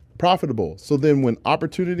years profitable. So then when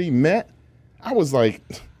opportunity met, I was like,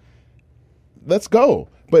 let's go.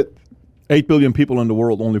 But 8 billion people in the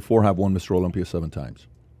world, only 4 have won Mr. Olympia 7 times.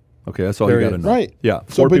 Okay, that's all you got to know. Right. Yeah.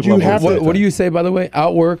 So, 4 but people you have won to. What do you say, by the way?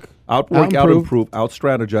 Outwork, Outwork, out-improve,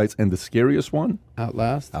 out-strategize, and the scariest one,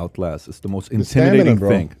 outlast. outlast. It's the most stamina, intimidating bro.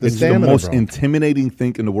 thing. The It's the stamina, most bro. intimidating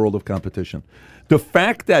thing in the world of competition. The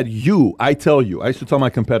fact that I tell you, I used to tell my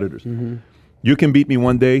competitors, you can beat me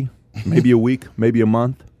one day, maybe a week, maybe a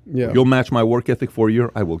month. Yeah. You'll match my work ethic for a year.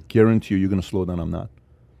 I will guarantee you're going to slow down. I'm not.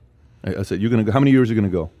 I said, you're going to go. How many years are you going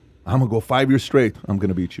to go? I'm going to go 5 years straight. I'm going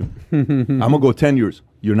to beat you. I'm going to go 10 years.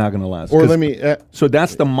 You're not going to last. Or let me. So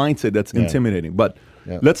that's the mindset that's intimidating. But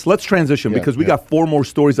Yeah. let's transition because we yeah. got 4 more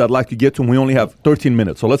stories I'd like to get to, and we only have 13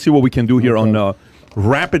 minutes. So let's see what we can do here on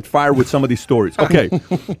rapid fire with some of these stories. Okay.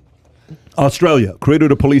 Australia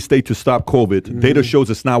created a police state to stop COVID. Data shows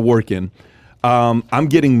it's not working. I'm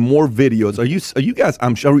getting more videos. Are you guys?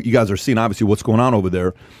 I'm sure you guys are seeing obviously what's going on over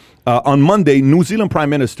there. On Monday, New Zealand Prime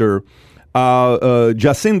Minister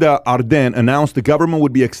Jacinda Ardern announced the government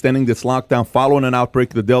would be extending this lockdown following an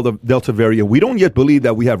outbreak of the Delta variant. We don't yet believe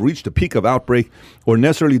that we have reached the peak of outbreak or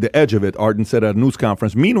necessarily the edge of it, Ardern said at a news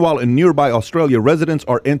conference. Meanwhile, in nearby Australia, residents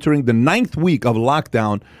are entering the 9th week of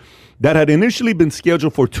lockdown that had initially been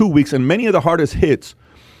scheduled for 2 weeks, and many of the hardest hits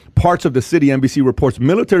parts of the city, NBC reports,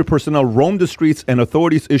 military personnel roam the streets and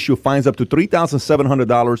authorities issue fines up to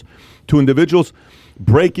 $3,700 to individuals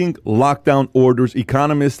breaking lockdown orders.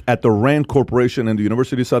 Economists at the RAND Corporation and the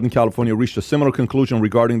University of Southern California reached a similar conclusion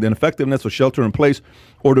regarding the ineffectiveness of shelter-in-place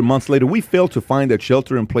ordered months later. We failed to find that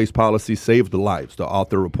shelter-in-place policies saved lives, the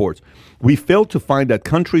author reports. We failed to find that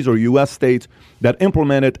countries or U.S. states that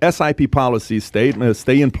implemented SIP policies,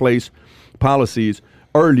 stay-in-place policies,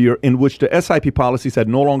 earlier, in which the SIP policies had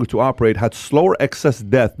no longer to operate, had slower excess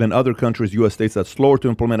death than other countries, U.S. states, that slower to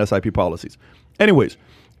implement SIP policies. Anyways,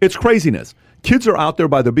 it's craziness. Kids are out there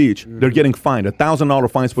by the beach. They're getting fined,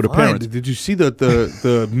 $1,000 fines for the Fine. parents. Did you see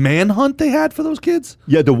the manhunt they had for those kids?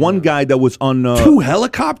 Yeah, the one guy that was on 2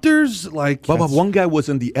 helicopters, like Bubba, one guy was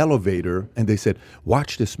in the elevator, and they said,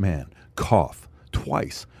 "Watch this man cough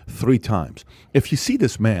twice, 3 times. If you see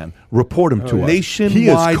this man, report him to us. He is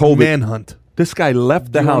nationwide COVID." manhunt. This guy left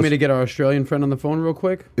Do the you house. want me to get our Australian friend on the phone real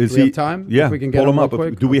quick? Is Do we he have time? Yeah, If we can get pull him real up.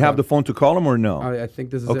 quick? Do we have Okay. the phone to call him or no? I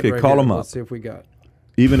think this is Okay, it right call here. him up. Let's see if we got.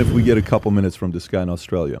 Even if we get a couple minutes from this guy in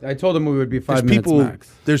Australia. I told him we would be There's 5 minutes people.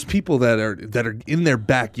 max. There's people that are in their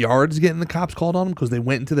backyards getting the cops called on them because they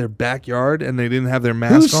went into their backyard and they didn't have their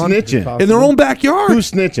mask Who's on snitching? in their own backyard.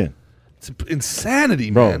 Who's snitching, It's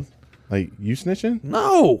insanity, bro? man. Like you snitching?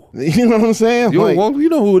 No. You know what I'm saying? You, Like, well, you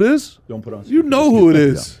know who it is. Don't put on. You know who it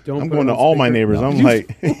is. Don't I'm put going it to on all my speaker. neighbors. No. I'm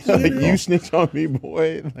like, like, you snitch on me,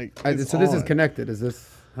 boy. Like, So it's this is on. connected. Is this?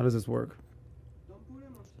 How does this work?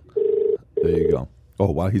 There you go.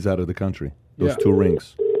 Oh, wow, he's out of the country. Those Yeah. 2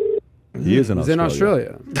 rings. He is in He's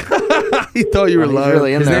Australia. in Australia. He thought you were He's lying.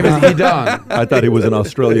 really in His there. name is Idan. I thought he was in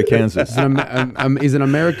Australia, Kansas. He's an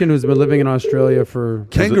American who's been living in Australia for.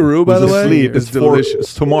 Kangaroo, by the Who's way, asleep. is It's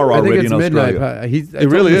delicious. tomorrow I think already it's in midnight. Australia. It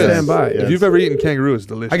really is. Stand by. If you've ever eaten kangaroo, it's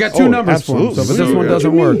delicious. I got 2 Oh, numbers for him, so, but this absolutely. one What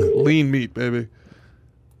doesn't you work. mean? lean meat, baby.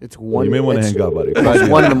 It's one. You may want to it's- hang up, buddy. It's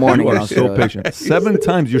 1 in the morning You in are so Australia. patient. 7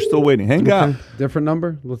 times, you're still waiting. Hang up. Different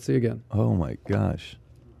number. Let's see again. Oh, my gosh.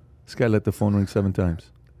 This guy let the phone ring 7 times.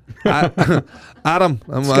 Adam,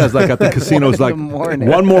 I'm, This guy's like at the casino. It's like, in the morning.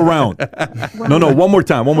 one more round. No, one more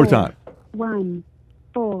time. One more time. 1,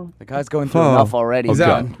 4. The guy's going through Oh. enough already. He's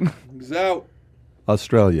out. he's out.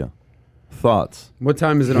 Australia. Thoughts? What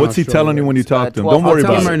time is it? What's he telling you when you talk to him? Don't 12. worry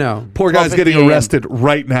Tell about him it. right now. Poor guy's 12:50 getting a.m. arrested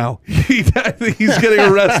right now. He's getting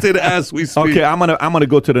arrested as we speak. Okay, I'm gonna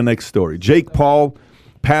go to the next story. Jake Paul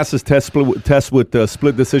passes test with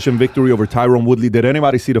split decision victory over Tyron Woodley. Did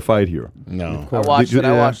anybody see the fight here? No. I watched it.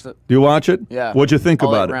 I watched it. Do you watch it? Yeah. What'd you think All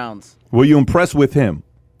about 8 it? rounds. Were you impressed with him?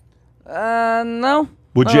 No.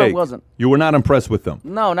 With No, Jake? I wasn't. You were not impressed with him?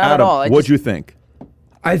 No, not at Adam, all. I what'd just- you think?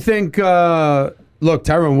 I think. Look,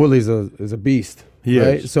 Tyron Woodley is a beast. He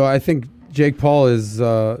right? is. So I think Jake Paul is.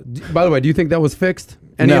 By the way, do you think that was fixed?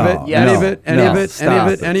 Any No, of it? Yes. Any of it? Any no, of it? stop Any of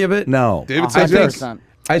it? it. Any of it? No. David I says think. yes. 100%.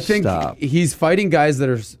 I think Stop. he's fighting guys that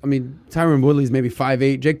are. I mean, Tyron Woodley's maybe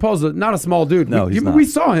 5'8". Jake Paul's not a small dude. No, we, he's you- not. we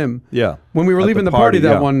saw him. Yeah. When we were At leaving the the party, party,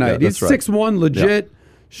 that yeah. one night. Yeah, He's that's right. 6'1", legit,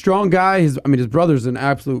 strong guy. His brother's an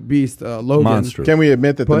absolute beast. Logan. Monster. Can we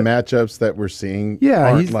admit that the But- matchups that we're seeing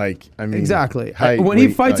Yeah, aren't he's- like, I mean, Exactly. height, When he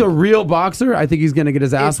weight, fights like- a real boxer, I think he's going to get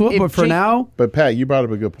his ass whooped. if But for Jake- now, But Pat, you brought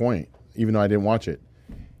up a good point. Even though I didn't watch it,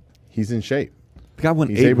 he's in shape. The guy won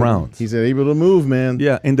He's 8 able, rounds. He's able to move, man.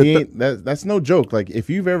 Yeah, and He ain't- that's no joke. Like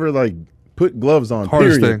if you've ever like put gloves on,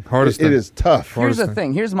 Hardest period, thing, hardest it thing. is tough. Here's the thing.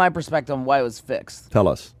 thing. Here's my perspective on why it was fixed. Tell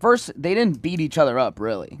us. First, they didn't beat each other up,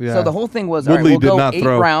 really. Yeah. So the whole thing was, all right, Woodley we'll did go not 8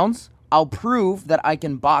 throw. rounds. I'll prove that I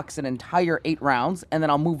can box an entire 8 rounds, and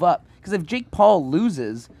then I'll move up. Because if Jake Paul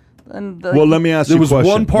loses, then Well, let me ask you There a was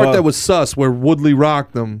question. one part Well, that was sus where Woodley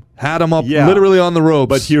rocked him, had him up Yeah. literally on the ropes.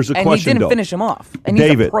 But here's a and he question, didn't though. finish him off. And he's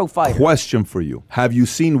David, a pro fighter. question for you. Have you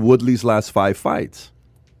seen Woodley's last 5 fights?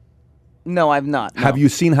 No, I've not. no. Have you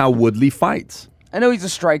seen how Woodley fights? I know he's a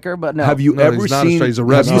striker, but no. Have you No, ever he's not a seen? striker, he's a Have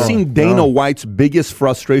wrestler. you seen Dana No. White's biggest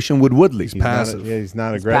frustration with Woodley? He's not- passive. yeah, he's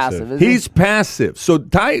not He's aggressive. passive, isn't He's passive. So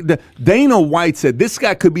Dana White said this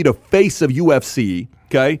guy could be the face of UFC,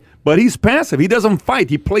 okay? But he's passive. He doesn't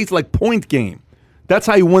fight. He plays like point game. That's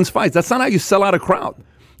how he wins fights. That's not how you sell out a crowd.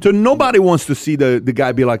 So nobody wants to see the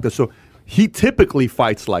guy be like this. So he typically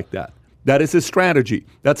fights like that. That is his strategy.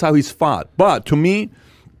 That's how he's fought. But to me,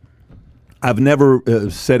 I've never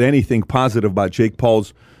said anything positive about Jake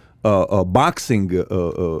Paul's boxing,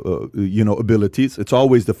 abilities. It's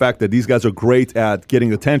always the fact that these guys are great at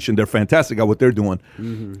getting attention. They're fantastic at what they're doing.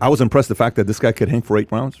 I was impressed the fact that this guy could hang for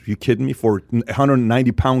 8 rounds. Are you kidding me? For a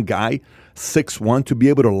 190-pound guy, 6'1", to be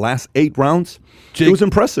able to last 8 rounds, it was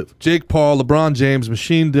impressive. Jake Paul, LeBron James,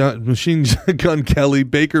 Machine Gun Kelly,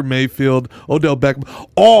 Baker Mayfield, Odell Beckham,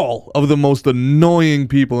 all of the most annoying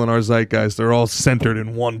people in our zeitgeist are all centered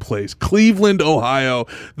in one place. Cleveland, Ohio.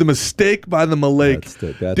 The Mistake by the Malik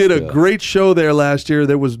That's did a the- great show there last year.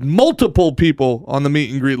 There was multiple people on the meet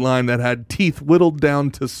and greet line that had teeth whittled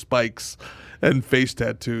down to spikes and face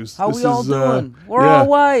tattoos. How This we all is, doing? We're yeah. all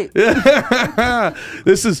white.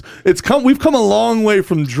 We've come a long way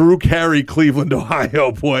from Drew Carey, Cleveland,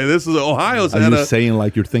 Ohio. Boy, this is Ohio's Are had you a saying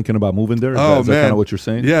like you're thinking about moving there? Is Oh, that man. kind of what you're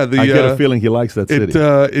saying? Yeah, I get a feeling he likes that city.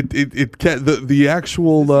 the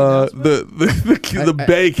actual the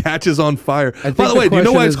bay catches on fire. think By the the way, do you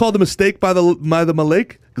know question why it's is- called the Mistake by the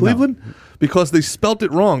Malik, Cleveland? Because they spelt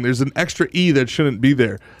it wrong. There's an extra E that shouldn't be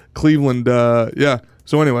there. Cleveland. Yeah.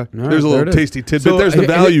 So anyway, All right, there's a there little it is. tasty tidbit. So, There's the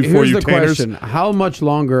value for here's you, the Tanners. question. How much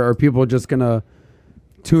longer are people just going to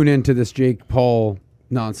tune into this Jake Paul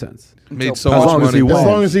nonsense? Made so As much long as money. he wins. As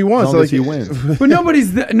long as he wants, As long as like- he wins.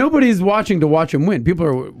 But nobody's watching to watch him win. People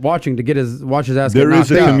are watching to watch his ass There get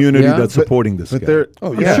is a knocked out. community Yeah? that's supporting this But guy. they're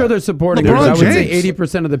I'm sure they're supporting him. LeBron I would say James.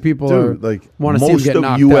 80% of the people Dude, like, want to see him Most get of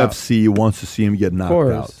knocked UFC wants to see him get knocked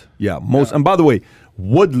course. out. Yeah, most. And by the way,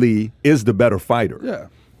 Woodley is the better fighter. Yeah.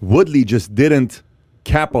 Woodley just didn't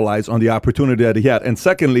capitalize on the opportunity that he had. And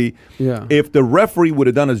secondly, Yeah. if the referee would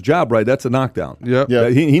have done his job right, that's a knockdown. Yep. Yeah.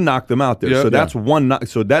 He knocked him out there. Yep. So that's one knock.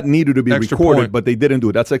 So that needed to be Extra recorded, point. but they didn't do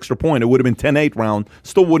it. That's extra point. It would have been 10-8 round.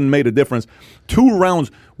 Still wouldn't made a difference. 2 rounds.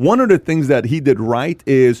 One of the things that he did right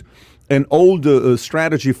is an old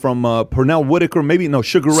strategy from Pernell Whitaker,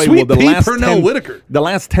 Sugar Ray. Sweet the Pea last Pernell 10 Whitaker. The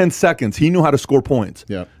last 10 seconds, he knew how to score points.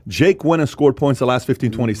 Yeah. Jake went and scored points the last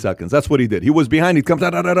 15, 20 seconds. That's what he did. He was behind. He comes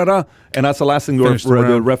da-da-da-da-da, and that's the last thing Finished the the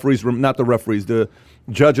round. referees, not the referees, the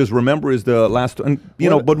judges remember is the last. And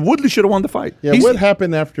but Woodley should have won the fight. Yeah, what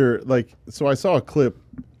happened after, like, so I saw a clip.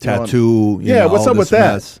 Tattoo. Yeah, what's up with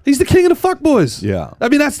that? He's the king of the fuckboys. Yeah. I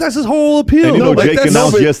mean, that's his whole appeal. And you know, Jake that's-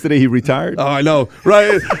 announced yesterday he retired. Oh, I know,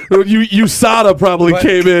 right? USADA probably But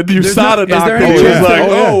came in. there's no- USADA is there knocked any him. He was chance- like,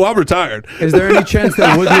 Oh, yeah. I'm retired. Is there any chance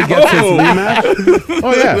that Woodley gets his rematch?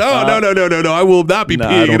 Oh, yeah. No. I will not be No,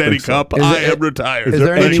 I peeing don't in any think so. cup. Is I there- am retired. Is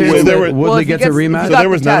there any any chance way that there were- Woodley if he gets a if he rematch? got there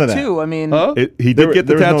was the none of that. tattoo, I mean, Huh? He There did get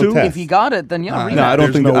the was no tattoo. test. if he got it, then yeah, rematch. No, I don't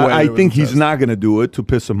There's think. no way I there think was a he's test. not going to do it to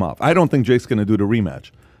piss him off. I don't think Jake's going to do the rematch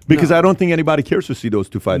because I don't think anybody cares to see those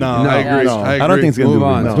two fight. No, again. I agree. no. I don't think he's going to Move do a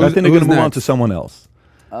on. rematch. Who's- I think they're going who's to move on next? to someone else.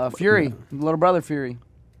 Fury, little brother Fury,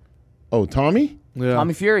 Oh, Tommy? Yeah.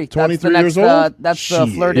 Tommy Fury. 23 that's years the next, old? That's the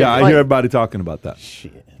Shit. flirting. Yeah, I fight. hear everybody talking about that.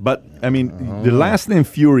 But I mean, the last name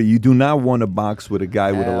Fury, you do not want to box with a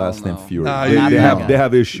guy with a Hell last name no. Fury. Nah, They, not they that have guy. they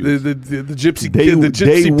have issues. The gypsy They- kid, the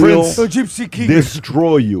they gypsy will- prince. Gypsy King.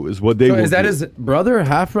 Destroy you is what they So will. is that do. his brother,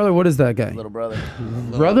 half brother? What is that guy? Little brother.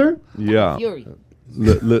 Brother? Yeah. Fury.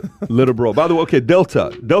 Little bro. By the way, okay,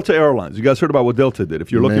 Delta Airlines. You guys heard about what Delta did.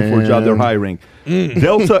 If you're looking for a job, they're hiring.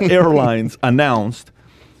 Delta Airlines announced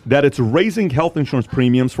that it's raising health insurance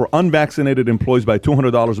premiums for unvaccinated employees by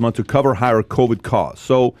 $200 a month to cover higher COVID costs.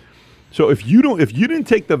 So if you didn't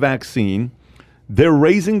take the vaccine, they're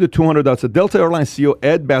raising the $200. So Delta Airlines CEO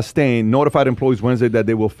Ed Bastain notified employees Wednesday that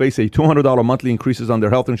they will face a $200 monthly increases on their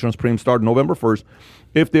health insurance premium starting November 1st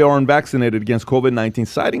if they are unvaccinated against COVID-19,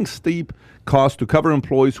 citing steep costs to cover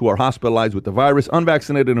employees who are hospitalized with the virus.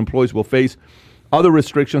 Unvaccinated employees will face other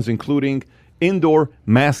restrictions, including indoor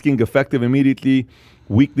masking effective immediately,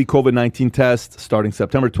 weekly COVID-19 tests starting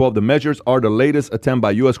September 12th. The measures are the latest attempt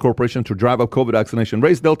by U.S. corporation to drive up COVID vaccination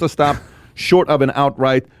rates. Delta stopped short of an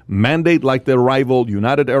outright mandate like their rival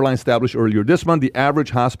United Airlines established earlier this month. The average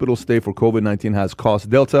hospital stay for COVID-19 has cost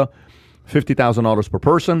Delta $50,000 per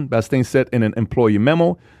person. Bastain said in an employee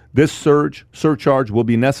memo, this surcharge will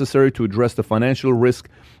be necessary to address the financial risk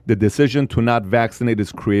the decision to not vaccinate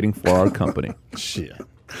is creating for our company. Shit.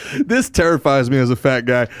 This terrifies me as a fat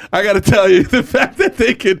guy. I got to tell you, the fact that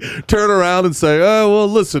they could turn around and say, oh, well,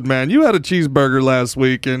 listen, man, you had a cheeseburger last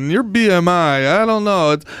week and your BMI, I don't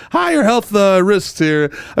know, it's higher health risks here.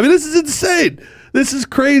 I mean, this is insane. This is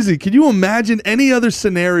crazy. Can you imagine any other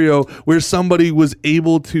scenario where somebody was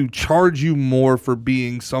able to charge you more for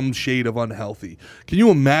being some shade of unhealthy? Can you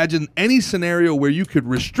imagine any scenario where you could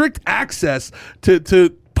restrict access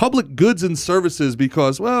to public goods and services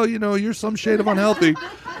because, well, you know, you're some shade of unhealthy?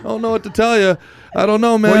 I don't know what to tell you. I don't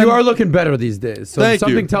know, man. Well, you are looking better these days. So Thank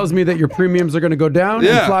something you. tells me that your premiums are going to go down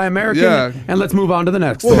Yeah. and fly American. Yeah. And let's move on to the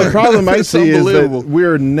next. Well, the story. problem I It's see is that unbelievable.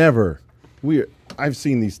 I've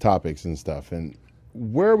seen these topics and stuff, and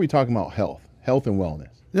where are we talking about health and wellness?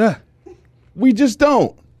 Yeah. We just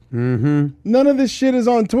don't. Mm-hmm. None of this shit is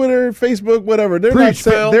on Twitter, Facebook, whatever. They're Preach,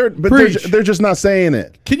 not Phil. they're Preach. just not saying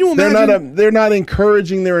it. Can you They're imagine? they're not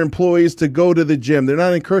encouraging their employees to go to the gym. They're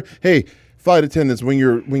not hey, flight attendants, when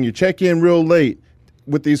you check in real late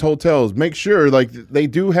with these hotels, make sure like they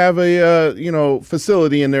do have a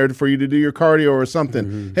facility in there for you to do your cardio or something.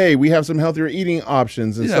 Mm-hmm. Hey, we have some healthier eating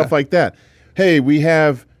options and Yeah. stuff like that. Hey, we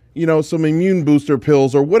have some immune booster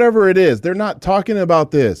pills or whatever it is. They're not talking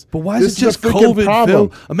about this. But why This is it just a freaking COVID, problem.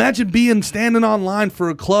 Phil? Imagine standing online for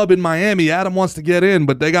a club in Miami. Adam wants to get in,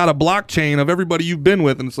 but they got a blockchain of everybody you've been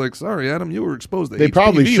with, and it's like, sorry, Adam, you were exposed to They HPV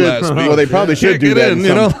probably should. last week. Well, they probably should Can't do get that. in, in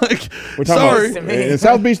you know, some- like, We're talking sorry. about, in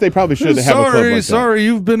South Beach, they probably should have a club like that. Sorry,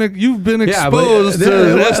 you've been Yeah, exposed but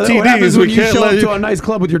to what happens STDs. when We you can't show let up to you. a nice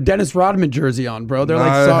club with your Dennis Rodman jersey on, bro? They're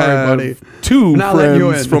like, I sorry, have buddy. two Not letting you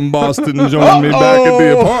friends in. from Boston join me back at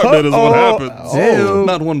the apartment is what happened. Ew.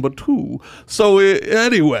 Not one, but two. So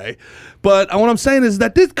anyway, but what I'm saying is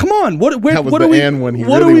that this. Come on, what That was what the are we? and when he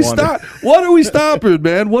what really are we wanted. stop? What are we stopping,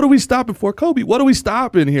 man? What are we stopping for, Kobe? What are we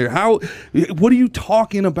stopping here? How? What are you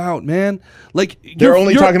talking about, man? Like They're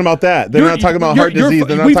only talking about that. They're not talking about heart disease.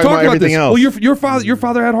 They're not we've talking talked about everything this. else. Well, your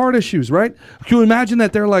father had heart issues, right? Can you imagine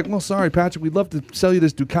that they're like, well, sorry, Patrick, we'd love to sell you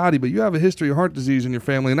this Ducati, but you have a history of heart disease in your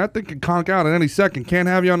family, and that thing can conk out at any second. Can't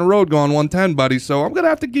have you on the road going 110, buddy. So I'm gonna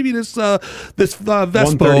have to give you this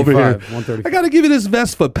Vespa over here. 135. I gotta give you this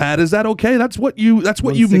Vespa, Pat. Is that okay? That's what you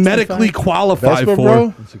 165? medically qualify Vespa, for. bro?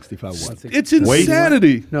 165 what? It's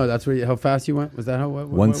insanity. No, that's how fast you went. Was that how? What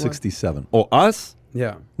 167. Oh, us?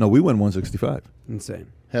 Yeah, No, we went 165. insane.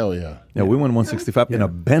 Hell yeah. Yeah, we went 165 in a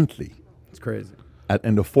Bentley It's crazy.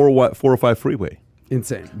 in the 405 freeway.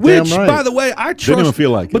 Insane. Which, Damn right. by the way, I trust. even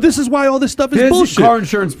feel like it. But this is why all this stuff is His bullshit. car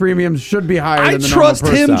insurance premiums should be higher I than the trust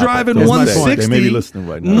normal him person. driving That's my point. 160 They may be listening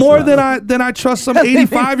right now. more That's than I trust some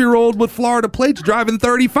 85-year-old with Florida plates driving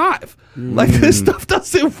 35. Like this stuff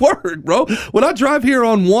doesn't work, bro. When I drive here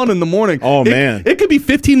on 1 in the morning, Oh, man. it could be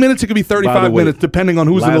 15 minutes, it could be By the 35 way, minutes, depending on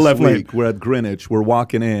who's in the left lane. week, we're at Greenwich. We're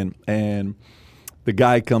walking in, and the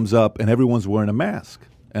guy comes up, and everyone's wearing a mask.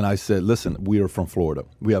 And I said, listen, we are from Florida.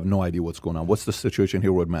 We have no idea what's going on. What's the situation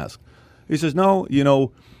here with masks? He says, no,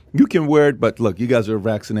 you can wear it, but look, you guys are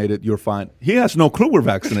vaccinated. You're fine. He has no clue we're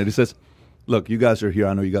vaccinated. He says, look, you guys are here.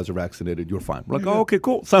 I know you guys are vaccinated. You're fine. We're like, oh, okay,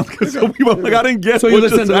 cool. Sounds good. So we were like, I didn't get So you what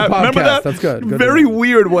listened just to the happened. Remember podcast. that? That's good. Good Very to know.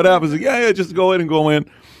 weird what happens. Like, yeah, just go ahead and go in.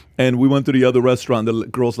 And we went to the other restaurant. The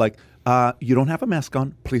girl's like, you don't have a mask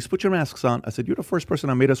on. Please put your masks on. I said, you're the first person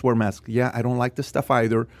that made us wear masks. Yeah, I don't like this stuff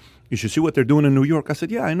either. You should see what they're doing in New York. I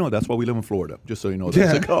said, yeah, I know. That's why we live in Florida, just so you know. That.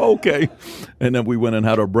 It's like, oh, okay. And then we went and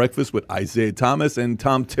had our breakfast with Isaiah Thomas and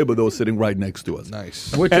Tom Thibodeau sitting right next to us.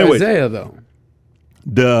 Nice. Which Anyways. Isaiah though?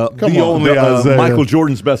 The only Isaiah. Michael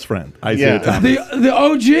Jordan's best friend, Isaiah Yeah. Thomas. The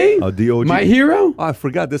OG? The OG. My hero? Oh, I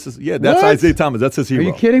forgot. That's What? Isaiah Thomas. That's his Are hero.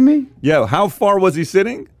 you kidding me? Yeah, how far was he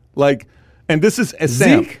sitting? Like, and this is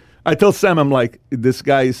Sam. Zeke? I tell Sam, I'm like, this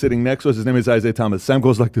guy is sitting next to us. His name is Isaiah Thomas. Sam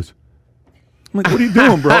goes like this. I'm like, what are you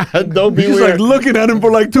doing, bro? Don't be He's weird. like looking at him for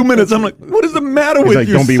like 2 minutes. I'm like, what is the matter with like,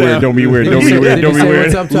 you, don't be Sam? weird, don't be weird, Did don't he be say- weird, did don't he be say weird.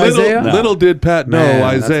 what's up to Isaiah? Little did Pat know Man,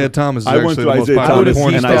 that's Isaiah Thomas is I went actually to the most Isaiah popular Thomas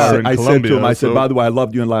porn and star I in said to Colombia. him, I said, so- by the way, I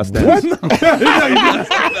loved you in Last Dance.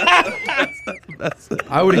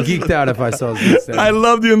 I would have geeked out if I saw this. I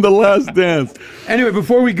loved you in The Last Dance. Anyway,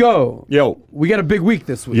 before we go, Yo. we got a big week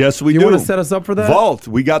this week. Yes, we you do. want to set us up for that? Vault.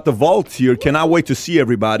 We got the vault here. Cannot wait to see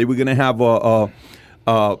everybody. We're going to have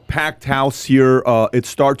a packed house here. It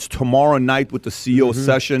starts tomorrow night with the CEO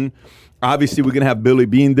session. Obviously, we're going to have Billy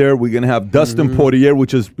Bean there. We're going to have Dustin Poirier,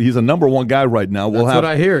 he's a number one guy right now. We'll That's have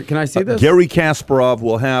what I hear. Can I see this? Gary Kasparov.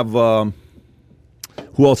 We'll have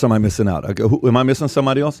who else am I missing out? Am I missing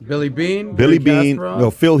somebody else? Billy Bean. Billy Gary Bean, Kasparov.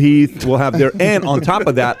 no, Phil Heath. We'll have there, and on top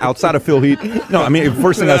of that, outside of Phil Heath, no, I mean,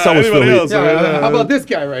 first thing I saw was Phil Anybody Heath. else? Yeah, how about this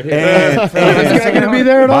guy right here? And- Is this guy going to be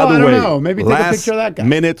there at By all? the I don't way, know. Maybe take a last picture of that guy.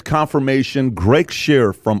 minute confirmation. Greg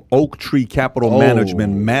Shear from Oak Tree Capital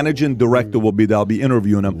Management, managing director, will be there. I'll be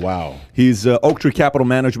interviewing him. Wow. He's Oak Tree Capital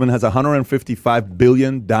Management has $155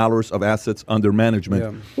 billion of assets under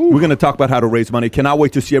management. We're going to talk about how to raise money. Cannot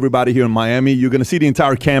wait to see everybody here in Miami. You're going to see the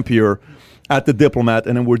entire camp here at the Diplomat,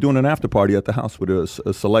 and then we're doing an after party at the house with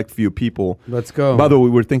a select few people. Let's go. By the way, we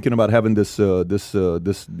were thinking about having this,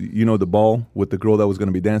 the ball with the girl that was going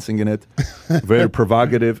to be dancing in it. Very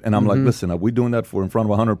provocative. And I'm like, listen, are we doing that in front of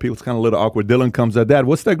 100 people? It's kind of a little awkward. Dylan comes at Dad,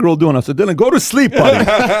 what's that girl doing? I said, Dylan, go to sleep, buddy.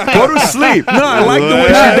 Go to sleep. No, I like the way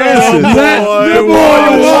she dances.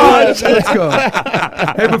 Let's go.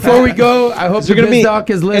 Hey, before we go, I hope the gonna Biz be Doc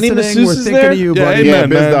is any listening. We're masseuses thinking there? of you, Yeah, buddy. Yeah, Amen,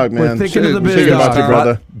 Biz man. Doc, We're man. thinking of the Biz Thinking about Doc. you,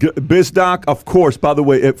 brother. BizDoc, of course. By the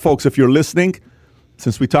way, folks, if you're listening,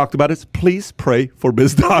 since we talked about it, please pray for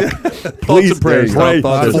BizDoc. Please and prayers. pray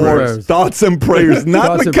Thoughts and for prayers. thoughts and prayers. Not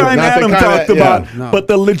Thoughts the and kind prayers. Not the Adam kind talked of- about, yeah, no. but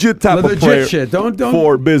the legit type The of legit prayer shit. Don't-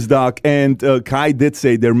 for BizDoc. And Kai did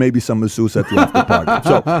say there may be some masseuse at the after party.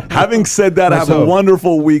 So having said that, have a hope.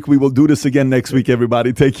 wonderful week. We will do this again next week,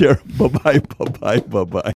 everybody. Take care. Bye-bye, bye-bye, bye-bye.